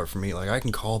biggest part for me. Like I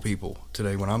can call people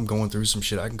today when I'm going through some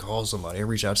shit. I can call somebody. I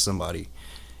reach out to somebody,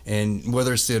 and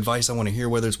whether it's the advice I want to hear,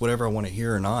 whether it's whatever I want to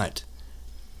hear or not,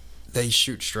 they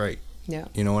shoot straight.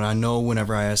 You know, and I know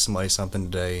whenever I ask somebody something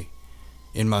today,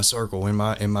 in my circle, in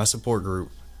my support group,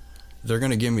 they're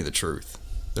gonna give me the truth.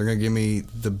 They're gonna give me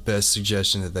the best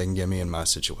suggestion that they can give me in my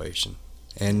situation.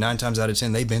 And 9 times out of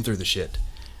 10, they've been through the shit,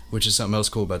 which is something else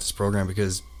cool about this program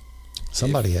because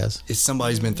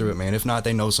somebody's been through it, man. If not,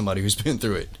 they know somebody who's been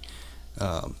through it,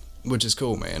 which is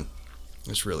cool, man.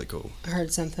 It's really cool. I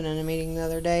heard something in a meeting the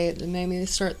other day that made me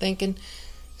start thinking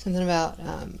something about,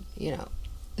 you know,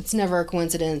 it's never a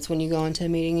coincidence when you go into a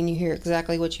meeting and you hear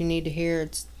exactly what you need to hear.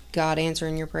 It's God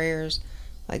answering your prayers.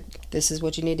 Like, this is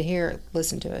what you need to hear.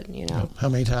 Listen to it, you know. How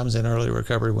many times in early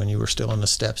recovery when you were still on the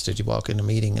steps did you walk in a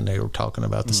meeting and they were talking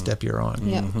about the step you're on?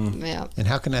 And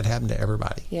how can that happen to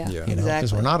everybody? You know,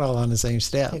 because we're not all on the same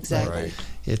step. Exactly.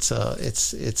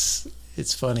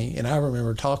 It's funny. And I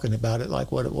remember talking about it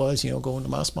like what it was, you know, going to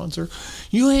my sponsor.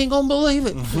 You ain't going to believe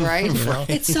it. Right. You know?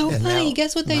 It's so funny. Now,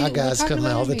 guess what they my guys come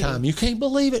out all the time. You can't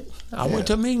believe it. I went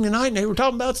to a meeting tonight and they were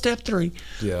talking about step 3.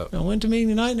 I went to a meeting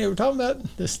tonight and they were talking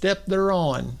about the step they're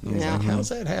on. Like, how's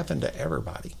that happen to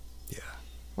everybody?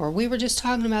 Or we were just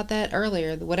talking about that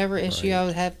earlier, whatever issue Right. I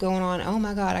would have going on. Oh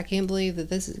my God, I can't believe that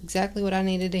this is exactly what I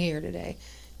needed to hear today.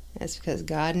 That's because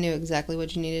God knew exactly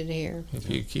what you needed to hear. If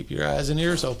you keep your eyes and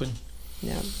ears open,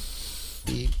 Yeah.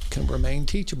 you can remain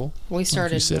teachable. We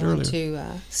started said going earlier.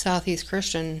 to Southeast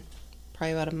Christian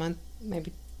probably about a month,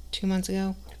 maybe 2 months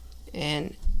ago.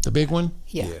 And The big one?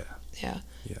 yeah. Yeah.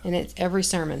 And it's every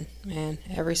sermon, man.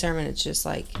 Every sermon, it's just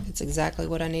like, it's exactly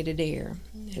what I needed to hear.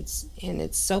 It's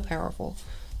so powerful.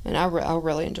 And I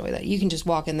really enjoy that. You can just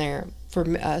walk in there, for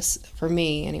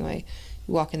me anyway,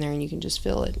 you walk in there and you can just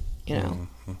feel it, you know.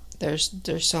 Mm-hmm.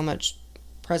 There's so much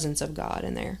presence of God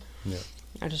in there. Yeah.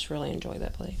 I just really enjoy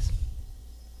that place.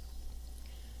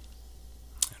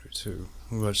 I do too.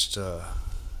 We watched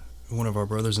one of our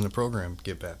brothers in the program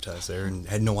get baptized there and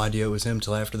had no idea it was him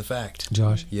till after the fact.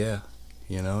 Josh? Yeah.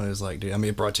 You know, it was like, dude, I mean,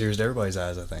 it brought tears to everybody's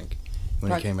eyes, I think.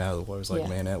 When Right. he came out of the water, it was like, Yeah.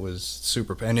 man, that was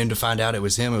super. And then to find out it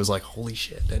was him, it was like, holy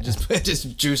shit, that just it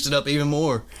just juiced it up even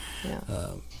more. Yeah.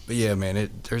 But yeah, man,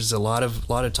 there's a lot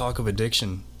of talk of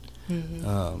addiction,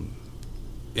 Mm-hmm.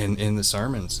 in the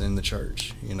sermons in the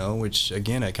church. You know, which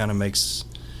again, it kind of makes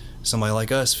somebody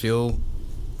like us feel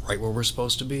right where we're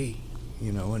supposed to be.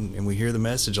 You know, and we hear the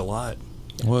message a lot.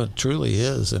 Well, it truly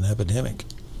is an epidemic.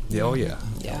 Yeah, oh yeah,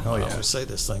 Yeah. oh I yeah. always say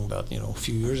this thing about, a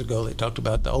few years ago they talked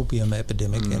about the opium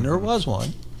epidemic, and there was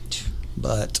one.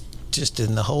 But just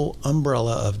in the whole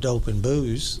umbrella of dope and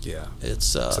booze, Yeah.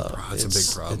 it's a big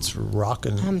problem. It's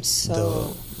rocking I'm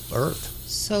so- the earth.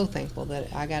 So thankful that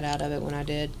I got out of it when I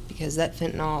did, because that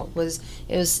fentanyl was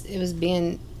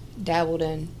being dabbled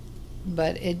in,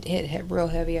 but it hit real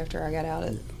heavy after I got out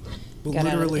of it. But Got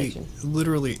out of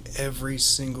literally every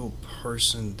single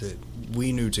person that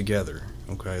we knew together,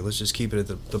 okay, let's just keep it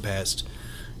at the past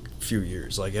few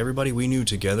years. Like, everybody we knew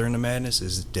together in the madness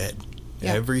is dead.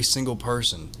 Yeah. Every single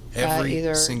person.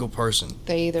 Either- Single person.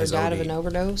 They either has died of OD'd. an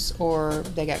overdose or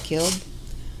they got killed.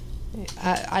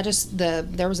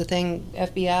 There was a thing,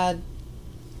 FBI,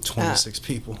 26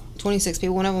 people. 26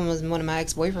 people. One of them was one of my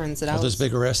ex-boyfriends that I All was. this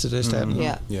big arrest that just happened.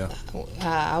 Yeah. Yeah.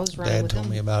 I was running Dad with told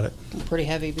him me about it. pretty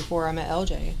heavy before I met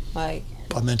LJ. Like,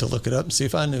 I meant to look it up and see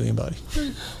if I knew anybody.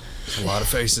 A lot of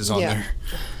faces on Yeah. there.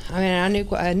 I mean,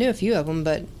 I knew a few of them,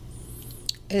 but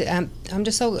I'm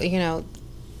just so,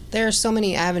 there are so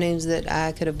many avenues that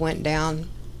I could have went down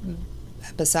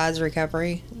besides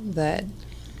recovery that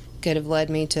could have led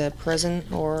me to prison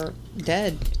or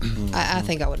dead. I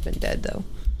think I would have been dead though,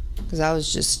 because I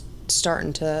was just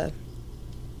starting to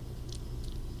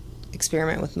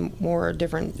experiment with more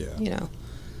different, Yeah.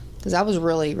 because I was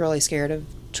really, really scared of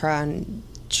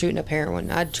shooting up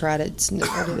heroin. I'd tried it,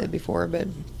 I did it before, but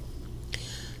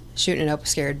shooting it up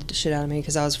scared the shit out of me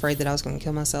because I was afraid that I was going to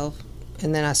kill myself.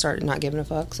 And then I started not giving a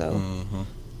fuck. So Mm-hmm.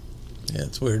 Yeah,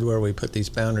 it's weird where we put these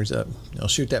boundaries up. I'll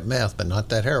shoot that meth, but not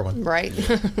that heroin. right.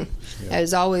 I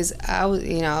was always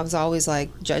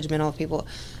like judgmental of people.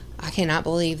 I cannot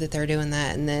believe that they're doing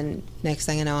that, and then next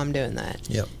thing I know, I'm doing that.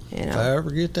 Yep. You If I know, ever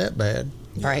get that bad,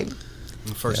 right?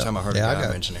 The first Yeah. time I heard Yeah, I a guy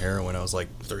got- mention heroin, I was like,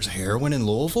 there's heroin in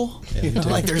Louisville? Yeah, You me know, too.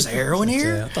 like, there's heroin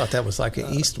here? yeah, I thought that was like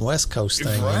an East and West Coast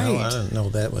thing. Right. I didn't know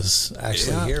that was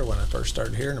actually Yeah. here when I first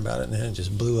started hearing about it, and then it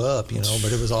just blew up.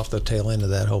 But it was off the tail end of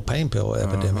that whole pain pill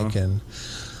epidemic, and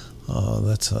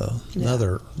that's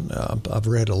another. I've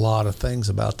read a lot of things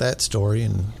about that story,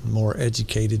 and more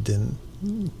educated than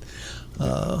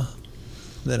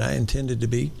I intended to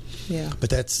be. Yeah. But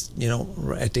that's,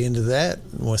 at the end of that,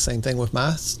 was same thing with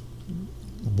my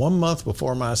 1 month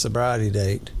before my sobriety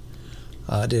date,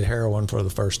 I did heroin for the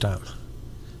first time.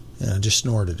 And I just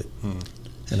snorted it.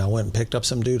 And I went and picked up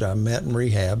some dude I met in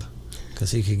rehab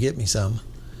because he could get me some.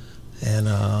 And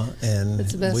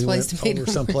That's the best we place went to meet over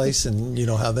him. someplace, and you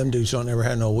know how them dudes don't ever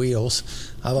have no wheels.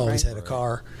 I've always Right. had a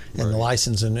car and the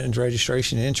license and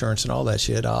registration and insurance and all that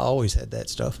shit. I always had that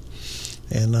stuff.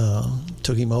 And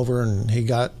took him over, and he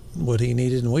got what he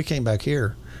needed, and we came back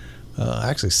here,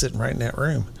 actually sitting right in that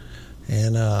room.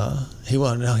 And he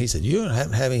wanted to know, he said, "You don't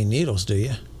happen to have any needles, do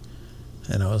you?"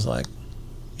 And I was like,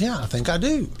 "Yeah, I think I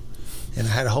do." And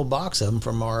I had a whole box of them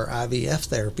from our IVF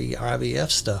therapy, our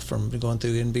IVF stuff from going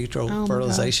through in vitro my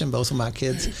fertilization, both of my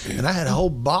kids. And I had a whole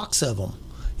box of them,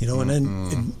 and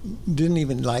then it didn't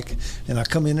even and I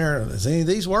come in there, "Does any of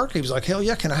these work?" He was like, "Hell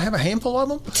yeah, can I have a handful of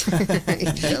them?"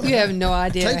 You have no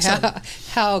idea Take some.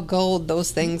 how gold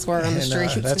those things were on the And,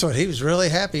 streets. that's what he was really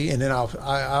happy. And then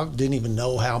I didn't even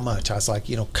know how much. I was like,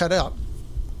 cut out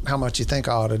how much you think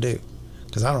I ought to do,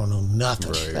 because I don't know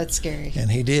nothing. Right. That's scary. And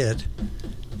he did.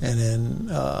 And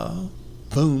then,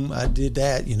 boom, I did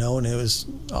that, and it was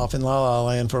off in La La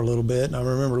Land for a little bit. And I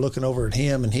remember looking over at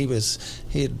him, and he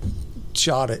had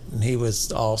shot it, and he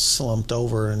was all slumped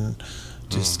over and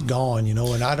just gone, you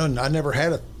know. And I never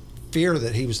had a fear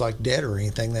that he was like dead or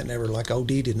anything. That never, like, OD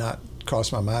did not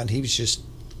cross my mind. He was just,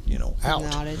 you know, out.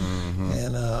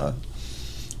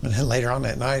 And then later on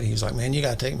that night, he was like, "Man, you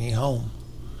got to take me home."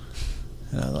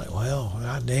 And I was like, "Well,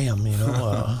 goddamn, you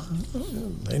know,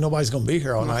 ain't nobody's gonna be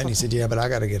here all night." And he said, "Yeah, but I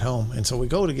got to get home." And so we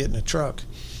go to get in the truck,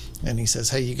 and he says,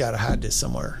 "Hey, you got to hide this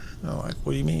somewhere." And I'm like,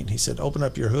 "What do you mean?" He said, "Open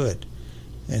up your hood."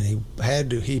 And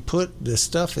he put the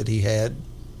stuff that he had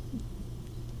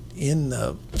in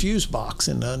the fuse box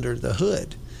and under the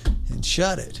hood and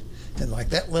shut it. And like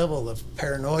that level of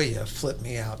paranoia flipped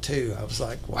me out too. I was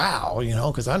like, wow, you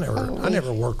know, because I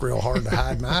never worked real hard to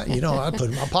hide my, you know, I put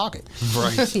it in my pocket.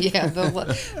 Right. Yeah,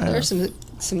 there's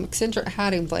some eccentric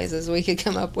hiding places we could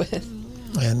come up with.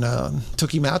 And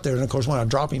took him out there, and of course, when I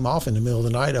drop him off in the middle of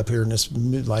the night up here in this,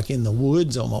 like in the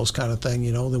woods almost kind of thing,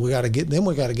 you know, then we got to get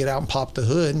out and pop the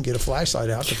hood and get a flashlight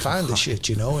out to find the shit,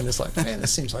 you know. And it's like, man,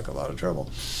 this seems like a lot of trouble.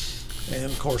 And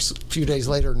of course, a few days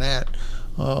later than that,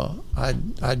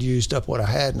 I'd used up what I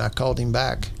had, and I called him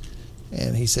back,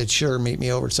 and he said, "Sure, meet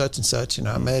me over at such and such." And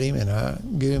I met him, and I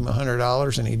gave him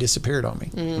 $100, and he disappeared on me.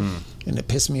 And it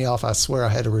pissed me off. I swear I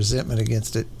had a resentment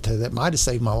against it that might have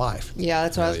saved my life. Yeah,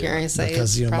 that's what I was going to say.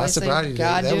 Because, you know, my sobriety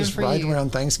day, that was right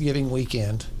around Thanksgiving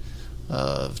weekend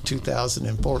of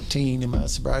 2014, and my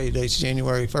sobriety date's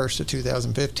January 1st of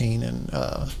 2015.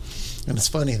 And it's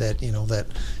funny that, you know, that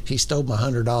he stole my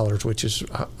 $100, which is,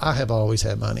 I have always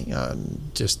had money. I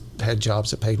just had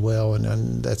jobs that paid well,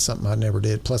 and that's something I never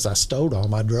did. Plus, I stole all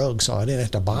my drugs, so I didn't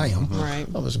have to buy them. Right.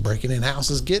 I was breaking in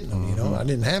houses, getting them, you know. I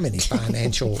didn't have any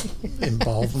financial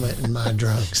involvement in my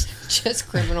drugs. Just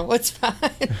criminal, it's fine.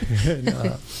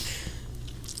 And,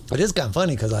 it is kind of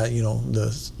funny because you know,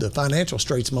 the financial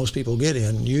straits most people get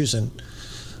in using.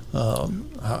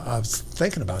 I was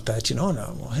thinking about that, you know, and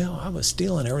I was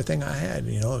stealing everything I had,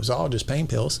 you know. It was all just pain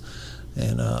pills,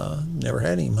 and never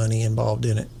had any money involved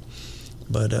in it.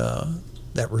 But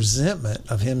that resentment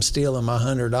of him stealing my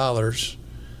 $100,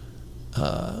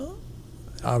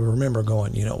 I remember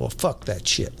going, you know, well, fuck that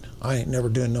shit. I ain't never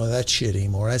doing no of that shit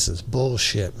anymore. That's just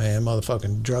bullshit, man.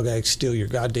 Motherfucking drug addicts steal your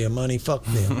goddamn money. Fuck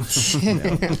them. You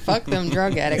know? Fuck them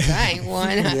drug addicts. I ain't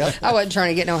one. Yep. I wasn't trying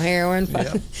to get no heroin.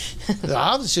 Yep.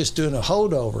 I was just doing a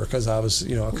holdover because I was,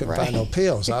 you know, I couldn't find no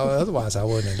pills. Otherwise, I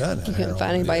wouldn't have done it. You couldn't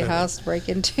find anybody's house to break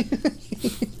into.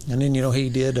 And then, you know, he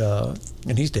did,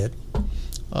 and he's dead.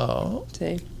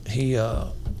 See?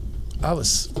 I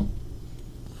was,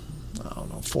 I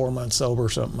don't know, 4 months sober or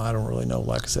something. I don't really know,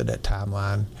 like I said, that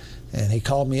timeline. And he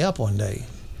called me up one day,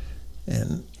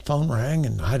 and phone rang,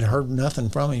 and I'd heard nothing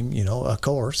from him, you know, of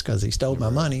course, because he stole my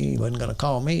money. He wasn't going to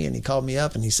call me, and he called me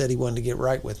up, and he said he wanted to get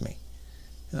right with me.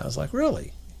 And I was like,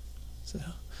 really? So,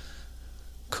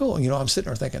 cool. You know, I'm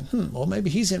sitting there thinking, well, maybe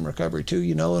he's in recovery too,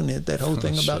 you know, and that whole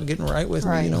thing about getting right with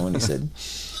me, you know. And he said,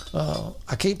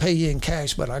 I can't pay you in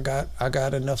cash, but I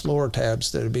got enough lower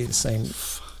tabs that'd be the same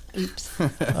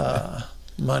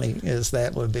money as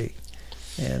that would be.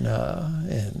 And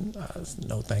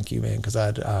no, thank you, man, because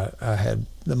I had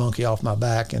the monkey off my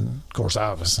back, and of course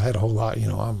I had a whole lot. You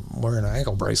know, I'm wearing an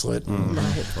ankle bracelet, and,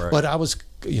 Right. but I was,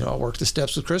 you know, I worked the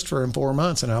steps with Christopher in 4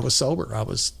 months, and I was sober. I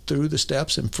was through the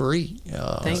steps and free.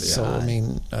 So God. I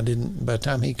mean, I didn't. By the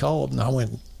time he called, and I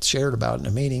went and shared about it in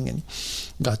a meeting, and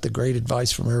got the great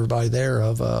advice from everybody there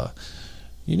of,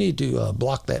 you need to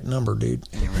block that number, dude.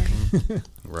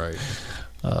 Right.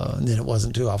 And then it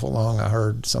wasn't too awful long. I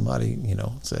heard somebody, you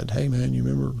know, said, "Hey, man, you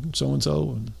remember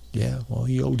so-and-so?" And yeah, well,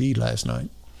 he OD'd last night.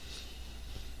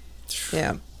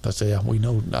 Yeah. But so, yeah, we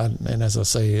know, and as I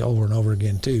say over and over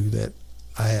again too, that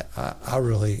I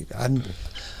really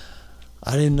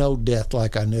didn't know death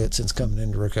like I knew it since coming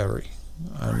into recovery.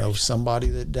 I know somebody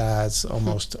that dies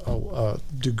almost a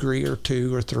degree or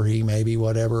two or three, maybe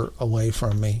whatever, away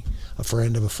from me. A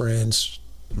friend of a friend's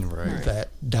that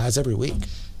dies every week.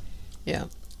 Yeah.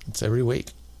 It's every week.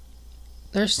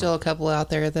 There's still a couple out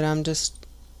there that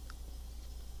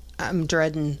I'm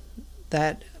dreading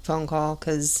that phone call,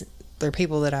 because they're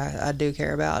people that I do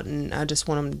care about, and I just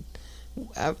want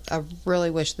them. I really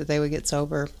wish that they would get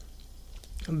sober,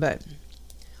 but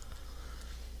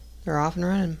they're off and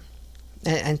running,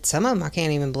 and some of them I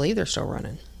can't even believe they're still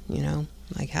running. You know,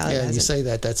 like how. Yeah, you say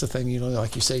that. That's the thing. You know,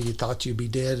 like you say, you thought you'd be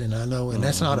dead, and I know, and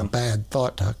that's not a bad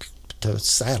thought to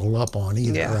saddle up on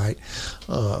either, right?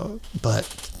 But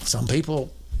some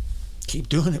people keep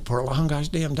doing it for a long gosh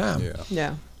damn time.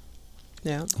 Yeah.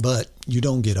 But you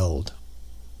don't get old.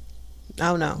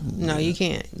 Oh no, you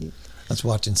can't. I was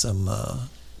watching some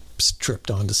tripped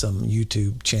onto some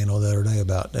YouTube channel the other day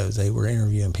about they were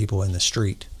interviewing people in the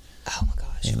street. Oh my God.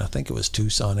 And I think it was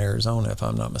Tucson, Arizona, if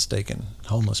I'm not mistaken,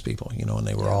 homeless people, you know, and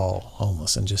they were all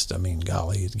homeless. And just, I mean,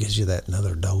 golly, it gives you that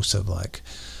another dose of like,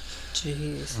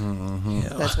 jeez. You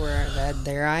know, That's where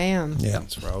there I am. Yeah.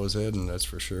 That's where I was heading, that's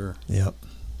for sure. Yep.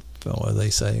 Well, what do they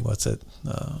say? What's it?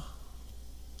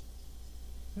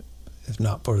 If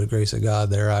not for the grace of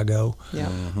God, there I go. Yeah.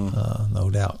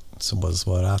 No doubt. So was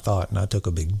what I thought. And I took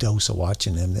a big dose of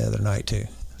watching them the other night, too.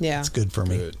 Yeah. It's good for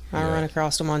me. Good. I run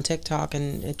across them on TikTok,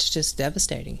 and it's just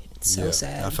devastating. It's so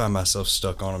sad. I find myself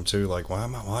stuck on them too. Like, why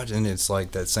am I watching? It's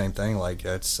like that same thing. Like,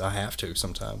 I have to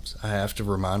sometimes. I have to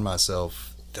remind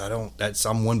myself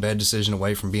I'm one bad decision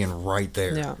away from being right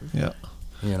there. Yeah. Yeah.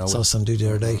 You know. Saw some dude the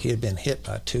other day. He had been hit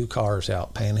by 2 cars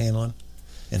out panhandling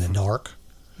in the dark.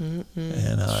 And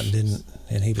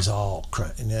and he was all,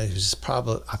 and he was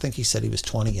probably, I think he said he was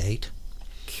 28.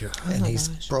 God. And he's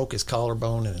broke his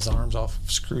collarbone and his arms all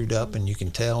screwed up, and you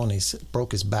can tell, and he's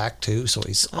broke his back too, so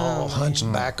he's all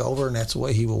hunched back over, and that's the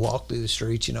way he would walk through the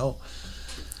streets, you know.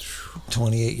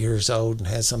 28 years old and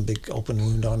has some big open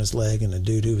wound on his leg, and the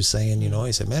dude who was saying, you know,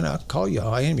 he said, man, I'll call you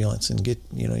an ambulance and get,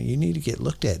 you know, you need to get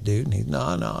looked at, dude. And he's,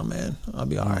 no, man, I'll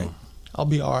be all right. I'll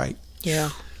be all right. Yeah.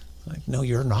 Like, no,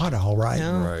 you're not all right.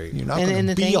 No. Right. You're not going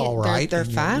to be all right. They're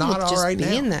fine not with all just right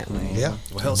being now. that way. Yeah.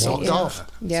 Well, walked off.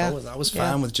 Yeah. I was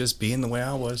fine with just being the way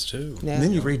I was too. Yeah. And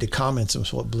then you read the comments, and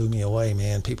it's what blew me away,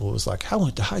 man. People was like, I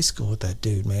went to high school with that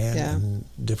dude, man. Yeah. And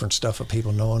different stuff of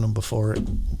people knowing him before it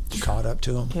caught up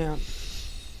to him. Yeah.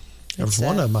 There was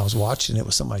one of them I was watching. It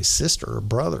was somebody's sister or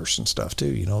brothers and stuff,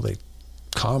 too. You know, they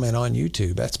comment on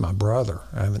YouTube. That's my brother.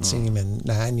 I haven't seen him in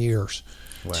 9 years.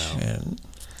 Wow. And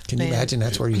can you imagine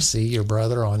that's where you see your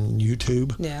brother on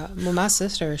YouTube? Yeah. Well, my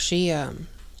sister, she,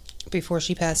 before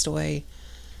she passed away,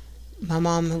 my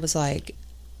mom was like,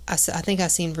 I think I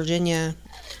seen Virginia,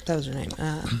 that was her name,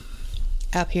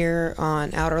 up here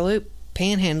on Outer Loop,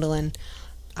 panhandling.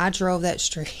 I drove that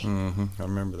street. I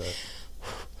remember that.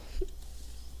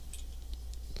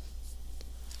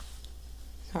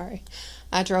 Sorry.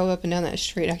 I drove up and down that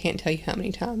street, I can't tell you how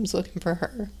many times, looking for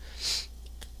her.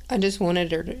 I just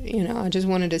wanted her to, you know, I just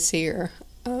wanted to see her.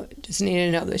 Just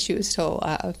needed to know that she was still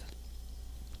alive.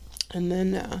 And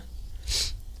then,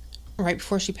 right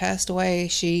before she passed away,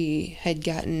 she had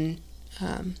gotten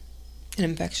an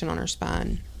infection on her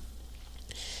spine.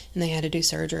 And they had to do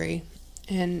surgery.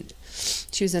 And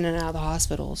she was in and out of the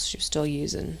hospitals. She was still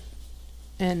using.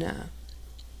 And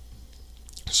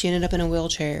she ended up in a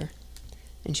wheelchair.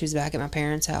 And she was back at my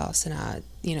parents' house. And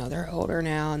you know, they're older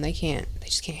now, and they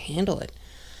just can't handle it.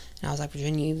 And I was like,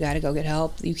 Virginia, you've got to go get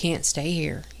help. You can't stay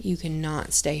here. You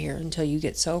cannot stay here until you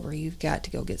get sober. You've got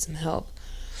to go get some help.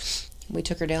 We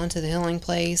took her down to the healing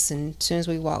place, and as soon as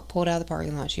we pulled out of the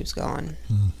parking lot, she was gone.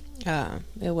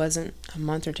 It wasn't a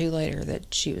month or two later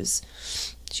that she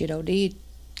had OD'd.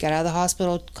 Got out of the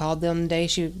hospital, called them the day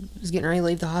she was getting ready to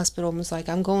leave the hospital, and was like,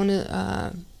 I'm going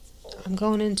into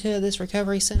this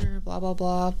recovery center, blah, blah,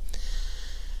 blah.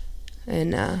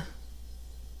 And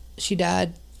she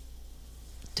died,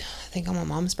 I think, on my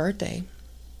mom's birthday.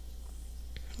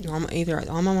 Either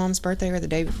on my mom's birthday or the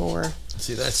day before.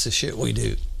 See, that's the shit we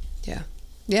do. Yeah.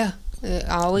 Yeah.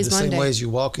 Always the Monday. same way as you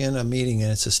walk in a meeting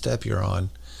and it's a step you're on,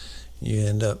 you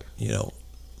end up, you know,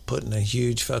 putting a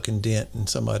huge fucking dent in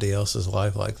somebody else's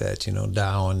life like that, you know,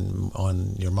 die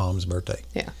on your mom's birthday.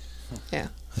 Yeah. Yeah.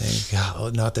 And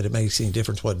God, not that it makes any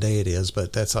difference what day it is,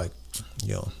 but that's like,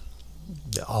 you know,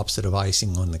 the opposite of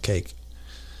icing on the cake.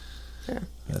 Yeah.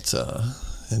 That's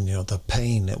and you know, the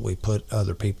pain that we put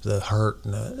other people, the hurt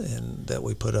and that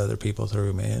we put other people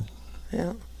through, man.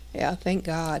 Yeah. Yeah. Thank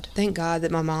God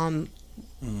that my mom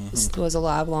was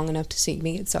alive long enough to see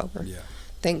me get sober. Yeah.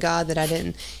 Thank God that I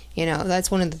didn't, you know,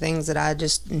 that's one of the things that I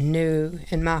just knew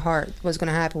in my heart was going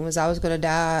to happen, was I was going to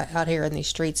die out here in these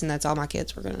streets, and that's all my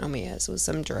kids were going to know me as, was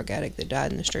some drug addict that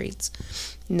died in the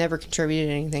streets. Never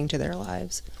contributed anything to their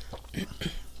lives.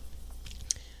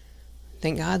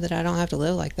 Thank God that I don't have to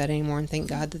live like that anymore, and thank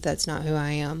God that that's not who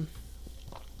I am.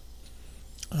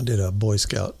 I did a Boy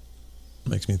Scout.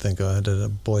 Makes me think I did a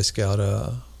Boy Scout.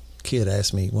 Kid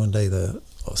asked me one day, the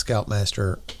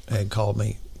Scoutmaster had called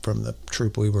me from the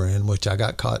troop we were in, which I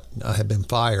got caught. I had been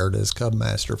fired as Cub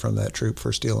Master from that troop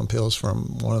for stealing pills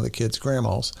from one of the kids'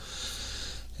 grandmas.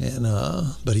 And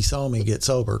but he saw me get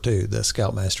sober too. The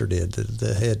Scoutmaster did,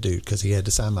 the head dude, because he had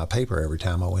to sign my paper every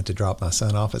time I went to drop my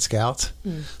son off at Scouts.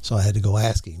 So I had to go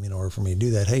ask him in order for me to do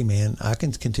that. Hey man, I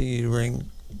can continue to bring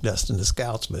Dustin to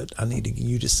Scouts, but I need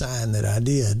you to sign that I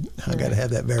did. I got to have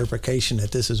that verification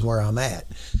that this is where I'm at.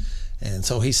 And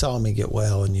so he saw me get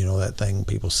well, and you know that thing,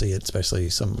 people see it, especially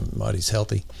somebody's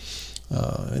healthy.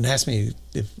 and asked me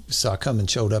if, so I come and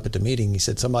showed up at the meeting. He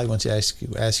said, somebody wants to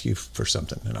ask you for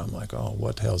something. And I'm like, oh,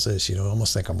 what the hell's this? You know, I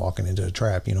almost think I'm walking into a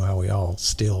trap. You know how we all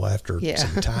steal after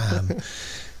some time.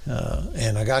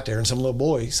 And I got there, and some little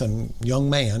boy, some young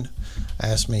man,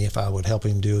 asked me if I would help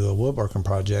him do a woodworking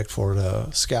project for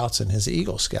the Scouts in his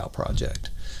Eagle Scout project.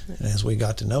 And as we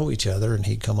got to know each other, and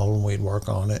he'd come over and we'd work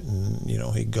on it, and, you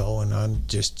know, he'd go, and I'm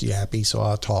just yappy, so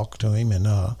I talked to him, and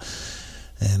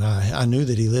I knew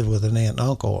that he lived with an aunt and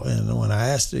uncle. And when I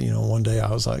asked, you know, one day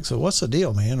I was like, so what's the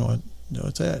deal, man?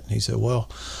 What's that? And he said, well,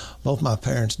 both my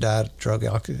parents died drug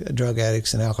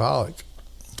addicts and alcoholic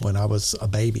when I was a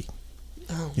baby.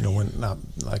 Oh, you know,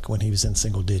 when he was in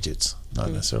single digits,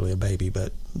 not necessarily a baby,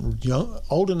 but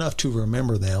old enough to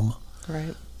remember them,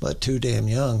 right? But too damn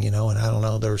young, you know. And I don't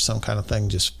know, there was some kind of thing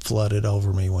just flooded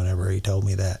over me whenever he told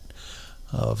me that.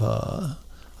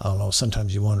 I don't know,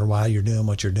 sometimes you wonder why you're doing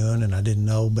what you're doing, and I didn't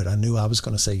know, but I knew I was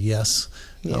going to say yes.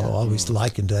 Yeah. I always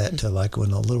likened that to like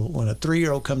when a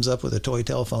 3-year-old comes up with a toy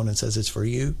telephone and says it's for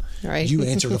you, right. You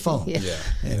answer the phone. Yeah.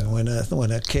 And when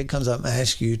a kid comes up and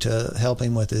asks you to help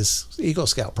him with his Eagle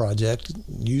Scout project,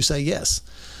 you say yes.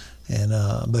 And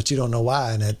but you don't know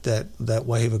why, and that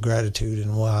wave of gratitude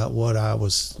and what I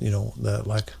was, you know,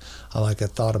 I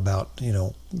thought about, you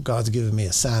know, God's given me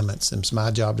assignments, and it's my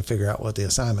job to figure out what the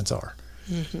assignments are.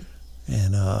 Mm-hmm.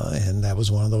 And that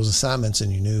was one of those assignments,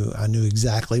 and I knew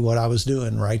exactly what I was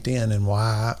doing right then and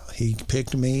why he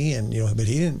picked me, and, you know, but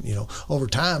he didn't, you know, over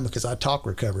time, because I talk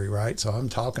recovery, right? So I'm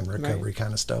talking recovery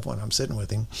kind of stuff when I'm sitting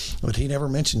with him, but he never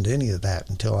mentioned any of that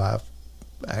until I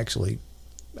actually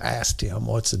asked him,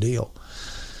 what's the deal?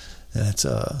 And it's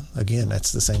again,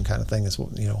 that's the same kind of thing as,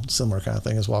 you know, similar kind of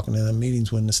thing as walking in the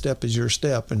meetings when the step is your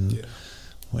step, and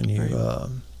when you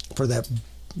for that,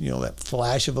 you know, that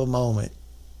flash of a moment,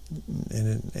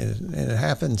 and it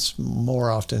happens more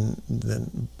often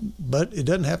than, but it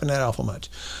doesn't happen that awful much.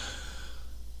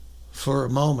 For a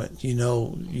moment, you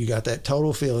know, you got that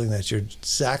total feeling that you're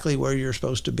exactly where you're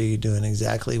supposed to be, doing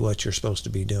exactly what you're supposed to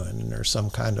be doing, and there's some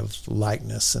kind of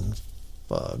lightness and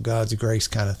God's grace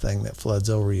kind of thing that floods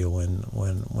over you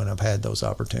when I've had those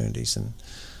opportunities. And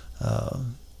I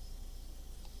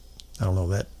don't know,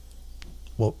 that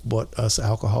what us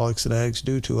alcoholics and addicts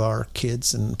do to our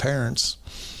kids and parents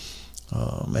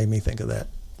made me think of that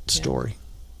story.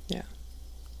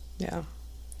 Yeah.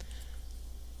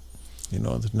 You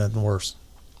know, there's nothing worse.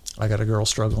 I got a girl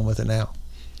struggling with it now,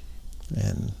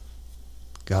 and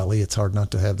golly, it's hard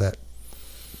not to have that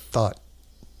thought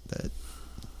that,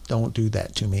 don't do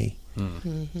that to me.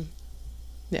 Mm-hmm.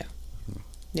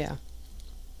 Yeah.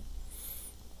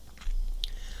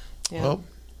 Well,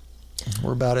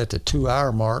 we're about at the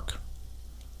 2-hour mark.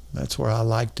 That's where I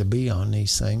like to be on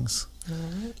these things. All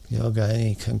right. Y'all got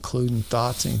any concluding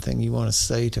thoughts, anything you want to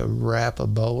say to wrap a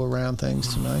bow around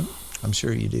things tonight? I'm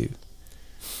sure you do.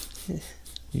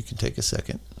 You can take a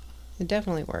second. It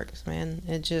definitely works, man.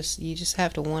 You just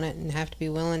have to want it, and have to be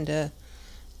willing to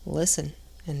listen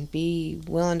and be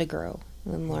willing to grow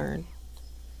and learn.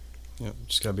 Yeah,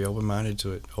 just gotta be open-minded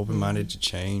to it. Open-minded to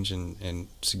change and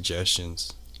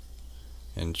suggestions,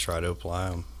 and try to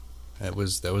apply them. That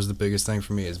was the biggest thing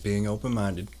for me, is being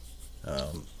open-minded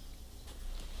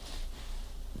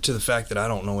to the fact that I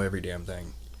don't know every damn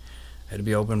thing. I had to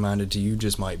be open-minded to, you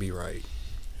just might be right.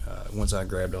 Once I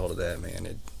grabbed a hold of that, man,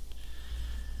 it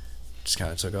just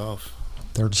kind of took off.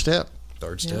 Third step,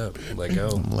 let go.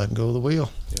 I'm letting go of the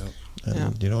wheel. Yep.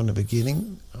 And, you know, in the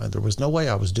beginning, there was no way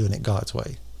I was doing it God's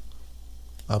way.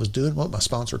 I was doing what my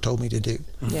sponsor told me to do.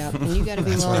 Yeah, and you got to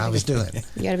be That's willing. what I was doing.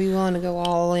 You got to be willing to go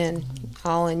all in.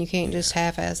 You can't just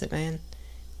half-ass it, man.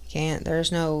 You can't.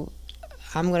 There's no,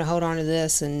 I'm going to hold on to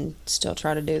this and still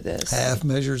try to do this. Half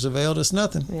measures availed us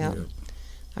nothing. Yeah. Yep.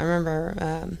 I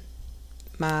remember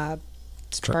my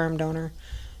sperm donor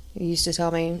used to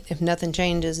tell me, if nothing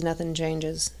changes, nothing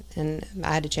changes. And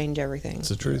I had to change everything. It's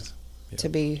the truth. To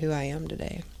be who I am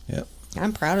today. Yep.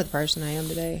 I'm proud of the person I am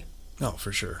today. Oh,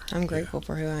 for sure. I'm grateful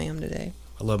for who I am today.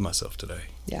 I love myself today.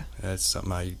 Yeah. That's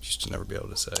something I used to never be able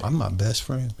to say. I'm my best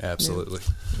friend. Absolutely.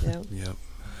 Yep. Yep.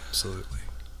 Absolutely.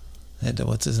 And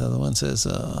what's this other one says?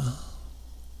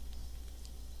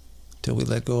 Till we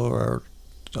let go of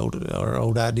our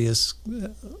old ideas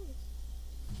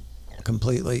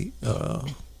completely,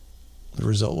 the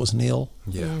result was nil.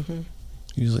 Yeah. Mm-hmm.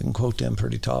 Usually can quote them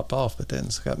pretty top off, but then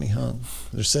it's got me hung.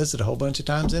 There says it a whole bunch of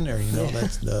times in there. You know,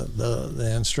 that's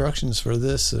the instructions for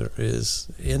this is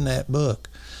in that book,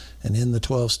 and in the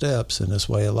 12 steps. And this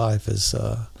way of life is,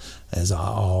 as I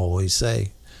always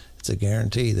say, it's a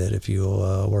guarantee that if you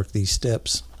work these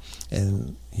steps,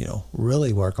 and, you know,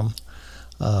 really work them,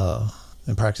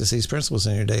 and practice these principles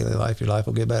in your daily life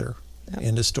will get better. Yep.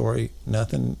 End of story.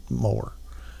 Nothing more.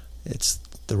 It's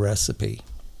the recipe.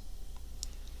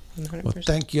 100%. Well,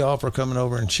 thank you all for coming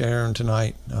over and sharing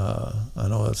tonight. I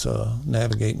know it's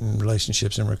navigating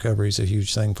relationships and recovery is a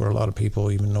huge thing for a lot of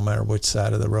people, even no matter which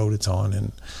side of the road it's on.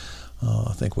 And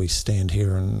I think we stand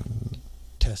here and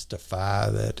testify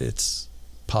that it's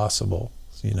possible.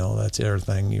 You know, that's the other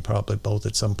thing. You probably both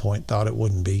at some point thought it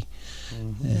wouldn't be.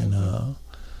 And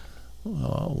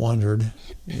wondered,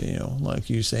 you know, like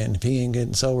you saying, if he ain't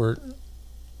getting sober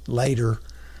later,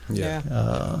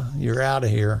 you're out of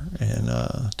here. And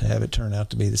to have it turn out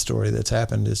to be the story that's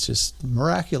happened is just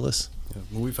miraculous.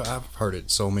 Yeah. I've heard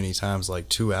it so many times, like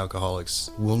two alcoholics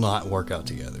will not work out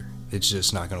together. It's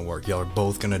just not going to work. Y'all are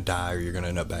both going to die, or you're going to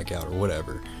end up back out, or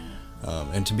whatever.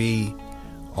 And to be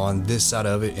on this side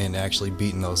of it and actually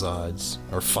beating those odds,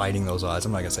 or fighting those odds,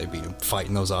 I'm not going to say beating them,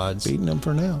 fighting those odds. Beating them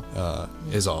for now.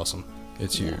 Is awesome.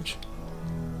 It's huge.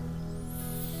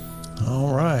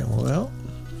 All right. Well,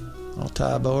 I'll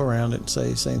tie a bow around it and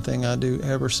say the same thing I do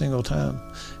every single time.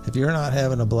 If you're not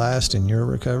having a blast in your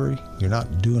recovery, you're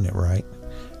not doing it right.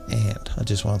 And I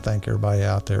just want to thank everybody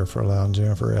out there for allowing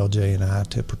Jennifer, LJ, and I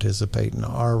to participate in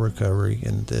our recovery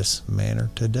in this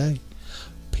manner today.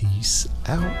 Peace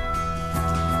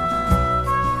out.